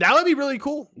 That would be really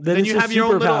cool. Then it's you a have your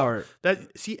own superpower. little.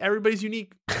 See, everybody's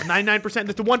unique. 99%.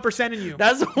 That's the 1% in you.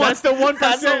 That's the one- That's the 1%.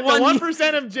 that's the The one-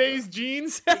 1% of Jay's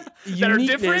genes that are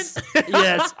Uniqueness. different.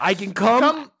 Yes, I can come.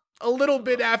 Come a little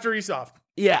bit after he's soft.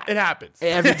 Yeah, It happens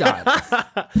every time.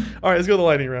 All right, let's go to the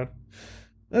lightning round.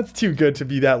 That's too good to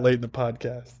be that late in the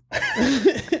podcast.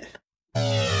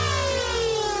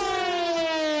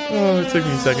 Oh, it took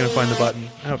me a second to find the button.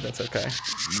 I hope that's okay.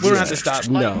 We don't have to stop.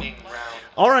 No.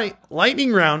 All right,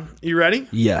 lightning round. You ready?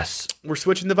 Yes. We're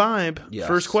switching the vibe. Yes.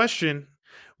 First question.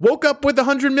 Woke up with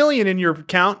 100 million in your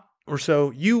account, or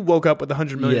so you woke up with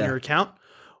 100 million in Yeah. your account.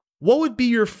 what would be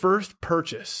your first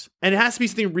purchase? And it has to be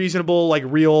something reasonable, like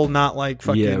real, not like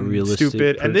fucking realistic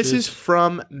stupid. And this purchase. is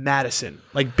from Madison,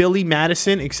 like Billy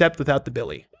Madison, except without the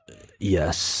Billy.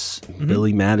 Yes,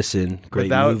 Billy Madison, great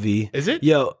Without- movie. Is it?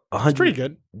 Yo, It's pretty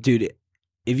good. dude.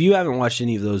 If you haven't watched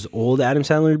any of those old Adam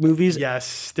Sandler movies,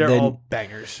 Yes, they're Then- all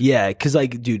bangers. yeah, because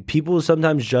like, dude, people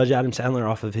sometimes judge Adam Sandler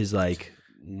off of his like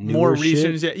More newer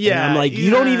reasons. shit. Yeah, And I'm like,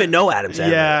 you don't yeah. even know Adam Sandler.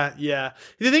 Yeah, yeah.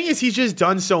 The thing is, he's just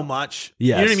done so much.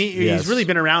 You know what I Yes, mean? yes. He's really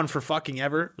been around for fucking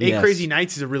ever. Eight Yes. Crazy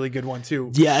Nights is a really good one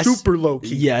too. Yes. Super low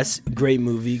key. Yes, great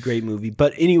movie.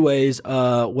 But anyways,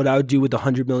 what I would do with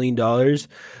 $100 million,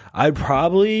 I'd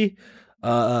probably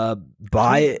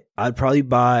buy. I'd probably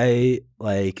buy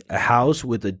like a house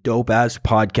with a dope ass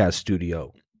podcast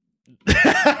studio.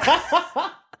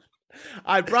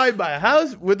 I'd probably buy a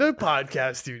house with a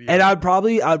podcast studio. And I'd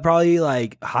probably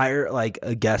like hire like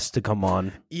a guest to come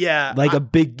on, yeah, like a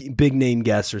big name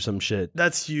guest or some shit.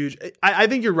 that's huge. I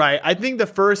think you're right. I think the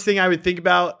first thing I would think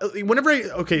about so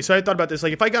I thought about this.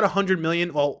 Like if I got 100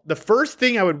 million, well, the first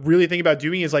thing I would really think about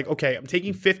doing is like, okay, I'm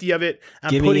taking 50 of it,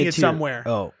 I'm Giving putting it to your- somewhere.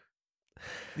 Oh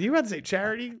You about to say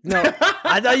charity? no,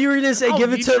 I thought you were gonna say I'll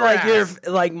give it beat to your like ass.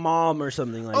 your like mom or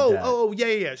something like that. Oh,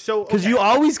 yeah. So Because you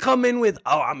always come in with,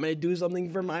 oh, I'm gonna do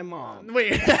something for my mom.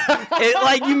 wait. It,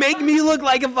 like you make me look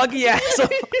like a fucking asshole.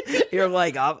 You're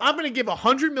like, I'm gonna give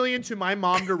 100 million to my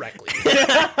mom directly.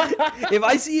 if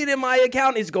I see it in my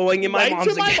account, it's going in my Right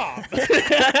mom's to my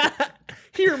account. mom.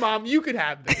 Here, mom, you could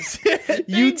have this.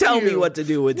 You Thank tell me you. what to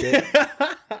do with it.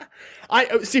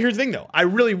 I see. Here's the thing, though. I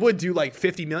really would do like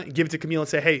 50 million. Give it to Camille and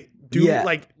say, "Hey,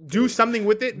 do something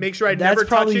with it. Make sure I never That's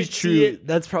probably touch it. true. See it.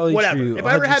 That's probably Whatever. true. If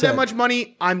I ever had that 100%. much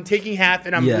money, I'm taking half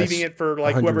and I'm Yes, leaving it for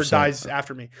like whoever 100%. dies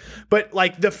after me. But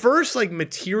like the first like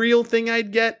material thing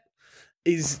I'd get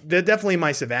is definitely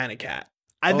my Savannah cat.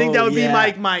 I think Oh, that would yeah. be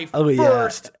like my Oh, yeah.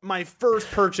 my first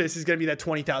purchase is gonna be that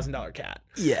 $20,000 cat.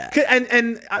 Yeah.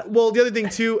 And well, the other thing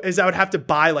too is I would have to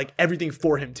buy like everything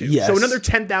for him too. Yes. So another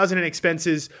 $10,000 in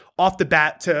expenses off the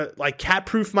bat to like cat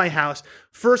proof my house.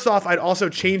 First off, I'd also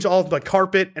change all of the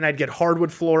carpet and I'd get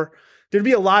hardwood floor. There'd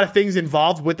be a lot of things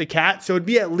involved with the cat, so it'd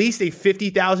be at least a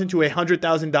 $50,000 to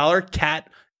 $100,000 cat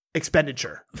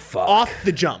expenditure Fuck. off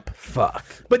the jump. Fuck.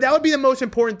 But that would be the most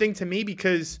important thing to me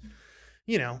because,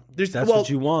 you know, That's what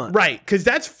you want. Right. Because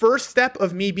that's first step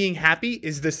of me being happy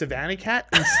is the Savannah cat.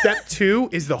 And step 2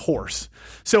 is the horse.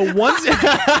 So once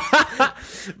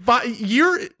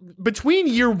between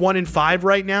year 1 and 5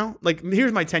 right now, like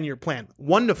here's my 10-year plan.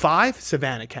 1 to 5,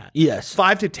 Savannah cat. Yes.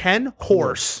 5 to 10,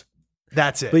 horse.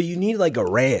 That's it. But you need like a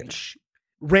ranch.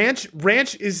 Ranch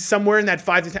is somewhere in that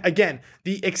 5 to 10. Again,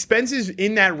 the expenses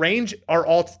in that range are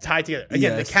all tied together.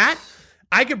 Again, Yes. the cat,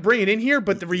 I could bring it in here,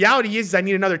 but the reality is I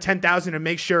need another 10,000 to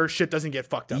make sure shit doesn't get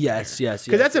fucked up. Yes. Because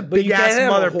that's a But you big ass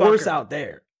can't have a horse motherfucker. out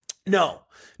there. No.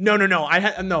 I'm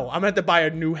gonna have to buy a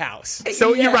new house.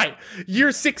 So Yeah. you're right.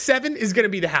 Year 6, 7 is gonna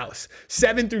be the house.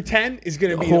 7 through 10 is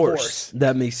gonna be the horse.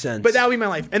 That makes sense. But that would be my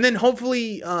life. And then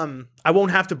hopefully, I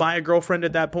won't have to buy a girlfriend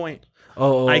at that point.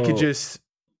 I could just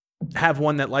have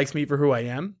one that likes me for who I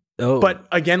am. Oh. But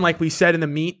again, like we said in the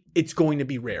meet, it's going to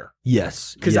be rare.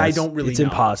 yes, Because I yes. don't really It's know.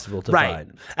 impossible to Right.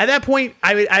 find. At that point,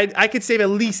 I could save at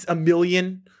least $1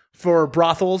 million for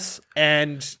brothels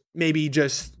and maybe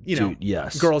just, Dude,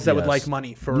 yes, girls that would yes. like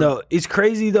money for. No, it's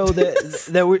crazy though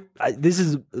that this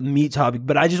is a meat topic,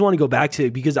 but I just want to go back to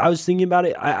it because I was thinking about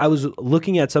it. I was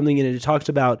looking at something and it talks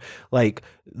about like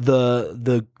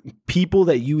the people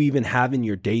that you even have in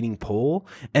your dating pool,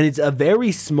 and it's a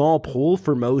very small pool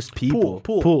for most people.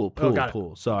 Pool. Oh, got it.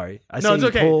 Pool. Sorry, I No, say it's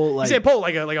okay. Pool, you say poll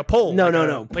like a poll. No, like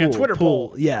no. like a Twitter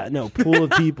poll. Yeah, no, pool of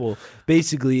people.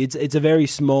 Basically, it's a very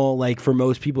small, like for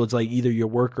most people, it's like either your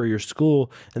work or your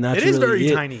school, and that's It is really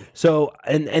very tiny. So,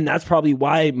 and that's probably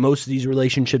why most of these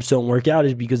relationships don't work out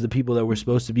is because the people that we're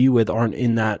supposed to be with aren't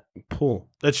in that pool.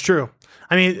 That's true.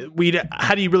 I mean,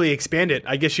 how do you really expand it?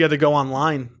 I guess you have to go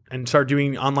online and start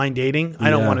doing online dating. I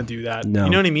don't Yeah. want to do that. No. You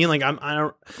know what I mean? Like I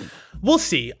don't. We'll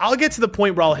see. I'll get to the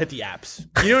point where I'll hit the apps.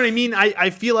 You know what I mean? I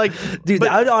feel like, Dude, but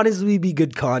that would honestly be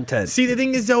good content. see, the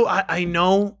thing is though, I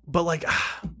know, but like.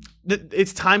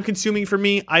 It's time consuming for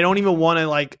me. I don't even want to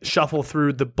like shuffle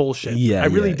through the bullshit. Yeah, I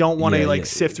really yeah, don't want to yeah, like yeah.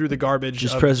 sift through the garbage.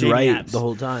 Just of press dating right apps. the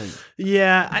whole time.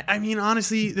 Yeah, I mean,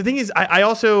 honestly, the thing is, I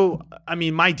also,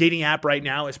 my dating app right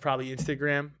now is probably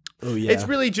Instagram. Oh yeah, It's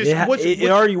really just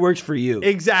it already works for you.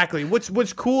 Exactly. What's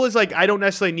cool is like I don't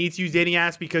necessarily need to use dating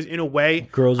apps because in a way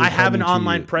Girls are I have an coming to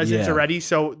online you. presence Yeah. already,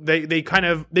 so they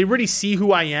really see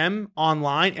who I am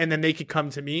online, and then they could come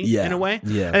to me Yeah. in a way.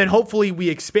 Yeah. And then hopefully we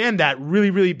expand that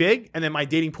really really big, and then my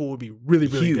dating pool would be really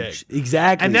really Huge, big.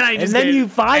 exactly. And then you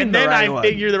find and the then right I one.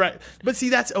 figure the right. But see,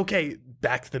 that's okay.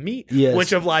 back to the meat, Yes.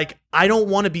 which of like, I don't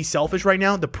want to be selfish right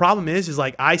now. The problem is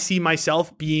like, I see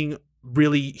myself being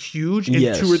really huge in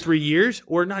Yes. 2 or 3 years,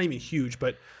 or not even huge,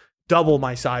 but double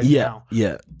my size now.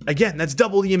 Yeah. Again, that's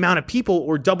double the amount of people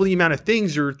or double the amount of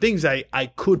things or things I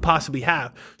could possibly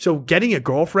have. So getting a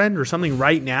girlfriend or something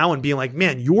right now and being like,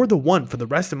 man, you're the one for the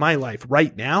rest of my life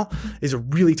right now is a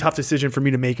really tough decision for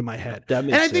me to make in my head. That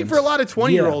makes and I think sense. for a lot of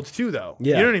 20-year-olds too, though.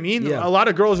 Yeah. You know what I mean? Yeah. A lot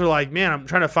of girls are like, man, I'm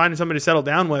trying to find somebody to settle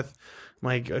down with.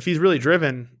 Like, if he's really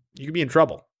driven, you could be in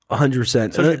trouble.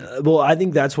 100%. Well, I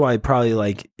think that's why probably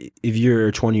like if you're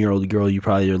a 20-year-old girl, you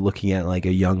probably are looking at like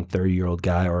a young 30-year-old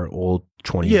guy or an old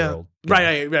 20-year-old.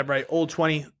 Right. Old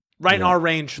 20. Right in our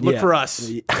range. Look for us.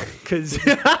 Because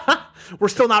we're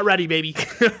still not ready, baby.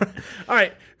 All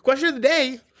right. Question of the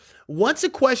day. What's a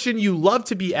question you love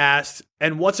to be asked,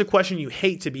 and what's a question you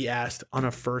hate to be asked on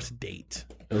a first date?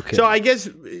 Okay. So I guess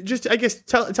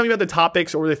tell me about the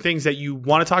topics or the things that you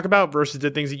want to talk about versus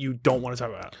the things that you don't want to talk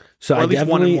about. So Or I at least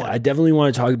one and definitely, one. I definitely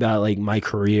want to talk about like my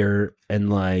career and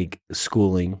like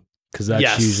schooling because that's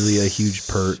Yes. usually a huge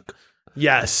perk.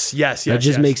 Yes. That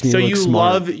just makes me so look you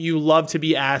smart. love to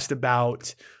be asked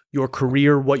about your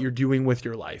career, what you're doing with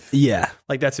your life. Yeah.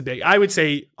 Like that's a big. I would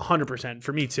say 100%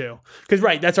 for me too. Because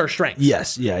that's our strength.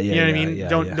 Yes. Yeah. You know what I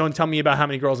mean? Don't tell me about how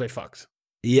many girls I fucks.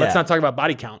 Yeah. Let's not talk about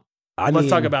body count. Let's mean,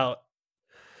 talk about.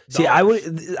 See,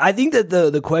 dollars. I think that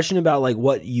the question about like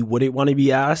what you wouldn't want to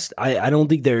be asked, I don't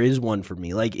think there is one for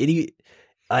me. Like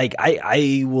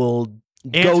I will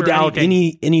Answer go down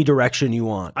anything. any direction you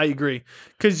want. I agree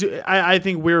because I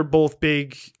think we're both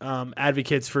big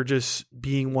advocates for just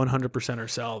being 100%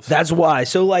 ourselves. That's why.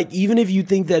 So like even if you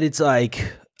think that it's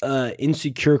like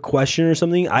insecure question or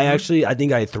something, I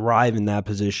think I thrive in that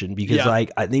position because Yeah.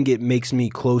 like I think it makes me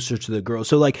closer to the girl.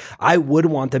 So like I would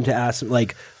want them to ask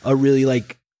like a really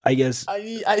like I guess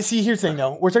I see. Here's the thing,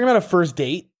 though. We're talking about a first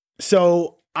date,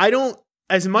 so I don't.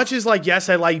 As much as like, yes,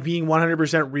 I like being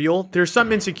 100% real. There's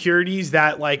some insecurities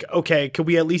that like, okay, could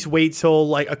we at least wait till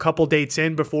like a couple dates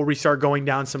in before we start going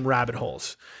down some rabbit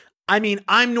holes? I mean,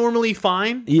 I'm normally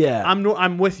fine. Yeah.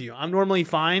 I'm with you. I'm normally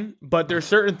fine, but there's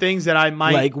certain things that I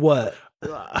might like what?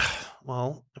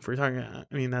 well, if we're talking, I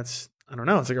mean, I don't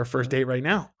know. It's like our first date right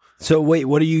now. So wait,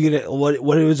 what are you gonna? What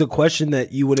was a question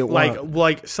that you wouldn't want?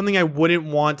 Like something I wouldn't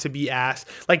want to be asked.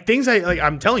 Like things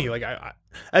I'm telling you, like I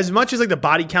as much as like the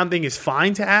body count thing is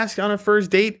fine to ask on a first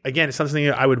date. Again, it's something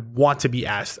that I would want to be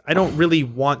asked. I don't really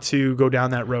want to go down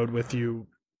that road with you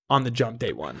on the jump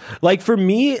date one. Like for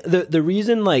me, the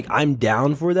reason like I'm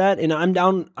down for that, and I'm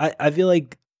down. I feel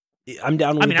like I'm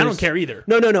down. With I mean, I don't this- care either.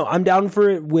 No. I'm down for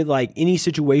it with like any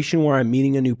situation where I'm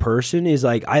meeting a new person. Is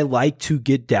like I like to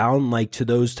get down like to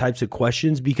those types of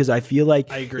questions because I feel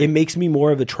like I agree. it makes me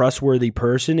more of a trustworthy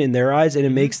person in their eyes, and it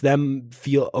makes them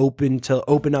feel open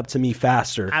up to me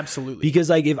faster. Absolutely. Because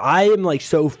like if I am like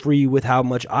so free with how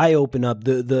much I open up,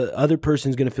 the other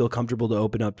person's gonna feel comfortable to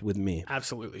open up with me.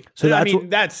 Absolutely. So I that's mean,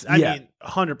 what- I yeah. mean,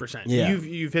 100%. Yeah.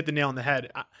 You've hit the nail on the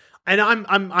head. And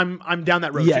I'm down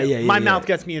that road Yeah, too. yeah, My yeah. mouth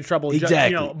gets me in trouble.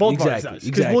 Exactly, Both parties exactly, does.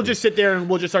 Because we'll exactly. just sit there and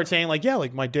we'll just start saying like, yeah,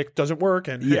 like my dick doesn't work,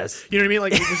 and Yes. you know what I mean.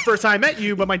 Like this is the first time I met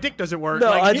you, but my dick doesn't work. No,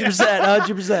 like,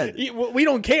 100%. We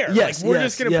don't care. Yes, like, we're yes,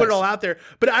 just gonna put it yes. all out there.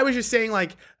 But I was just saying,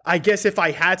 like, I guess if I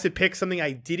had to pick something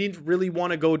I didn't really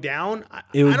want to go down,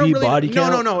 It would I don't be really, body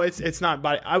count? No, it's not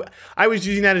body. I was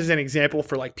using that as an example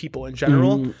for like people in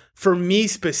general. Mm-hmm. For me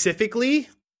specifically,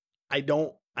 I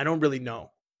don't really know.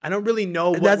 I don't really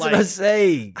know what That's like, what I'm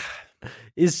saying.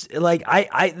 Is like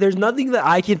I there's nothing that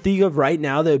I can think of right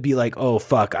now that would be like, oh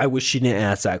fuck, I wish she didn't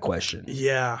ask that question.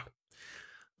 Yeah.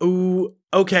 Ooh,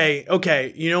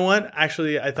 okay. You know what?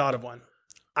 Actually, I thought of one.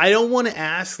 I don't want to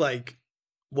ask like,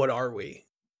 what are we?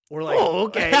 Or like, Oh,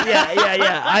 okay.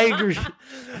 Yeah. I agree.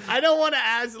 I don't want to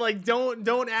ask like,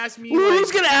 don't ask me.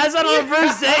 Who's like, gonna ask that on a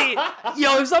first date?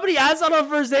 Yo, if somebody asks that on a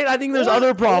first date, I think there's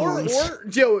other problems. Or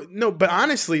Joe, no, but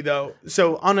honestly though,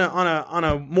 so on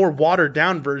a more watered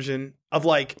down version of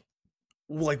like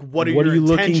what are your you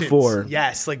looking intentions? for?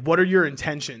 Yes, like what are your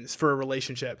intentions for a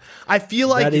relationship? I feel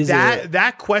like That is it.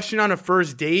 that question on a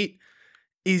first date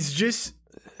is just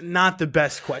not the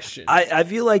best question. I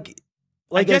feel like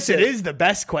I guess said, it is the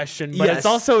best question, but Yes. it's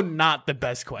also not the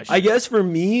best question. I guess for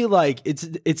me, like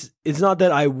it's not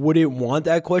that I wouldn't want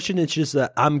that question. It's just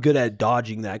that I'm good at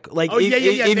dodging that. Like, Oh, yeah.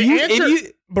 If The you, answer, if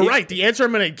you, but if- right, the answer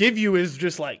I'm going to give you is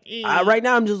just like right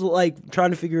now I'm just like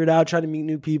trying to figure it out, trying to meet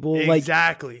new people.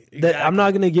 exactly. Like that, I'm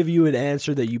not gonna give you an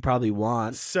answer that you probably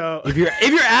want. So If you're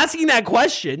asking that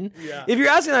question, Yeah. if you're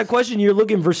asking that question, you're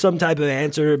looking for some type of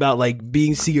answer about like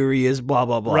being serious, blah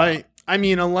blah blah. right. I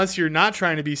mean, unless you're not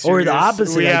trying to be serious, Or the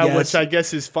opposite, I yeah, guess. which I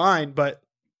guess is fine. But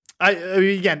I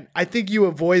mean, again, I think you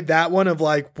avoid that one of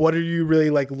like, what are you really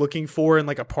like looking for in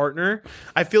like a partner?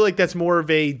 I feel like that's more of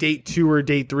a date 2 or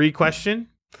date 3 question.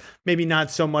 Maybe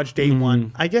not so much date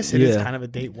 1. I guess it is kind of a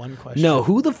date 1 question. No,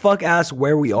 who the fuck asked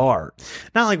where we are?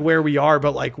 Not like where we are,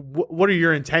 but like, what are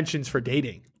your intentions for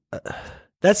dating?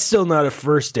 That's still not a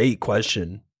first date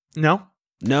question. No?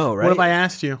 No, right? What if I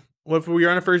asked you? What if we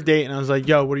were on a first date and I was like,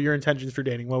 yo, what are your intentions for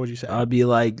dating? What would you say? I'd be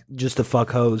like, just to fuck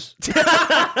hoes.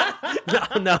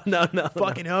 No.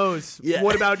 Fucking hoes. Yeah.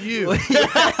 What about you?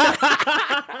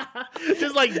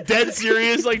 Just like dead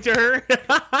serious, like to her.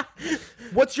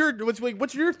 What's your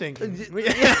thing?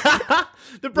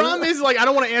 The problem is like I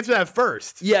don't want to answer that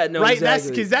first. Yeah, no, right.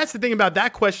 exactly. That's the thing about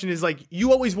that question is like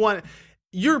you always want.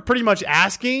 You're pretty much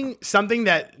asking something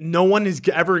that no one is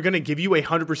ever going to give you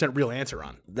 100% real answer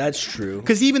on. That's true.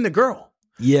 Because even the girl.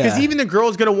 Yeah. Because even the girl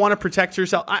is going to want to protect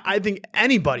herself. I think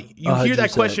anybody, you hear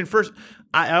that 100%. question first.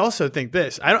 I also think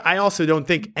this. I also don't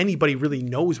think anybody really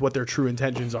knows what their true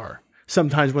intentions are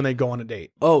sometimes when they go on a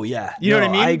date. Oh, yeah. You know what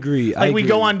I mean? I agree. Like we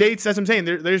go on dates. That's what I'm saying.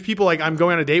 There's people like I'm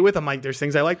going on a date with. I'm like, there's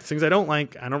things I like, things I don't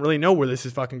like. I don't really know where this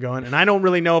is fucking going. And I don't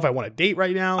really know if I want to date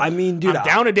right now. I mean, dude, I'm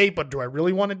down a date, but do I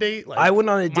really want to date? Like, I went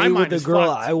on a my date with mind a is girl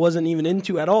fucked. I wasn't even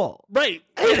into at all. Right.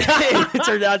 It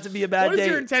turned out to be a bad What is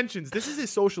date. your intentions? This is a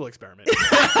social experiment.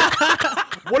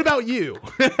 What about you?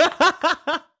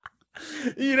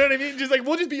 You know what I mean? Just like,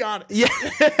 we'll just be honest. Yeah.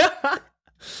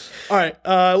 All right.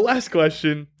 Last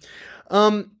question.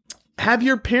 Have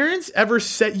your parents ever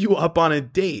set you up on a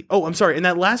date? Oh, I'm sorry. And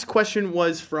that last question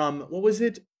was from, what was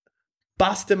it?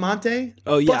 Bastamante?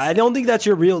 Oh, yeah. I don't think that's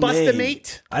your real name.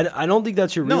 Bustamate? I don't think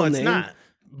that's your real No, name. it's not.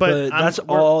 But that's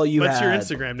all you That's your had.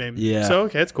 Instagram name. Yeah. So,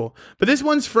 okay, that's cool. But this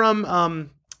one's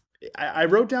from, I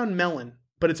wrote down Melon,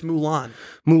 but it's Mulan.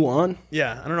 Mulan?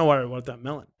 Yeah, I don't know why I wrote that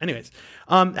Melon. Anyways,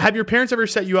 have your parents ever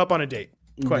set you up on a date?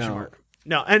 Question No. mark.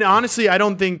 No, and honestly, I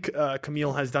don't think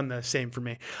Camille has done the same for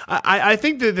me. I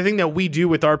think that the thing that we do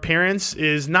with our parents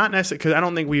is not necessarily because I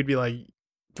don't think we'd be like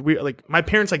my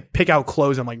parents like pick out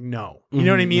clothes. I'm like, no, you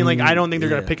know what I mean? Like, I don't think they're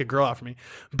gonna pick a girl out for me,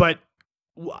 but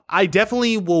I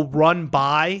definitely will run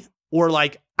by or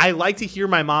like I like to hear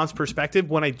my mom's perspective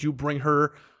when I do bring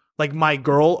her like my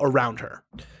girl around her.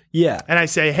 Yeah. And I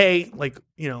say, hey, like,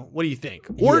 you know, what do you think?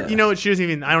 Or, Yeah. you know, she doesn't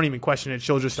even, I don't even question it.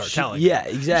 She'll just start telling. Yeah,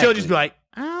 exactly. She'll just be like,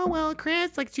 oh, well,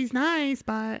 Chris, like, she's nice,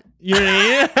 but, you know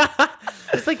what I mean?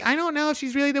 It's like, I don't know if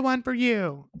she's really the one for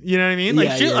you. You know what I mean? Like,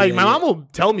 Yeah, shit, yeah, like, yeah, my yeah. mom will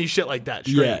tell me shit like that.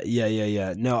 Straight.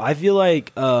 Yeah. No, I feel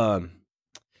like,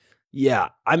 yeah,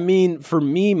 I mean, for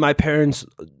me, my parents,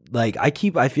 like, I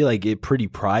feel like it pretty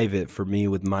private for me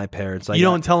with my parents. Like, You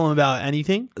don't tell them about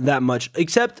anything? that much,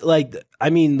 except like, I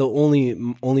mean, the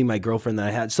only my girlfriend that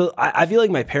I had. So I feel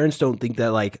like my parents don't think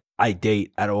that like I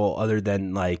date at all, other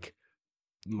than like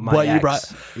my What you ex.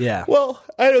 brought- Yeah. Well,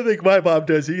 I don't think my mom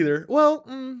does either. Well,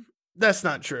 that's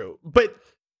not true. But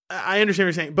I understand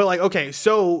what you're saying. But like, okay,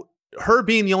 so her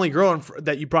being the only girl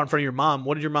that you brought in front of your mom,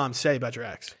 what did your mom say about your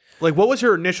ex? Like, what was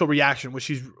her initial reaction? Was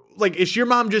she's like, is your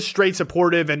mom just straight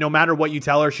supportive and no matter what you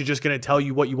tell her, she's just going to tell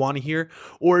you what you want to hear?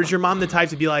 Or is your mom the type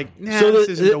to be like, nah, this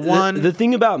isn't the one? The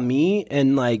thing about me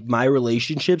and like my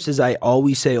relationships is I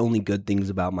always say only good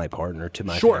things about my partner to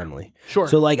my family. Sure.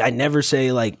 So like I never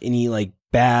say like any like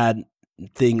bad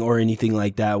thing or anything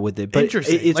like that with it. But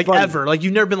Interesting. it's like funny. ever. Like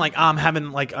you've never been like, I'm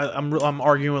having like, I'm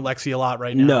arguing with Lexi a lot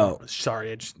right now. No.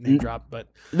 Sorry, I just name dropped, but.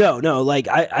 No, like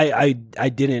I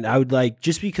didn't. I would like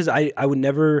just because I would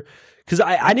never because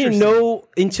I didn't know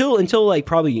until like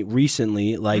probably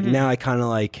recently. Like now I kind of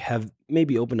like have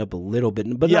maybe opened up a little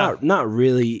bit, but Yeah. not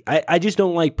really. I just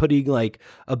don't like putting like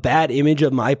a bad image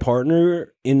of my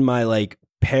partner in my like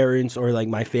parents or like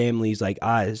my family's like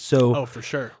eyes. So Oh, for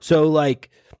sure. so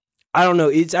like I don't know.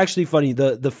 It's actually funny.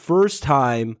 The first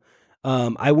time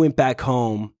I went back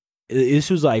home, this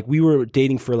was like we were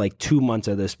dating for like 2 months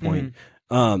at this point.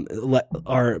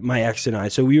 My ex and I.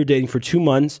 So we were dating for 2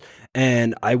 months,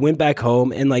 and I went back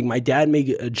home, and like my dad made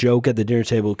a joke at the dinner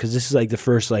table because this is like the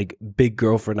first like big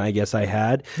girlfriend I guess I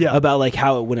had. Yeah. About like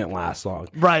how it wouldn't last long.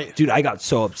 Right. Dude, I got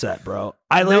so upset, bro.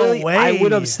 I No literally, way. I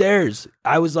went upstairs.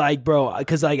 I was like, bro,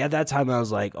 because like at that time I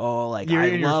was like, oh, like You're I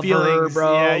in your love her, feelings.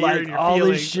 bro. Yeah, you're like in your all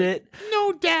feelings. this shit.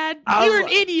 No, Dad. I was You're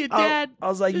like- an idiot, Dad. I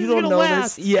was like, This you is don't gonna know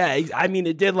last. this. Yeah, I mean,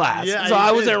 it did last. Yeah, so it I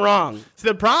did. wasn't wrong. So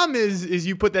the problem is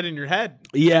you put that in your head.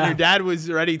 Yeah. And your dad was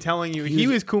already telling you he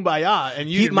was kumbaya, and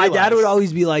you. didn't My dad realize. would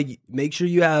always be like, make sure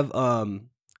you have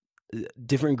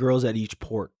different girls at each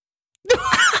port.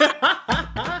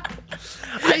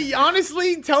 I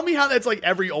honestly tell me how that's like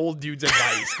every old dude's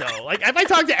advice though. Like if I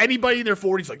talk to anybody in their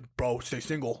 40s, like, bro, stay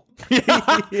single.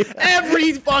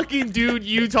 Every fucking dude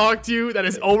you talk to that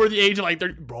is over the age of like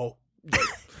 30, bro.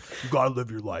 You gotta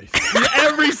live your life.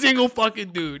 Every single fucking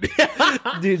dude.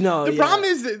 Dude, no. The problem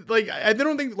is that, like, I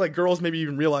don't think like girls maybe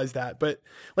even realize that, but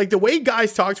like the way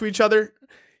guys talk to each other,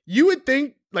 you would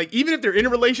think like even if they're in a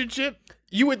relationship,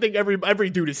 you would think every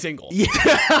dude is single. Yeah.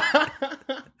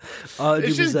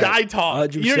 It's just guy talk.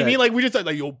 100%. You know what I mean? Like we just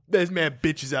like yo, this man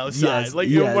bitches outside. Yes, like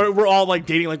you know, we're all like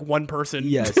dating like one person.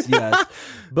 Yes.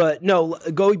 But no,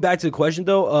 going back to the question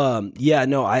though,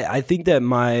 I think that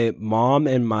my mom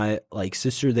and my like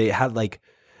sister, they had like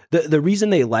the reason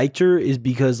they liked her is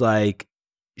because like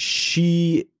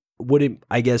she wouldn't,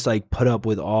 I guess, like put up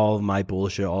with all of my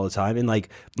bullshit all the time. And like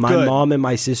my mom and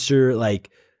my sister,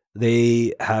 like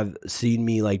they have seen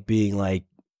me like being like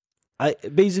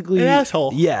basically an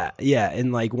asshole. Yeah,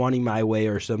 and like wanting my way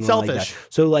or something selfish. Like that.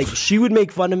 So like she would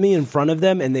make fun of me in front of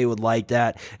them and they would like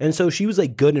that. And so she was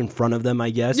like good in front of them, I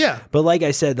guess. Yeah. But like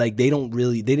I said, like they didn't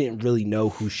really know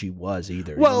who she was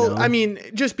either. Well, you know? I mean,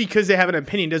 just because they have an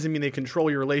opinion doesn't mean they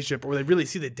control your relationship or they really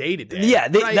see the day to day. Yeah,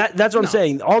 right? that's what I'm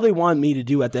saying. All they want me to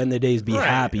do at the end of the day is be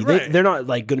happy. Right. They're not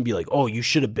like going to be like, oh, you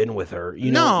should have been with her.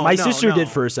 You know, my sister did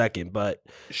for a second, but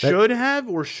should have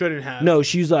or shouldn't have. No,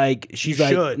 she's like,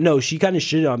 should. no, she kind of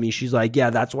shit on me. She's like,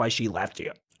 yeah, that's why she left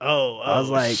you. I was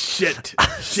like, shit.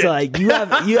 It's like you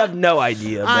have no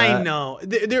idea. I know.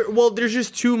 There's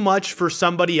just too much for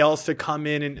somebody else to come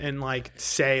in and like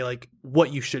say like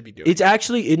what you should be doing. It's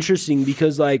actually interesting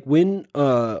because like when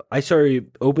I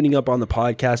started opening up on the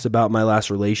podcast about my last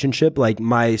relationship, like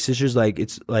my sister's like,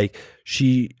 it's like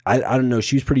I don't know,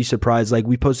 she was pretty surprised. Like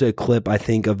we posted a clip, I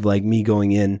think, of like me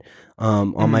going in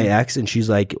on my ex, and she's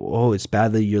like, oh, it's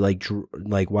bad that you're like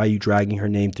why are you dragging her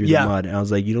name through the mud? And I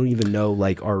was like, you don't even know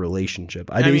like our relationship.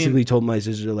 I basically told my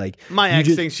sister like, my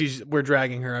ex thinks we're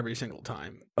dragging her every single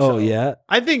time. Oh yeah,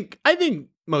 I think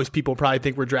most people probably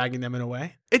think we're dragging them in a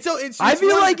way. I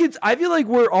feel like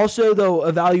we're also though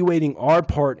evaluating our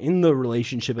part in the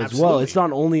relationship as well. It's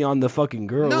not only on the fucking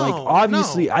girl. Like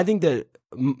obviously, I think that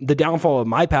the downfall of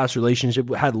my past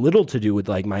relationship had little to do with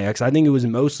like my ex. I think it was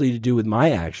mostly to do with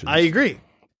my actions. I agree.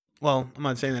 Well, I'm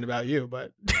not saying that about you,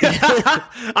 but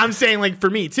I'm saying like for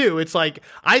me too. It's like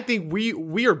I think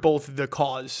we are both the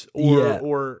cause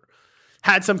or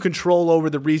had some control over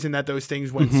the reason that those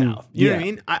things went south. You know what I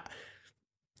mean?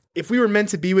 If we were meant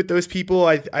to be with those people,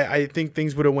 I think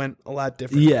things would have went a lot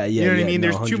different. Yeah. You know what I mean?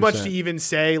 No, There's too much to even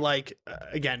say, like,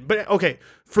 again. But, okay,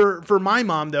 for my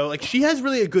mom, though, like, she has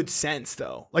really a good sense,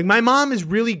 though. Like, my mom is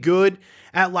really good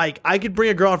at, like, I could bring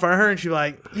a girl in front of her, and she'd be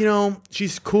like, you know,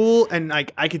 she's cool, and,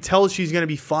 like, I could tell she's going to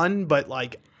be fun, but,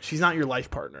 like, she's not your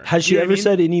life partner. Has she ever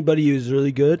said anybody who's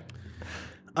really good?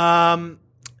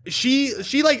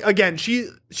 She like, again,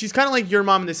 she's kind of like your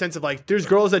mom in the sense of, like, there's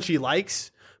girls that she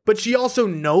likes, but she also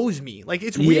knows me. Like,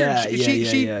 it's weird.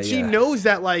 She knows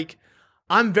that, like,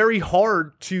 I'm very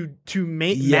hard to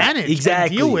manage and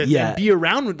deal with and be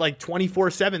around with, like,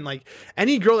 24/7. Like,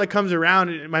 any girl that comes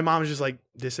around, my mom is just like,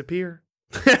 disappear.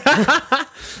 That's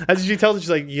what she tells her. She's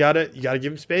like, you gotta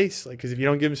give him space. Like, because if you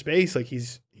don't give him space, like,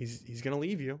 he's gonna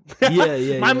leave you.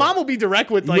 My mom will be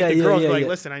direct with like the girls. Like,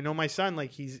 listen, I know my son.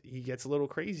 Like, he gets a little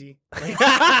crazy. Like,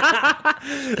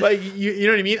 like you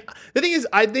know what I mean. The thing is,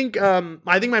 I think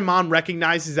my mom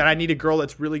recognizes that I need a girl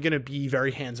that's really gonna be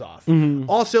very hands off.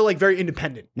 Also, like very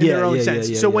independent in their own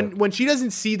sense. So when she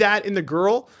doesn't see that in the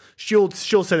girl, she'll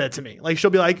say that to me. Like,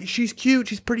 she'll be like, she's cute,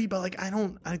 she's pretty, but like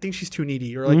I think she's too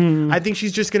needy, or like I think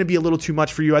she's just gonna be a little too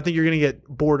much for you. I think you're gonna get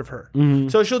bored of her.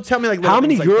 So she'll tell me like, how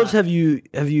many girls like have you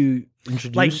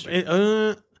introduced?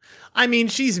 Like, I mean,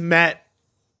 she's met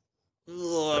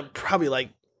probably like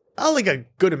a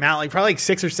good amount, like probably like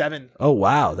 6 or 7. Oh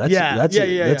wow, that's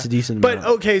a decent amount. But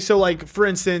okay, so like for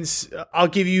instance, I'll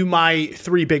give you my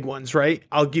 3 big ones, right?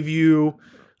 I'll give you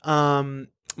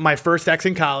my first ex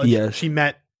in college. Yes. She's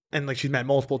met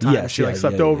multiple times. Yes, she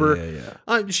slept over.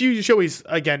 She always,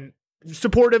 again,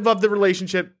 supportive of the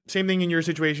relationship. Same thing in your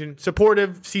situation.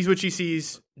 Supportive, sees what she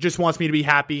sees, just wants me to be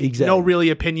happy. Exactly. No really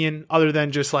opinion other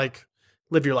than just like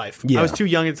live your life. I was too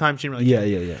young at the time. She didn't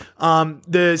really care.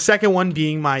 The second one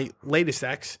being my latest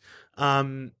ex.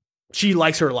 She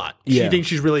likes her a lot. She thinks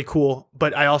she's really cool,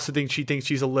 but I also think she thinks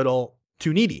she's a little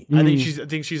too needy. I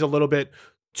think she's a little bit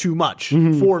too much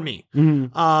for me.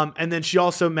 And then she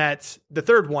also met the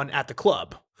third one at the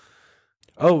club.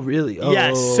 Oh, really? Oh.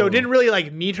 Yes. So didn't really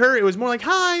like meet her. It was more like,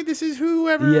 hi, this is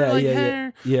whoever.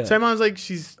 Yeah. So my mom was like,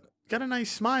 she's got a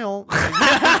nice smile.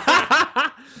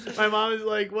 My mom is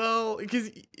like, well, because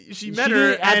she met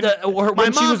her at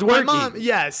when she was working.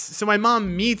 Yes. So my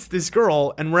mom meets this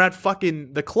girl, and we're at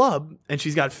fucking the club, and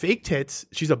she's got fake tits.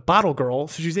 She's a bottle girl,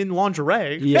 so she's in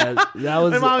lingerie. Yeah, that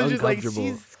was my mom was uncomfortable. just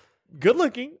like, good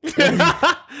looking.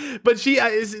 But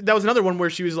that was another one where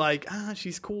she was like,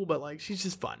 she's cool, but like she's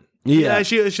just fun. Yeah.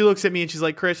 She looks at me and she's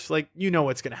like, Chris, like, you know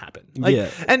what's gonna happen. Like, Yeah.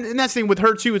 and that's the thing with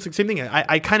her too. It's the same thing.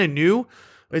 I kind of knew.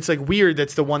 It's like weird.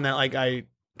 That's the one that like I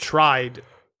tried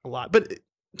a lot, but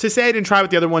to say I didn't try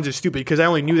with the other ones is stupid because I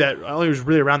only knew that I only was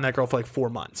really around that girl for like 4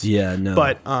 months. Yeah, no.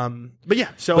 But yeah.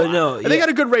 So But no, they got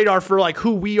a good radar for like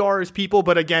who we are as people.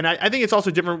 But again, I think it's also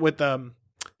different with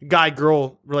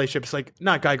guy-girl relationships. Like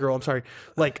not guy-girl. I'm sorry.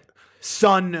 Like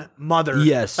son-mother.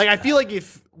 Yes. Like I feel like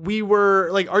if we were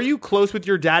like, are you close with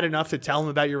your dad enough to tell him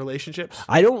about your relationships?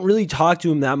 I don't really talk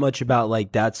to him that much about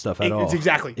like that stuff at all. It's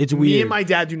exactly. It's Me weird. and my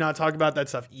dad do not talk about that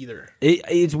stuff either.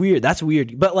 It's weird. That's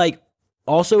weird. But like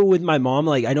also with my mom,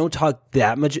 like I don't talk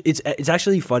that much. It's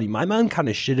actually funny. My mom kind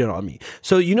of shitted on me.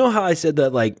 So you know how I said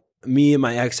that like me and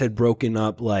my ex had broken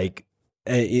up like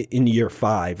in year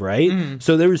 5, right?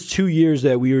 So there was 2 years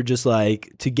that we were just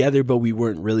like together, but we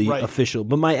weren't really Right. official.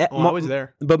 But I was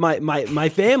there. But my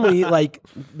family like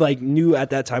knew at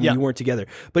that time Yeah. we weren't together.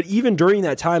 But even during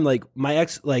that time, like my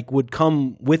ex like would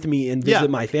come with me and visit Yeah.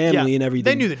 my family Yeah. and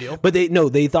everything. They knew the deal. But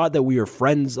they thought that we were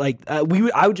friends. Like I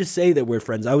would just say that we're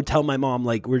friends. I would tell my mom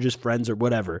like we're just friends or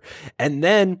whatever. And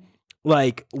then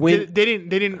like when They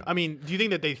didn't. I mean, do you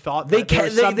think that they thought they that there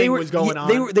was something was going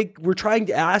on? They were trying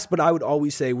to ask, but I would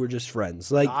always say we're just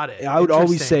friends. Like Got it. I would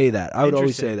always Interesting. say that. I would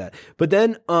always say Interesting. that. But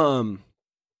then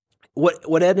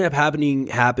what ended up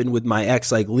happened with my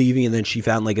ex like leaving, and then she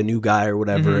found like a new guy or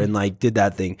whatever Mm-hmm. and like did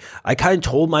that thing. I kind of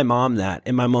told my mom that,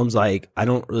 and my mom's like, I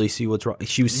don't really see what's wrong.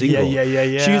 She was single.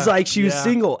 Yeah. She was like, she was Yeah.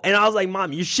 single, and I was like,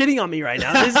 Mom, you're shitting on me right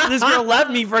now. This girl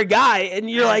left me for a guy, and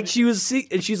you're like, she was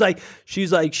and she's a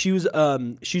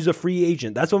free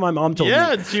agent. That's what my mom told me.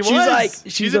 Yeah, she She's was. like,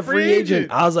 She's she's a a free free agent.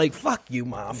 agent. I was like, fuck you,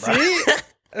 Mom. Bro. See,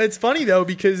 it's funny though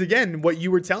because again, what you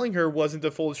were telling her wasn't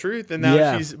the full truth, and now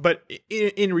Yeah. But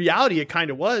in reality, it kind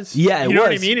of was. Yeah, it you know what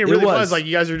I was. mean. It It really was. was. Like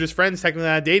you guys were just friends, technically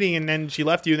not dating, and then she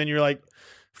left you, and then you're like,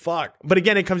 fuck. But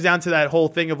again, it comes down to that whole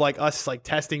thing of like us like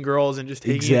testing girls and just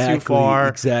taking it too far.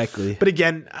 Exactly. But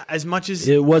again, as much as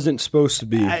It wasn't supposed to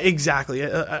be. exactly,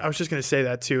 I was just gonna say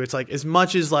that too. It's like as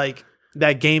much as like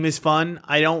that game is fun,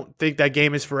 I don't think that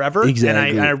game is forever.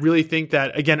 Exactly. And I really think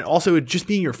that again, also just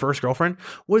being your first girlfriend,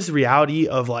 what is the reality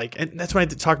of like, and that's when I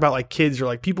talk about like kids or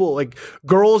like people like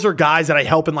girls or guys that I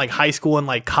help in like high school and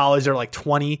like college. They're like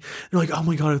 20. They're like, oh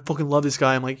my god, I fucking love this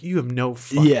guy. I'm like, you have no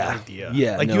fucking Yeah. idea.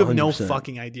 Yeah, like no, you have no 100%.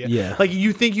 fucking idea. Yeah. like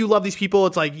you think you love these people.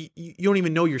 It's like you don't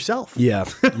even know yourself. Yeah.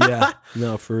 Yeah.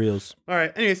 No, for reals. All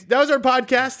right. Anyways, that was our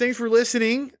podcast. Thanks for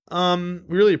listening.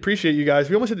 We really appreciate you guys.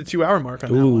 We almost hit the 2 hour mark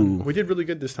on that one. We did really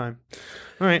good this time.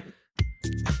 All right.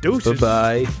 Deuces.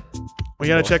 Bye. We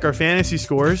got to check our fantasy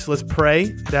scores. Let's pray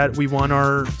that we won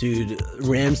our. Dude,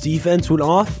 Rams defense went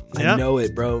off. Yeah. I know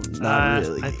it, bro. Not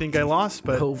really. I think I lost,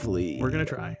 but Hopefully. we're going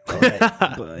to try. All right.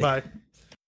 Bye. Bye.